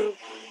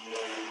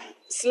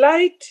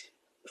 Slide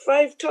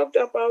 5 talked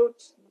about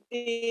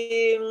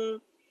the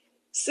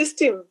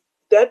system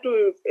that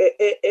will,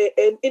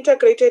 an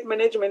integrated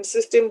management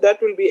system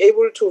that will be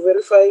able to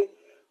verify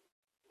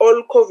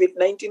all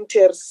COVID-19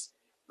 TERS.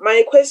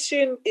 My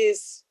question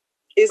is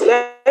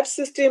that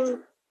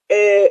system,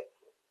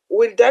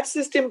 will that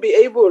system be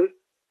able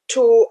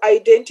to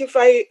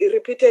identify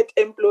repeated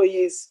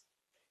employees?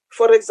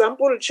 For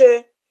example,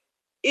 Chair,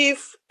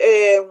 if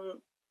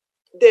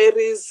there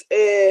is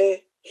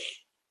a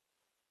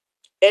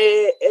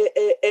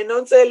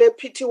Nonsele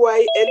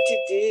PTY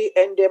Ltd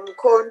and a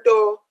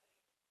Mkondo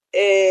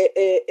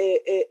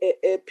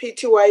a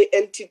PTY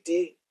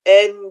Ltd,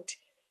 and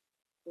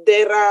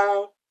there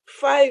are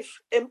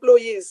 5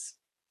 employees,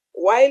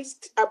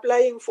 whilst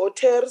applying for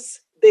TERS,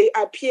 they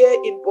appear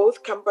in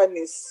both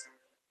companies.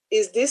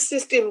 Is this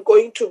system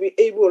going to be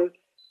able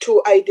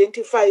to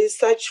identify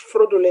such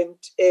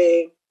fraudulent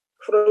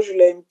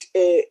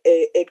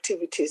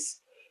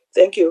activities?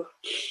 Thank you.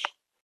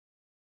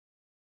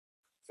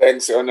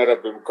 Thanks,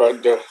 Honorable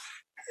Mkondo.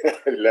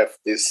 Left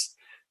this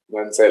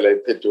Mansala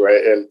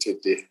PTY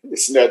Ltd.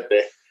 It's not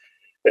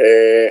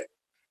there.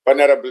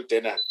 Honorable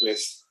Dena,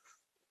 please.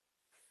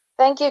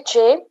 Thank you,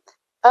 Chair.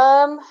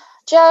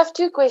 Chair, I have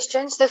 2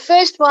 questions. The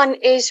first one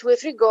is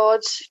with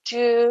regards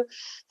to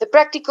the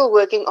practical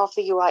working of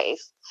the UIF.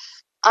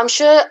 I'm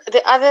sure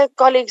the other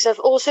colleagues have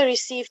also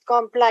received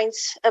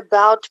complaints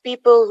about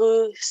people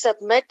who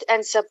submit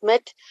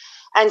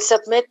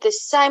the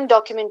same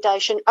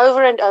documentation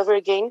over and over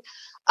again,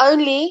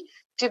 only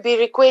to be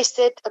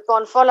requested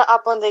upon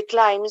follow-up on their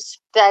claims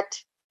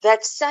that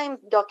same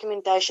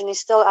documentation is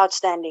still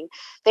outstanding.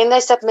 Then they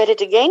submit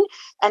it again,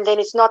 and then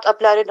it's not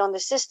uploaded on the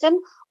system,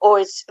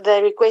 or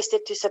they're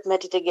requested to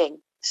submit it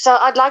again. So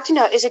I'd like to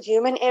know, is it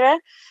human error?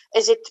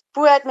 Is it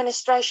poor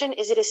administration?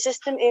 Is it a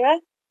system error?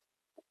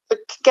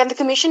 Can the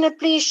Commissioner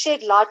please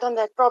shed light on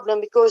that problem,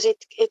 because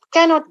it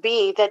cannot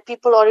be that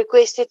people are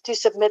requested to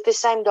submit the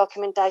same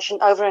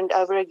documentation over and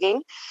over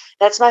again.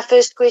 That's my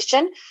first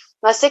question.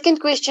 My second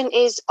question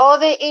is, are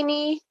there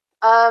any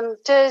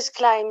TERS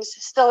claims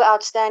still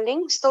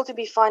outstanding, still to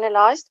be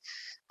finalized?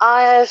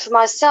 I have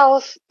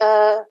myself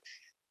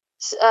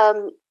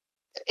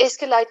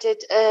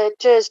escalated a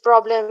TERS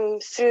problem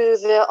through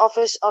the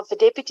Office of the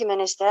Deputy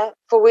Minister,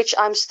 for which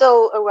I'm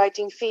still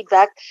awaiting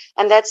feedback,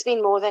 and that's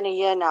been more than a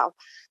year now.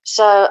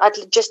 So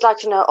I'd just like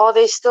to know, are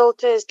there still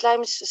TERS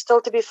claims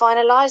still to be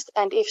finalized?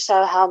 And if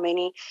so, how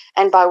many?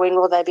 And by when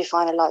will they be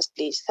finalized,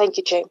 please? Thank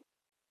you, Chair.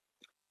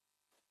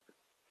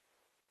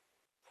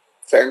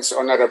 Thanks,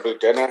 Honorable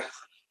Dena.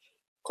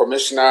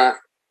 Commissioner.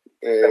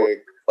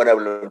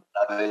 Honorable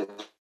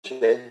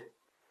Chair.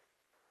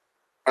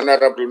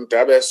 Honorable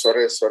Mdabe,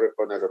 sorry,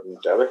 Honorable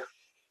Mdabe.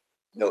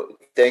 No,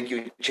 thank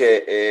you,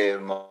 Chair.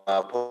 My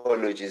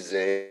apologies.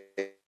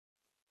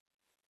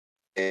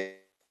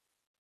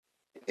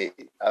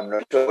 I'm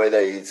not sure whether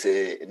it's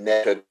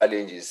network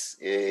challenges.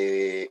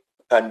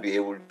 Can't be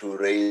able to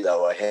raise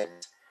our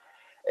hands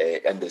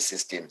and the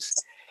systems.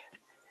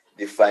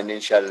 The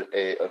financial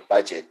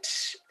budget.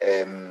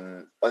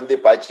 On the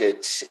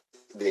budget,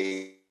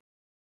 there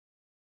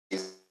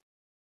is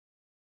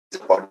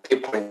about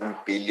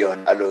 3.1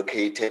 billion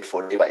allocated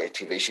for labor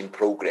activation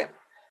program.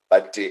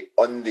 But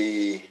on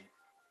the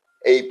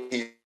AP,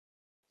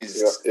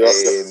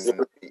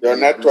 your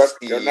network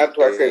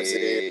is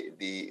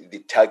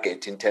the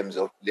target in terms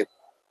of labor.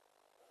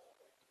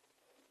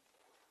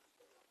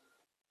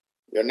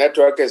 Your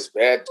network is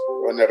bad,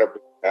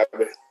 Honorable.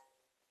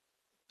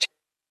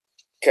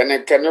 Can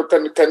you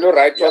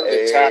write on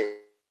the chat?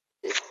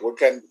 We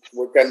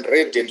can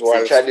read it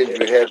while. The challenge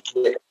we have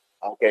here.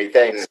 Okay,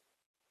 thanks.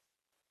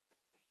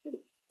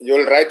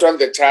 You'll write on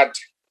the chat.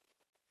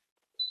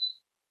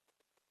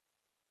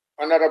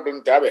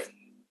 Honorable Ndabe.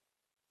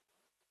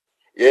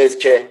 Yes,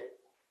 Chair.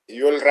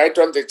 You will write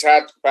on the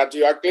chat, but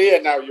you are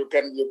clear now. You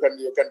can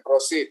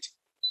proceed.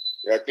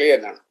 You are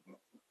clear now.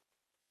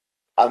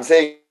 I'm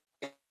saying.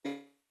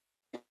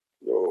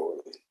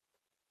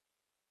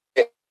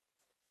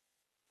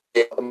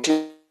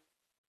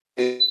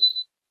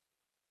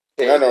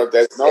 No,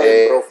 there's no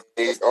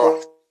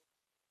improvement.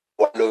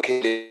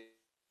 Located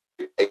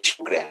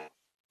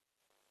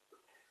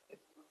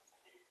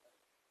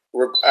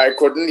I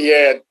couldn't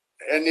hear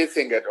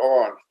anything at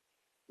all.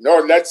 No,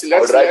 let's take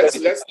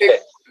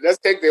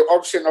the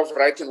option of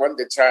writing on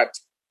the chat.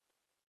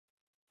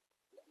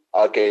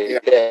 Okay.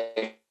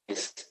 Yeah.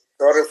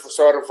 Sorry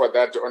for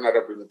that,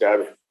 Honorable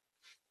Ndabe.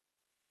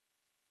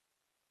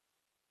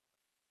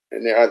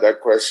 Any other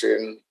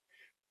question?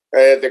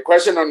 The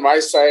question on my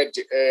side,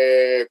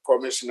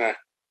 Commissioner,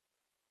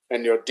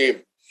 and your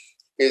team,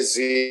 is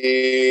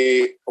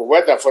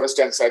whether, for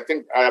instance, I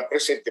think I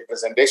appreciate the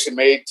presentation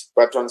made,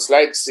 but on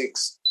slide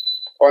 6,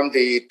 on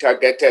the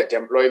targeted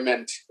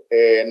employment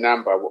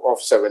number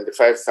of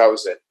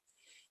 75,000,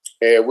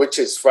 which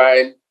is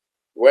fine,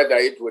 whether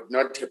it would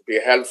not be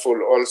helpful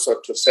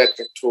also to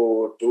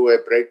do a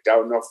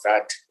breakdown of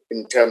that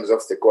in terms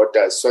of the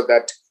quotas, so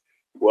that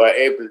we're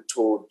able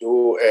to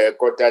do a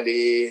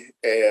quarterly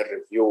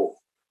review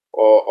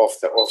of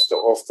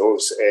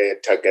those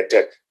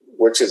targeted,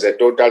 which is a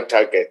total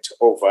target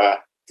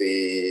over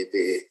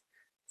the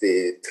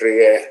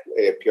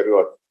 3-year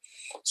period.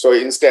 So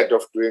instead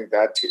of doing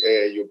that,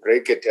 you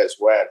break it as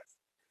well,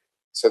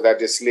 so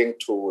that it's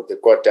linked to the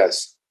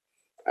quotas.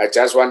 I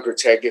just want to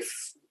check if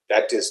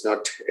that is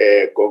not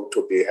going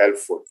to be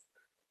helpful.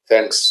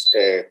 Thanks,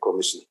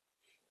 Commissioner.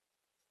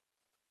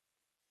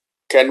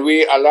 Can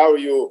we allow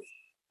you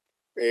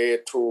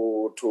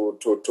to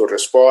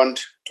respond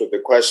to the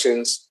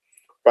questions?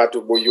 But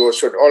you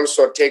should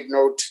also take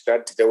note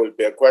that there will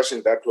be a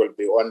question that will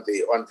be on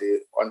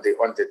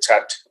the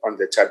chat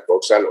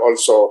box. I'll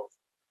also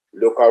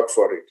look out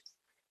for it.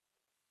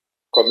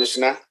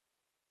 Commissioner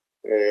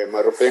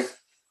Marupe.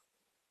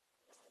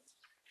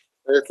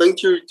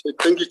 Thank you,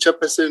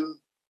 Chairperson.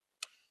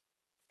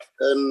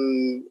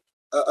 And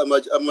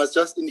I must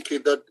just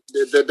indicate that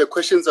the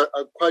questions are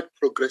quite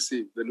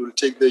progressive and will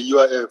take the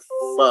UIF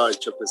far,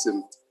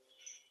 Chairperson,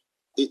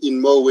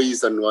 in more ways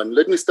than one.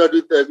 Let me start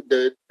with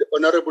the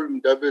Honorable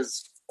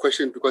Ndabe's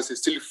question, because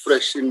it's still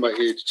fresh in my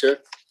head, Chair.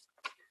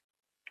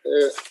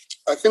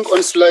 I think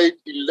on slide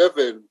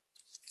 11,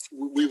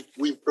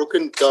 we've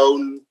broken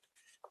down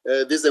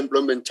this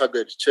employment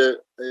target, Chair.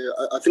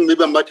 I think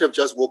maybe I might have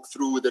just walked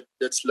through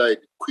that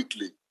slide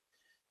quickly.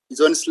 It's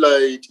on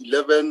slide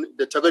 11.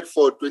 The target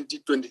for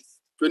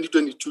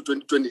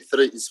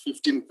 2022-2023 is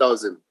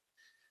 15,000.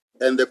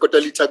 And the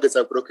quarterly targets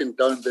are broken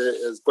down there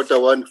as quarter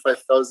 1,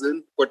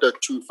 5,000, quarter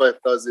 2,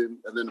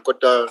 5,000, and then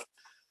quarter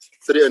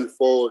 3 and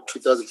 4,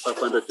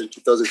 2,500 and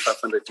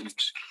 2,500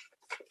 each.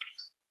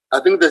 I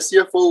think the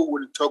CFO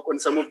will talk on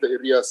some of the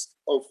areas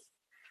of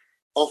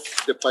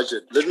the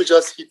budget. Let me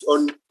just hit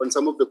on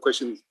some of the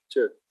questions,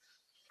 Chair.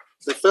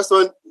 The first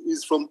one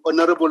is from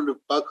Honorable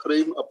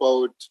Bakrim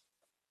about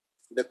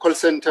the call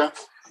center.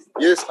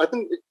 Yes, I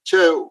think,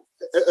 Chair,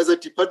 as a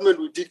department,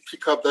 we did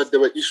pick up that there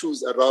were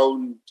issues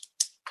around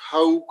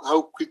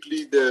how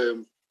quickly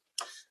the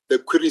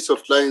queries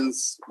of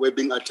clients were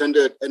being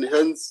attended, and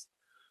hence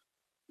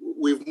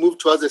we've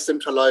moved towards a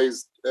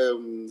centralized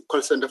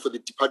call center for the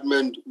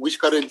department, which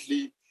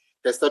currently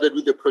has started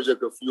with the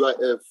project of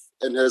UIF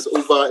and has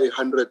over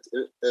 100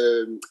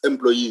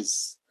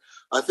 employees.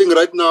 I think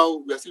right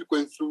now we are still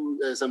going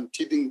through some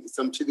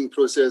teething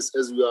process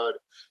as we are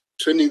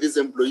training these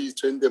employees,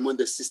 training them on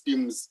the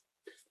systems.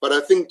 But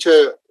I think,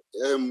 Chair,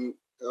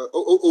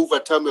 over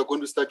time we're going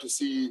to start to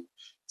see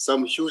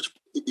some huge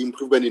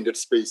improvement in that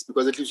space,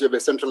 because at least you have a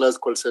centralized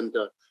call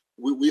center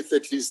with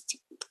at least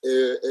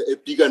a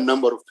bigger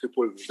number of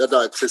people that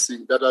are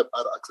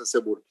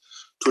accessible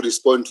to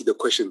respond to the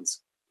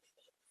questions.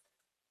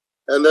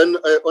 And then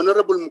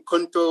Honorable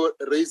Mkonto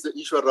raised the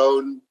issue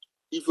around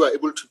if you are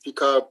able to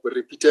pick up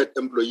repeated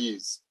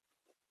employees.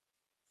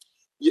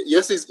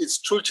 Yes,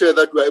 it's true, Chair,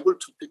 that we are able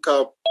to pick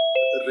up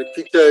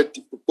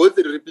both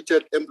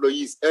repeated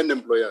employees and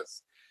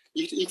employers.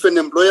 If an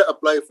employer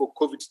applies for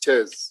COVID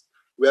tests,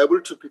 we are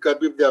able to pick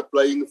up if they're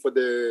applying for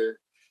the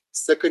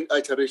second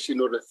iteration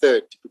or the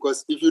third.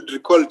 Because if you'd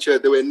recall, Chair,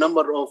 there were a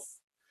number of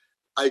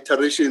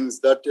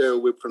iterations that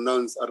were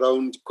pronounced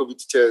around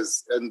COVID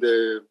tests and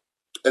the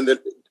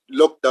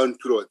lockdown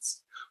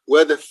periods,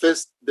 where the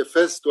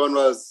first one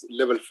was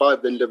level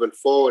 5, then level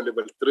 4,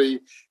 level 3.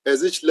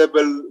 As each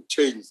level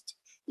changed,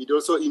 it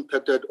also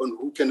impacted on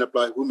who can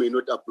apply, who may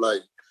not apply.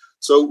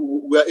 So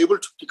we are able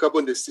to pick up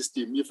on the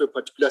system if a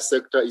particular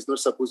sector is not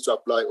supposed to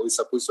apply or is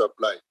supposed to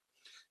apply.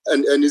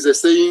 And it's the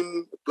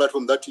same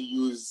platform that we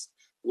use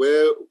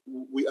where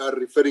we are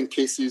referring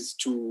cases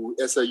to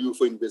SIU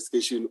for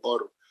investigation,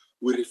 or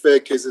we refer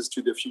cases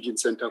to the Fusion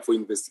Center for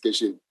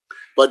investigation.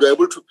 But we're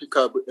able to pick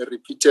up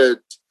repeated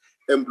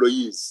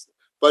employees.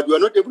 But we are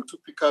not able to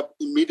pick up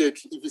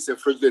immediately if it's a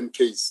fraudulent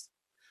case.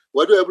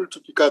 what we're able to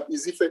pick up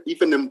is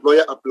if an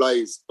employer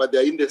applies, but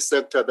they're in the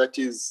sector that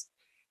is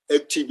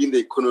active in the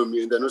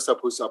economy and they're not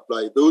supposed to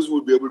apply, those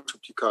will be able to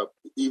pick up.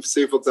 If,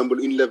 say, for example,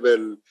 in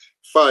level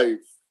 5,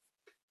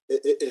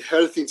 a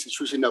health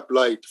institution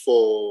applied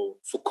for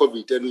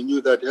COVID, and we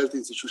knew that health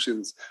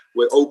institutions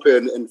were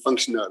open and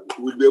functional,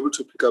 we'll be able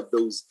to pick up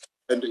those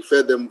and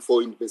refer them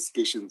for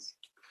investigations.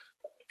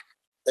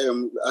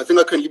 I think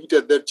I can leave it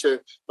at that,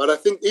 Chair. But I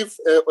think if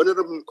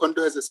Honorable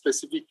Mkondo has a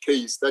specific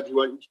case that he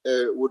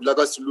would like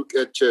us to look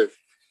at, Chair,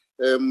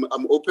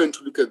 I'm open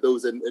to look at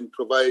those and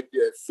provide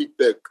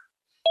feedback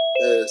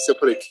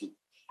separately.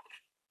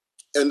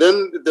 And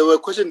then there were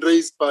questions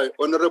raised by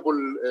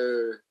Honorable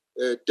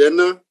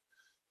Dana,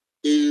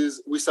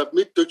 is we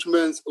submit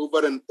documents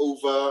over and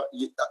over.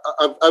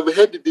 I've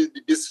heard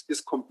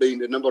this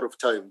complaint a number of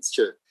times,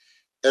 Chair.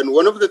 And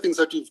one of the things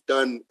that we've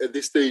done at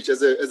this stage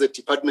as a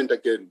department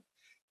again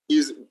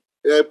is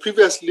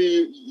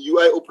previously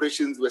UI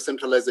operations were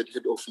centralized at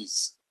head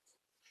office.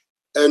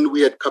 And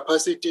we had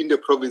capacity in the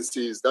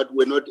provinces that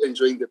we're not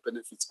enjoying the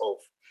benefits of.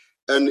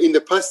 And in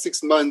the past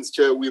 6 months,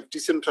 Chair, we've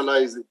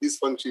decentralized these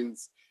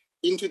functions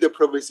into the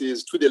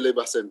provinces to the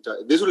labor center.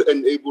 This will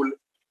enable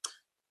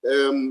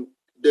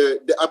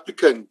the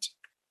applicant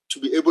to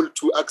be able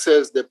to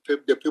access the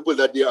people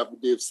that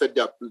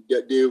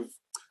they've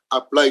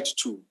applied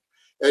to.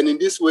 And in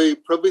this way,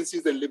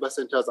 provinces and labor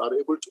centers are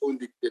able to own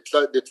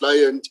the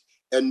client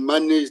and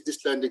manage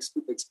this client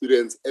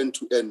experience end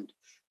to end,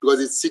 because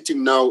it's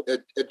sitting now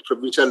at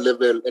provincial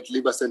level, at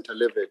labor center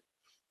level.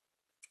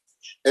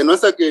 And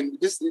once again,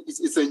 this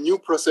is a new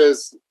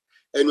process,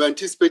 and we're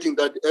anticipating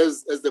that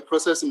as the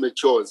process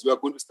matures, we are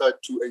going to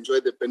start to enjoy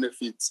the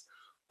benefits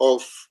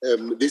of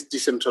this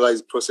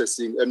decentralized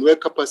processing. And where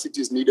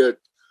capacity is needed,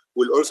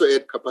 we'll also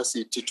add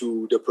capacity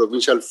to the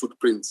provincial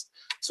footprints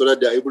so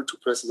that they're able to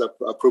process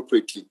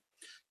appropriately.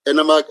 And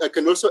I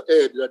can also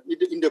add that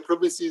in the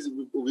provinces,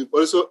 we've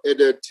also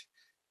added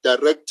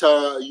director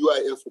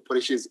UIF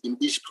operations in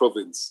each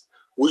province,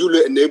 which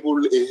will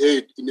enable a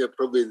head in a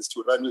province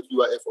to run with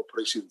UIF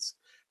operations.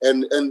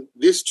 And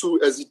these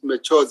two, as it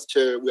matures,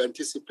 Chair, we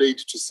anticipate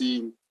to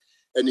see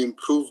an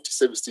improved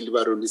service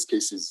delivery on these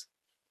cases.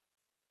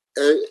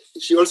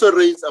 She also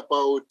raised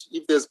about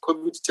if there's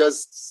COVID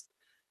tests,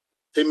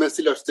 payments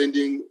still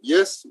outstanding.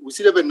 Yes, we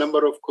still have a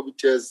number of COVID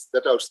tests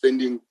that are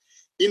outstanding.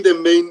 In the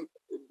main,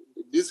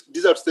 these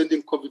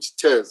outstanding COVID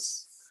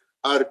tests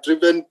are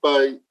driven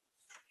by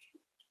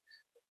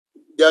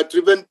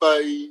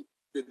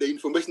the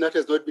information that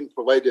has not been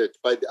provided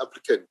by the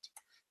applicant.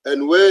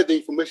 And where the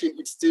information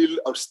is still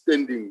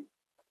outstanding,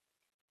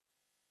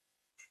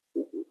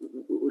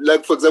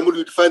 like for example,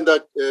 you'd find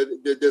that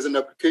there's an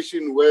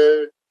application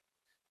where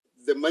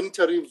the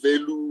monetary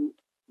value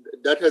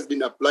that has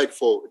been applied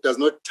for does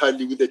not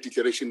tally with the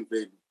declaration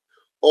value,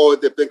 or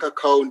the bank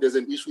account, there's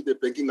an issue with the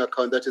banking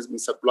account that has been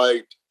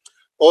supplied,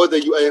 or the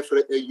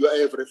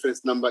UIF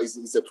reference number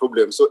is a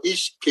problem. So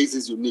each case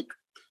is unique,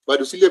 but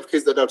we still have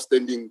cases that are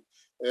outstanding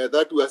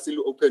that we are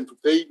still open to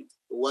pay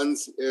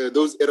once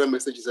those error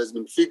messages has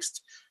been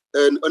fixed.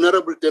 And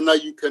Honorable Dena,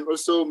 you can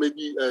also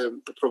maybe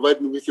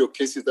provide me with your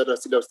cases that are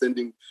still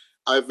outstanding.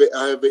 I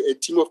have a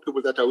team of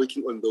people that are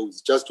working on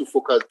those just to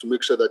focus to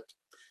make sure that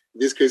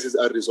these cases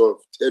are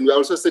resolved. And we're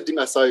also setting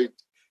aside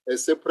a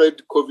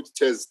separate COVID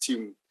test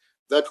team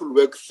that will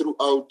work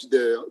throughout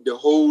the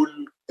whole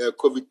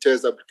COVID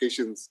test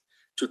applications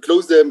to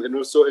close them and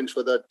also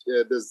ensure that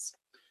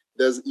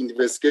there's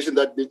investigation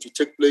that needs to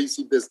take place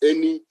if there's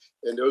any,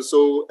 and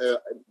also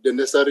the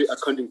necessary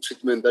accounting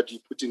treatment that you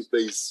put in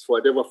place for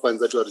whatever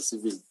funds that you are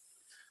receiving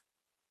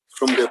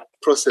from the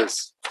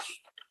process.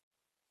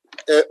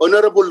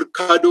 Honorable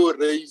Ricardo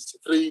raised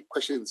 3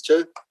 questions,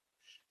 Chair.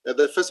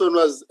 The first one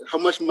was how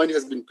much money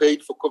has been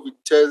paid for COVID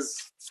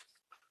tests.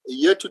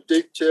 Year to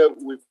date, Chair,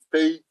 we've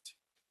paid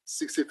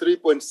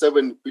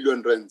 63.7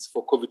 billion rands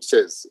for COVID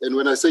tests. And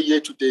when I say year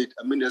to date,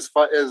 I mean as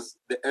far as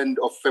the end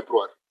of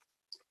February.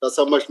 That's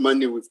how much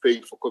money we've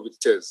paid for COVID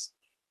tests.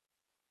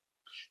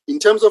 In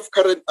terms of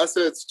current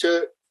assets,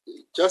 Chair,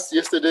 just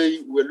yesterday,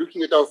 we were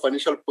looking at our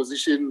financial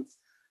position.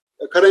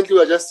 Currently,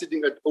 we are just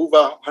sitting at over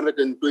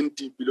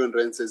 120 billion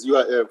rands as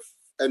UIF,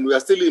 and we are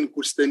still in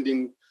good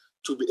standing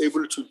to be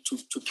able to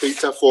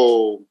cater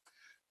for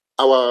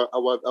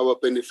our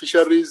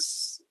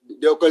beneficiaries.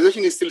 The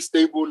organization is still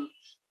stable,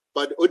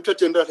 but the Auditor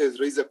General has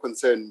raised a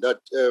concern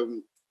that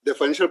the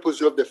financial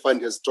position of the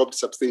fund has dropped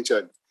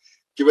substantially,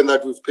 given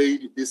that we've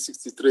paid this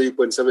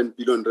 63.7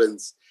 billion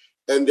rands.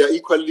 And they're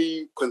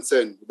equally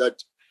concerned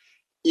that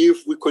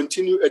if we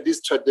continue at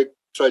this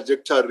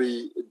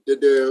trajectory,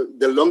 the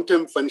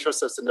long-term financial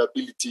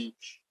sustainability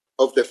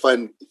of the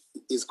fund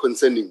is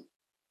concerning.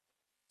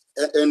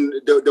 And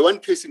the one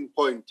case in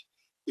point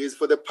is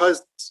for the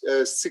past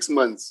 6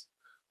 months,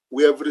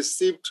 we have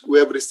received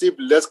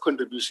less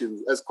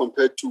contributions as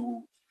compared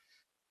to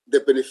the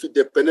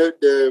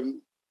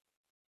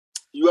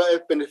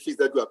UIF benefits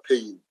that we are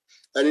paying.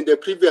 And in the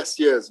previous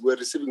years, we're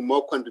receiving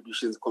more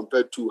contributions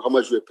compared to how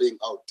much we're paying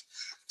out.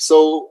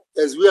 So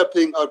as we are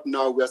paying out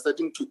now, we are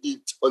starting to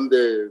eat on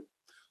the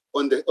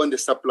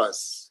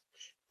surplus.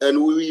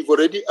 And we've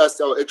already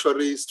asked our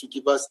actuaries to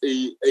give us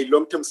a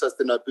long-term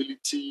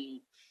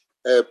sustainability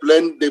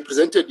plan. They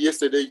presented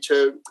yesterday,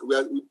 Chair.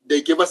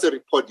 They gave us a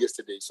report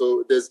yesterday.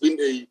 So there's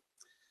been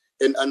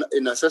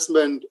an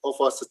assessment of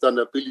our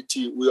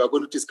sustainability. We are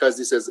going to discuss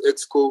this as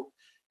EXCO.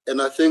 And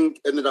I think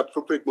at an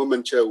appropriate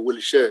moment, Chair, we'll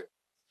share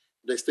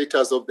the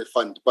status of the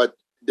fund. But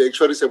the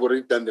actuaries have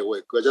already done the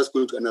work. We're just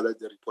going to analyze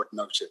the report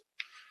now, Chair.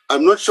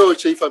 I'm not sure,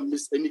 Chair, if I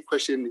missed any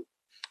question,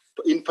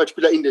 in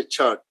particular in the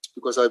chart,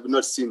 because I've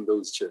not seen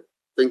those, Chair.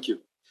 Thank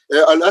you.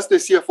 I'll ask the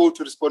CFO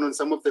to respond on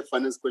some of the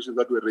finance questions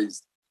that were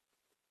raised.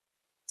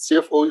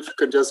 CFO, if you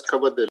can just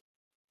cover the...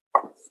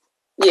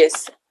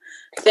 Yes.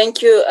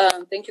 Thank you.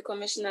 Thank you,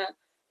 Commissioner. I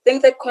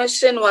think the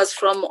question was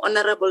from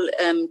Honorable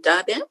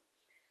Dabe.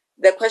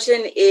 The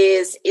question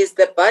is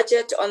the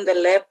budget on the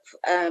lab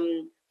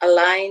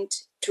aligned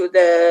to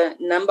the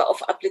number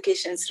of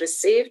applications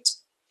received?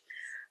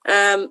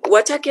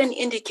 What I can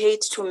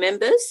indicate to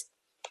members,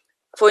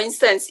 for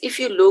instance, if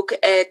you look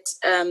at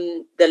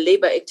the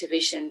labor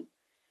activation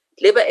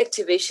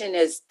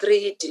has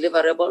 3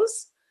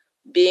 deliverables,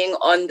 being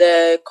on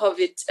the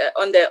COVID,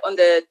 on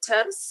the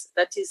TERS,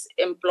 that is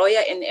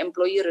Employer and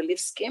Employee Relief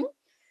Scheme.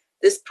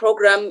 This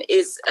program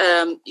is,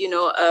 run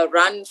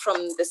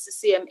from the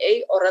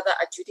CCMA, or rather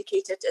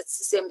adjudicated at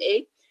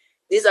CCMA.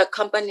 These are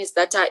companies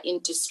that are in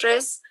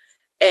distress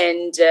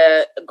and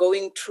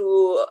going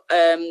through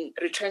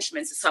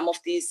retrenchments, some of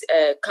these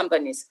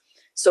companies.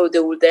 So they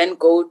will then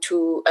go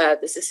to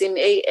the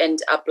CCMA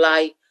and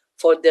apply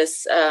for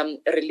this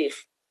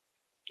relief.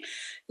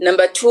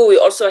 Number 2, we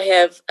also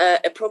have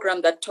a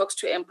program that talks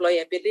to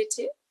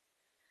employability,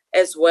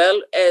 as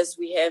well as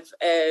we have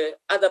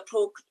other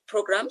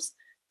programs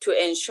to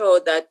ensure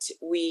that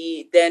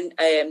we then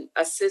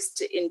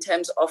assist in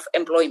terms of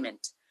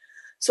employment.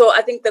 So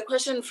I think the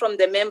question from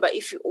the member,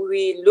 if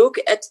we look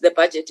at the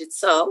budget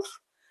itself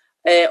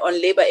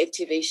on labor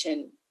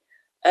activation,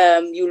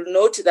 you'll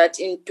note that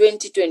in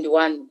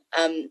 2021,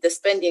 the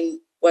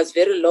spending was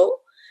very low.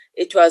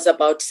 It was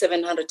about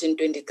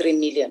 723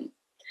 million.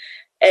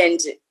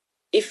 And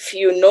if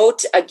you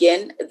note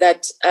again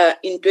that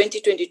in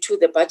 2022,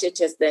 the budget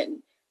has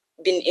then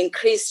been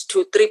increased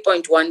to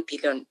 3.1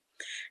 billion.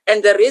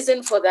 And the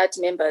reason for that,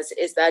 members,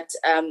 is that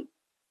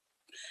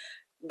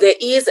there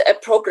is a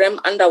program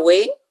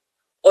underway,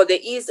 or there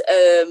is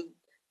a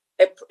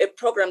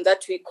program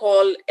that we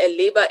call a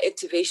labor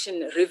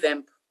activation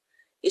revamp.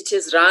 It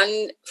is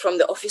run from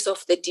the office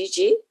of the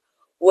DG,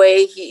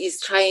 where he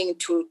is trying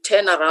to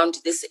turn around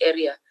this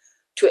area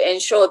to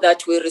ensure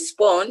that we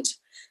respond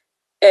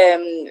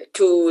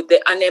to the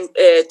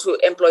to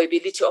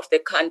employability of the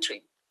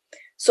country.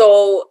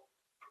 So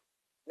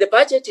the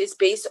budget is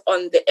based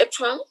on the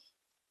actual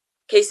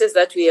cases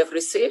that we have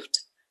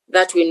received,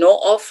 that we know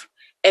of,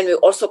 and we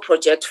also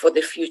project for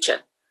the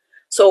future.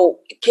 So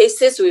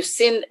cases we've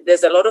seen,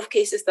 there's a lot of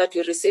cases that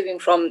we're receiving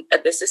from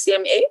the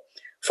CCMA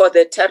for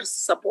the TERS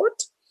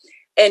support,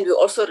 and we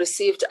also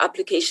received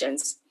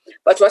applications.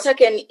 But what I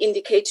can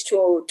indicate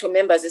to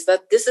members is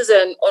that this is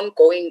an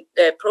ongoing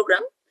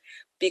program,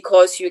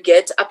 because you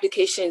get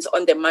applications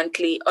on a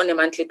monthly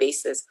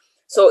basis.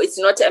 So it's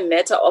not a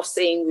matter of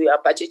saying we are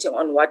budgeting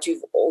on what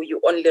you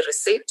only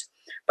received,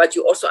 but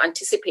you also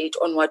anticipate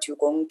on what you're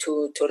going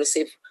to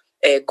receive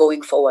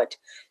going forward.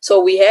 So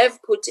we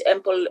have put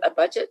ample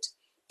budget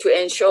to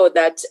ensure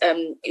that,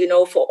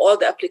 for all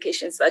the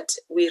applications that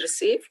we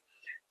receive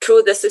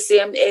through the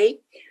CCMA,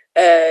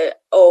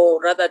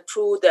 or rather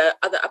through the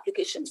other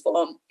applications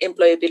for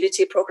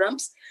employability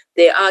programs,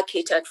 they are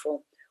catered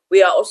for.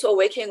 We are also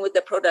working with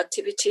the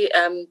Productivity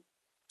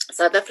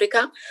South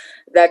Africa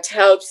that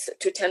helps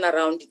to turn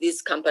around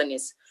these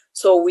companies.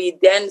 So we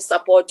then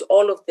support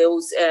all of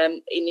those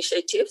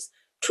initiatives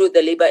through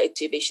the labor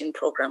activation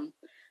program.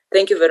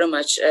 Thank you very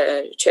much,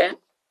 Chair.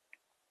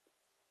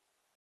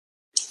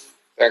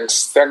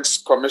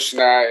 Thanks,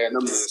 Commissioner and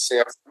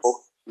CFO.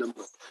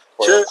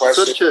 Chair,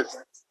 sorry, Chair.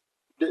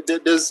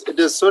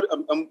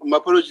 My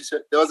apologies,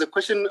 Chair. There was a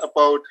question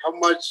about how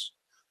much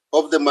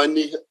of the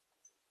money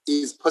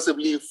is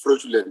possibly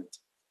fraudulent.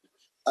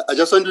 I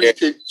just want to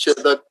indicate, Chair,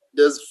 that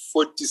there's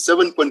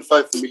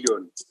 47.5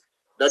 million.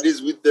 That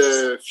is with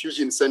the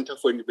Fusion Center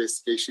for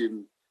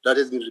Investigation. That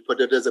has been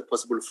reported as a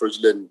possible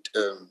fraudulent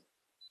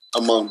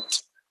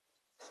amount.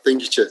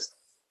 Thank you, Chair.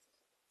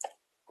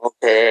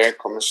 Okay,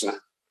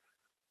 Commissioner.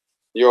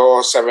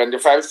 Your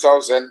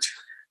 75,000,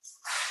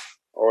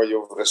 or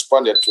you've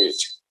responded to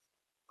it?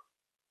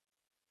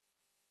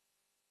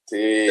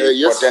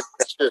 Yes,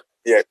 Chair.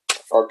 Yeah,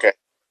 okay.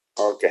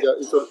 Yeah,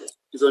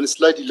 it's on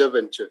slide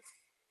 11, Chair.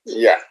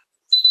 Yeah.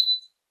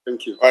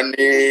 Thank you. On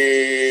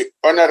the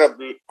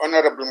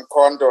Honorable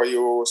Mkondo,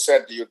 you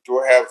said you do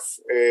have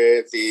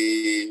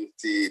the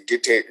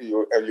detail.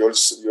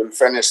 You'll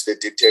furnish the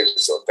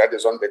details, so that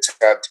is on the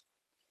chart.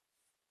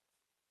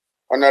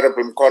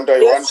 Honorable Mkondo,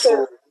 you want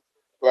to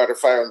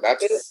clarify on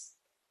that?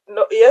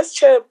 No, yes,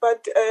 Chair,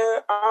 but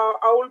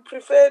I will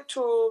prefer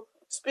to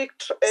speak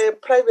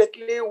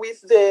privately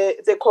with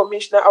the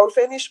Commissioner. I will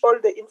furnish all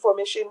the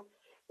information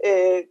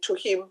to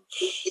him.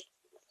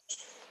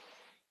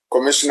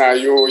 Commissioner,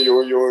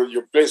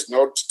 you please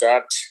note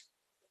that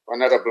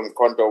Honorable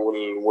Mkondo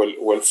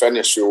will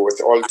furnish you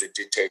with all the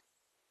details.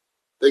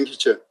 Thank you,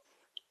 Chair.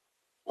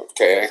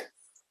 Okay.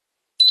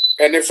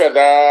 Any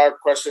further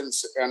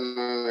questions,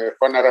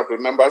 honorable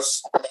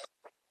members?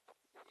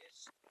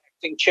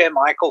 Acting Chair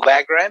Michael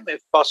Bagram,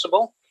 if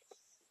possible.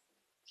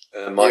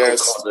 Michael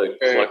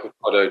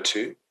Cotto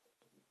too.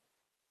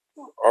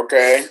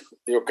 Okay,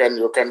 you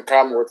can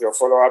come with your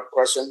follow-up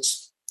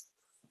questions.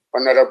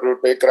 Honorable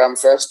Bagram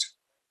first.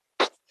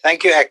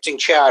 Thank you, Acting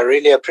Chair. I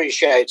really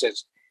appreciate it.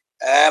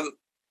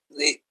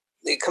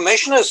 The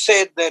Commissioner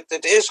said that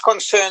it is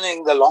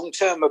concerning the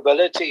long-term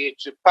ability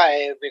to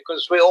pay,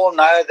 because we all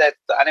know that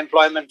the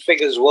unemployment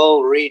figures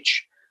will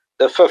reach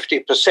the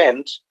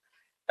 50%.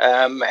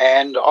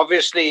 And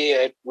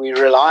obviously,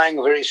 we're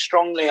relying very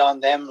strongly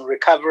on them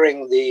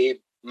recovering the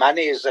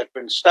monies that have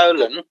been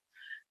stolen.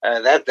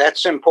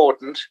 That's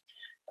important.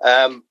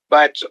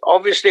 But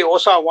obviously,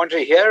 also, I want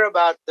to hear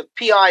about the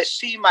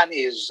PIC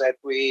monies that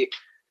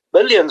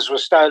billions were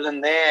stolen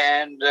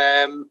there, and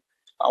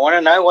I want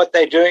to know what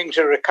they're doing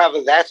to recover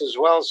that as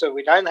well, so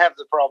we don't have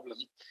the problem.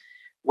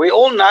 We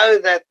all know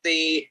that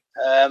the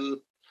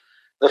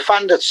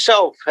fund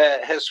itself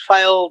has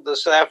failed the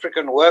South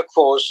African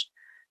workforce,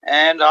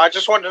 and I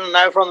just wanted to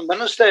know from the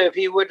Minister if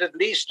he would at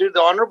least do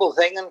the honourable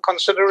thing and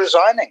consider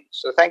resigning.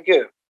 So thank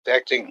you, the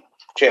Acting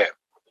Chair.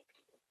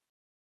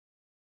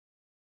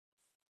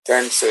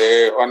 Thanks,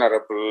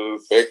 Honorable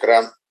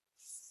Bagram.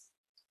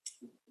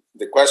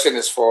 The question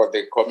is for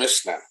the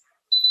Commissioner.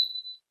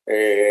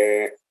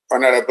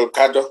 Honorable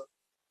Kado.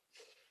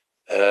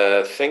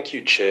 Thank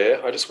you,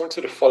 Chair. I just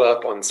wanted to follow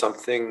up on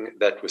something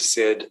that was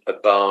said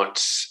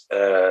about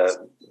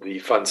the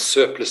fund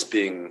surplus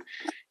being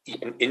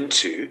eaten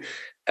into.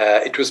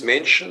 It was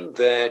mentioned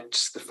that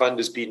the fund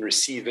has been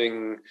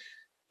receiving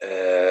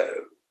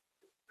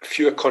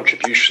fewer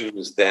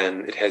contributions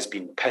than it has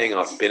been paying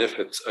out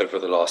benefits over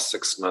the last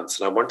 6 months.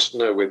 And I wanted to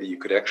know whether you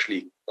could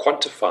actually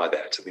quantify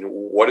that. I mean,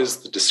 what is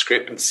the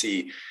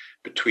discrepancy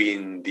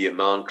between the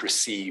amount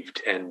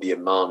received and the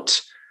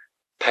amount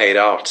paid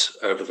out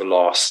over the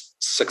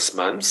last 6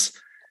 months?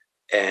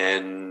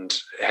 And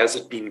has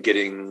it been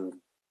getting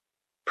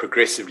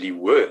progressively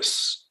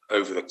worse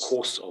over the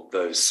course of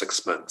those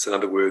 6 months? In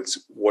other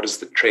words, what is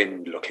the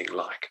trend looking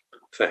like?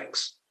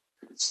 Thanks.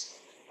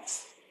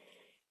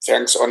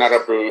 Thanks,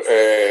 Honorable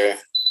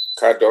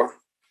Kado.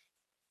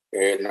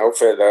 No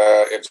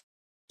further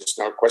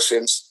additional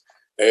questions.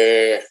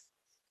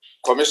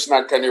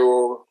 Commissioner, can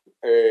you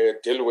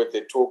deal with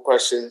the 2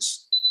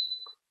 questions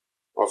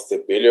of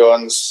the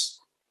billions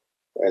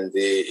and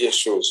the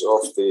issues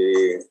of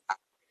the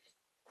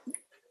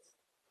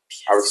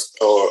house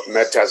or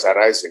matters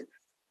arising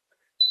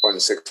on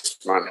 6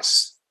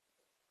 months?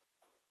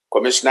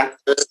 Commissioner?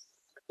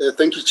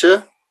 Thank you,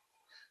 Chair.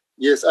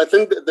 Yes, I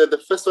think that the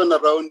first one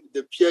around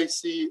the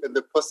PIC and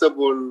the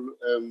possible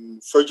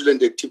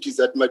fraudulent activities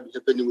that might be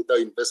happening with our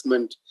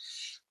investment.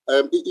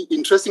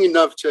 Interesting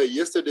enough, Chair,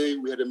 yesterday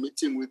we had a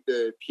meeting with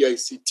the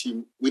PIC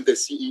team, with the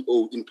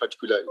CEO in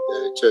particular,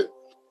 Chair.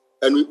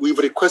 And we've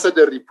requested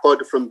a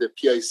report from the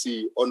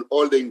PIC on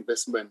all the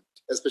investment,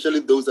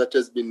 especially those that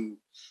has been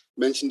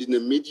mentioned in the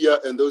media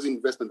and those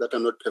investments that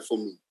are not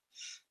performing.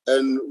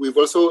 And we've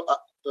also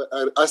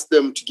asked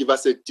them to give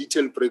us a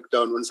detailed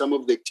breakdown on some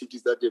of the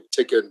activities that they've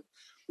taken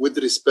with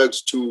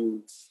respect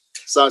to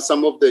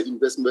some of the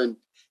investment.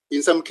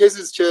 In some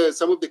cases, Chair,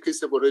 some of the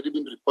cases have already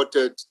been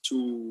reported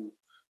to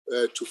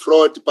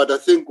fraud, but I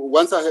think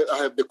once I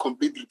have the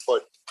complete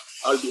report,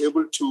 I'll be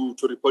able to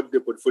report to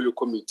the portfolio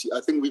committee. I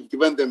think we've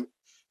given them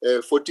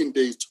 14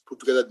 days to put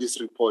together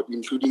this report,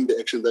 including the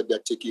action that they're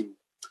taking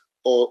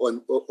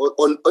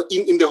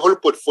in the whole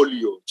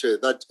portfolio, Chair.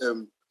 That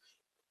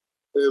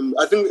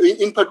I think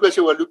in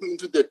particular, we're looking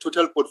into the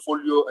total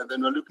portfolio, and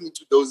then we're looking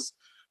into those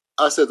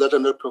assets that are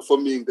not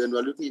performing. Then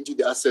we're looking into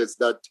the assets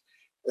that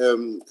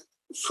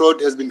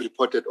fraud has been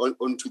reported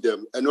onto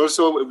them. And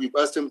also, we've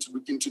asked them to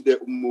look into the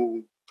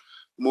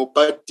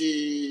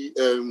Mopati,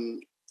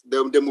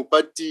 the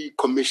Mopati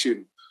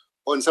Commission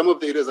on some of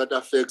the areas that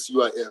affects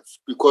UIF,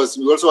 because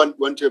we also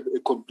want to have a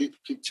complete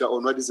picture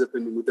on what is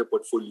happening with the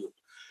portfolio.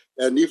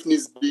 And if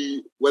needs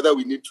be, whether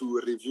we need to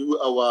review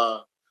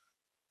our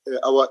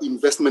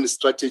investment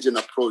strategy and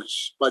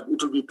approach, but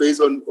it will be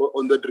based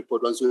on that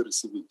report once we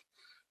receive it.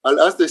 I'll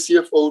ask the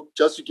CFO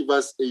just to give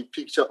us a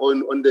picture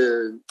on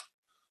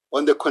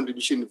the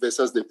contribution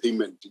versus the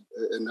payment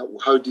and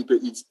how deep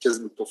it has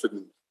been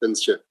performing.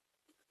 Thanks, Chair.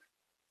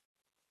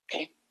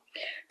 Okay.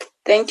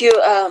 Thank you,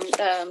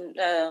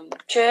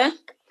 Chair.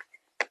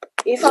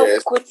 If I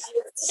could,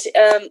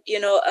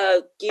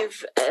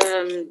 give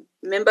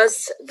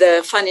members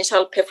the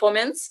financial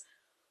performance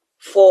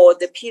for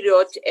the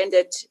period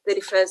ended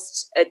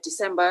 31st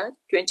December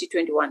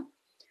 2021.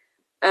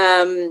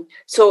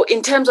 So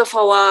in terms of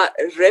our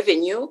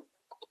revenue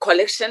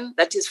collection,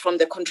 that is from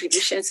the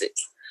contributions,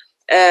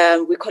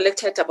 we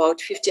collected about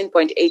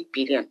 15.8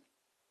 billion.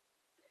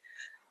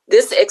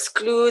 This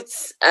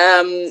excludes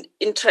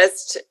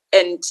interest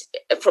and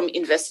from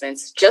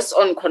investments, just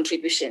on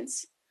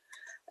contributions.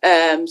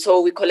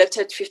 So we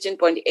collected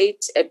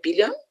 15.8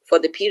 billion for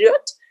the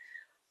period,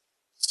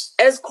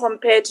 as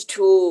compared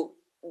to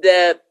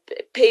the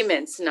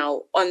payments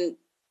now on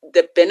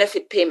the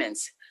benefit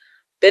payments.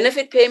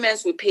 Benefit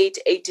payments, we paid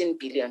 18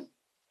 billion.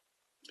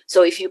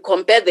 So if you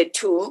compare the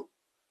two,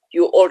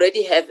 you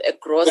already have a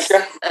gross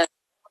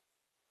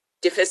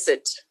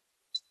deficit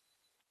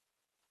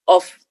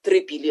of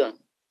 3 billion,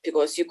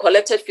 because you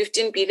collected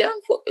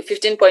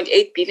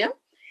 15.8 billion,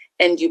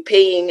 and you're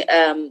paying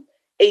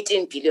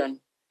 18 billion.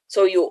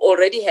 So you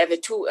already have a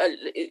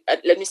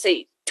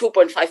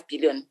 2.5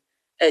 billion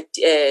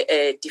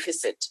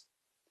deficit.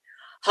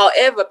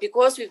 However,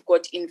 because we've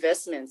got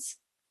investments,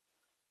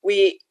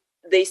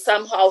 they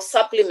somehow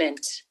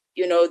supplement,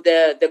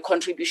 the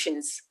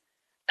contributions.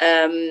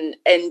 And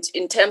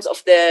in terms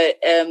of the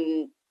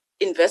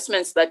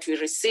investments that we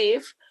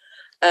receive,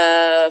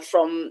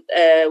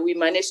 we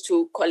managed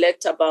to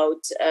collect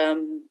about,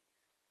 I'm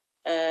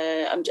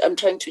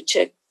trying to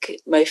check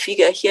my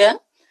figure here.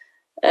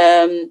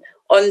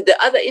 On the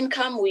other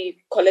income,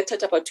 we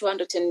collected about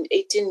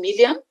 218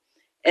 million.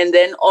 And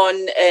then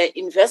on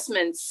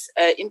investments,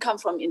 income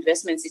from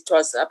investments, it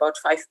was about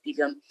 5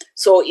 billion.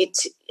 So it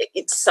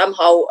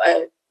somehow,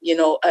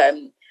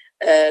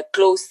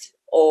 closed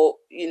or,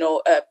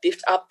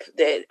 beefed up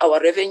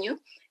our revenue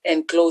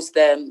and closed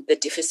the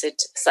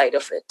deficit side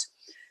of it.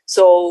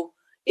 So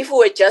if we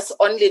were just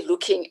only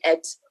looking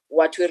at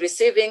what we're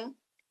receiving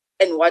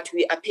and what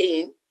we are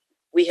paying,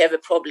 we have a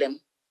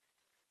problem.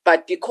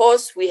 But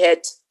because we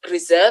had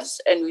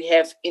reserves and we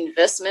have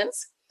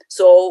investments,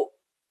 so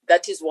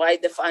that is why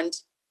the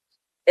fund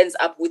ends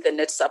up with a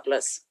net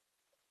surplus.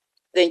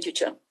 Thank you,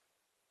 Chair.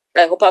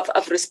 I hope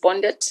I've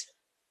responded.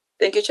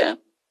 Thank you, Chair.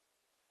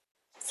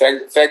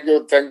 Thank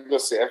you,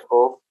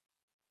 CFO.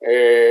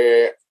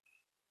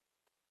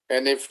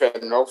 And if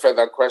no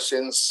further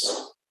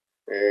questions,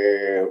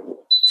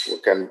 we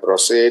can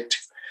proceed.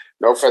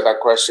 No further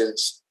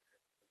questions.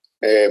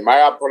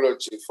 My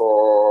apology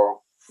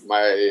for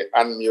my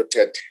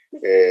unmuted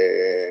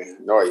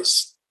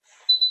noise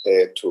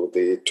to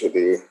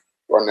the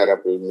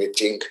honorable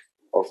meeting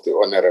of the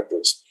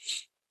honorables.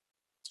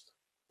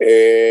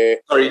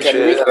 Sorry,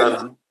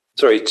 Chair.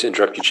 Sorry to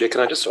interrupt you, Chair.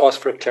 Can I just ask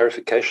for a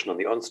clarification on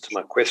the answer to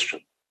my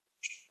question?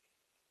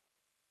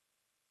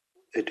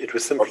 It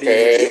was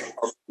simply...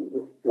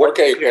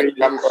 Okay, you can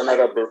come,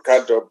 Honorable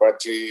Kado,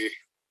 but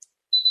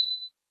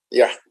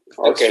yeah,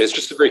 okay. It's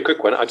just a very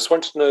quick one. I just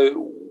want to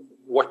know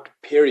what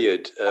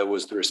period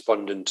was the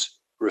respondent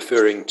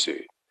referring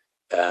to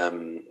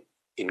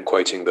in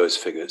quoting those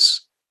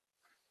figures?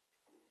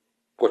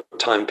 What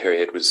time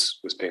period was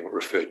being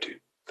referred to?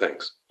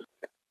 Thanks.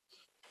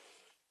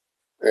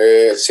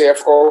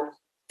 CFO,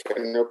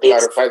 can you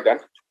clarify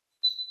that?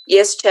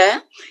 Yes,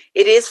 Chair.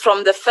 It is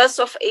from the 1st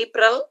of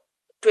April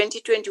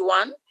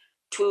 2021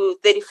 to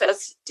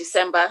 31st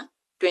December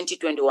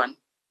 2021.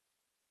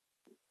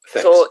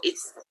 Thanks. So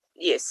it's,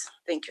 yes,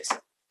 thank you,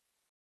 sir.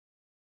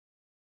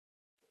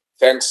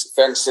 Thanks,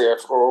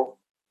 CFO.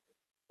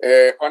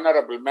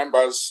 Honorable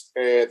members,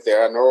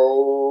 there are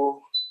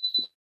no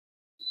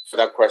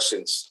further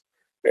questions.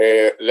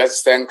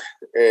 Let's thank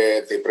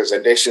the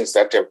presentations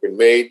that have been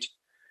made.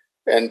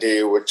 And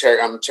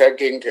I'm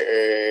checking,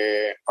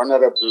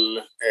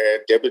 Honorable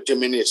Deputy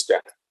Minister,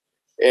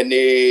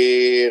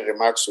 any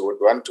remarks you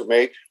would want to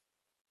make?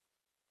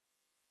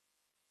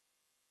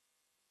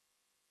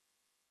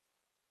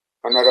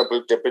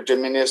 Honorable Deputy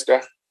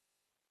Minister,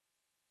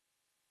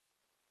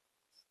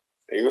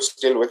 are you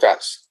still with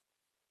us?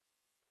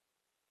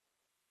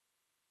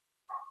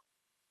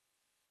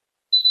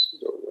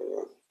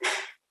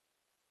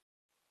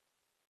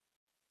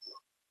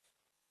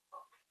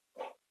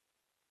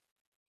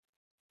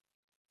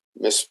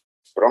 Ms.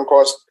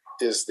 Bronkhorst,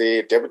 is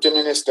the Deputy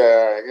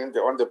Minister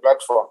on the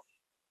platform?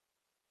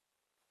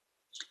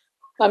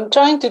 I'm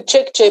trying to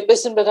check,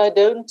 Chairperson, but I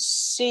don't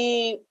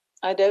see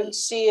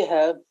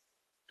her.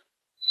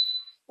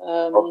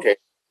 Okay.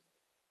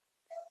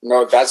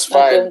 No, that's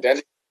fine.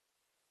 Then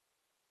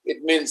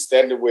it means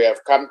then we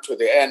have come to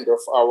the end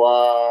of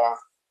our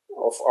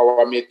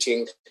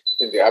meeting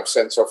in the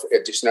absence of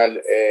additional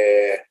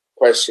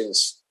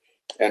questions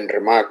and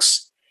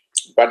remarks.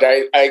 But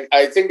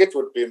I think it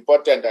would be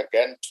important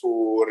again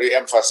to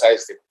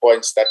re-emphasize the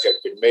points that have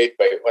been made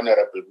by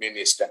Honorable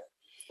Minister,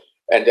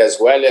 and as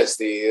well as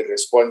the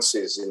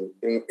responses in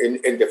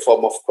the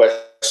form of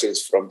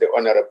questions from the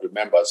honorable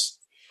members,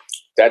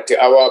 that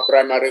our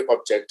primary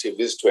objective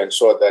is to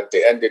ensure that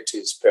the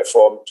entities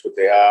perform to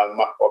their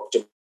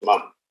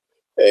optimum,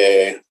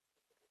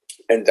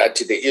 and that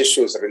the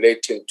issues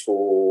relating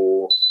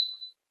to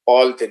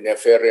all the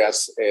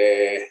nefarious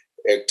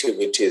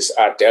activities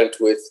are dealt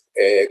with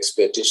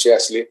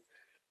expeditiously,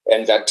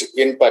 and that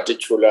in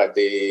particular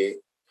the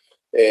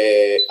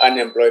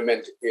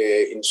unemployment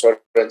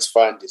insurance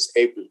fund is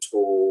able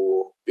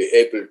to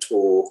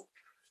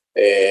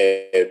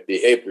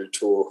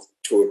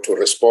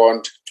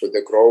respond to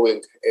the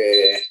growing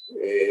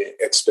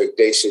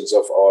expectations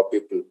of our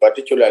people,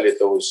 particularly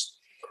those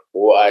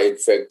who are in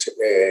fact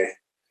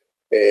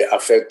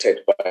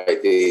affected by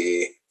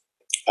the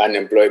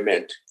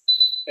unemployment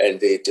and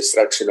the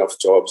destruction of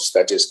jobs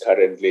that is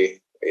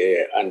currently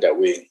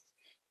underway.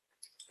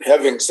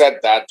 Having said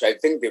that, I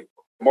think the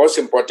most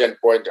important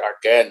point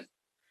again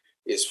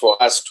is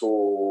for us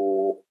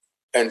to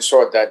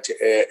ensure that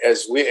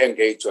as we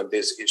engage on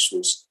these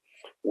issues,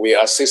 we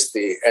assist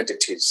the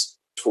entities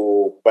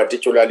to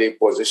particularly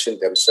position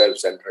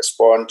themselves and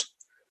respond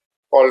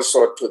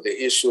also to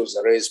the issues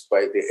raised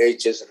by the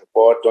AG's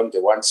report on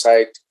the one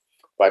side,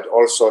 but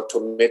also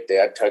to meet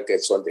their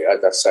targets on the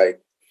other side,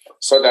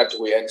 so that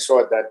we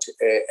ensure that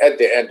at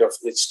the end of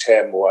each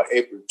term, we are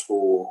able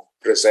to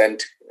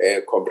present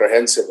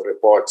comprehensive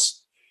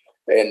reports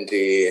and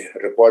the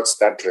reports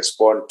that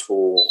respond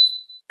to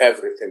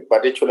everything,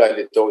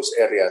 particularly those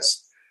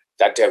areas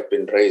that have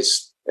been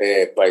raised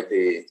by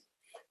the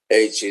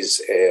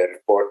AG's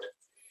report.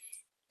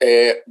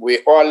 We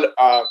all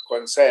are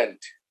concerned,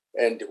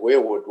 and we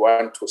would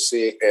want to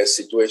see a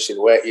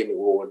situation wherein we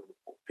would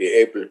be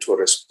able to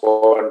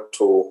respond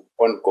to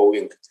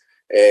ongoing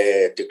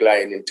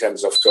decline in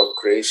terms of job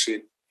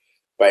creation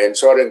by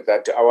ensuring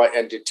that our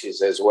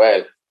entities as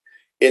well,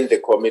 in the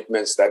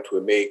commitments that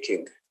we're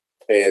making,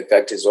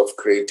 that is of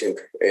creating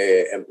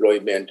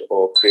employment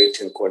or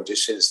creating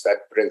conditions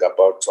that bring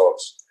about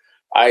jobs,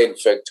 are in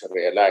fact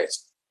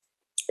realized.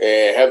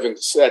 Having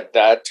said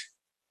that,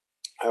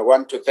 I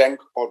want to thank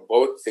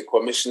both the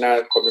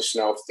Commissioner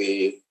of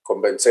the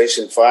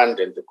Compensation Fund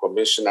and the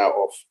Commissioner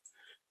of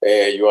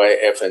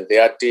UIF and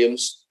their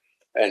teams,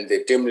 and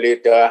the team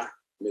leader,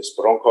 Ms.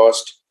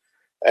 Bronkhorst,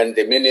 and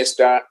the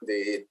Minister,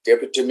 the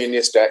Deputy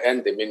Minister,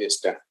 and the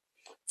Minister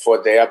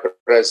for their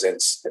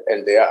presence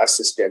and their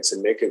assistance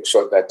in making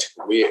sure that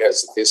we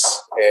as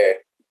this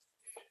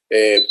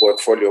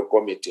portfolio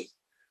committee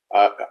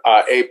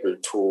are able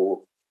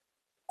to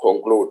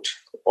conclude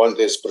on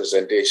these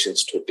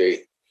presentations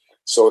today.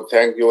 So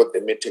thank you.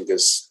 The meeting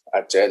is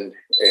adjourned,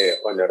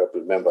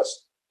 honorable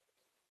members.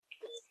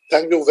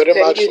 Thank you very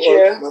much, you,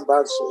 Chair. all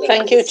members.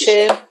 Thank you,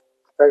 Chair.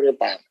 Thank you,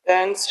 ma'am.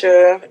 Thanks,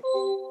 Chair.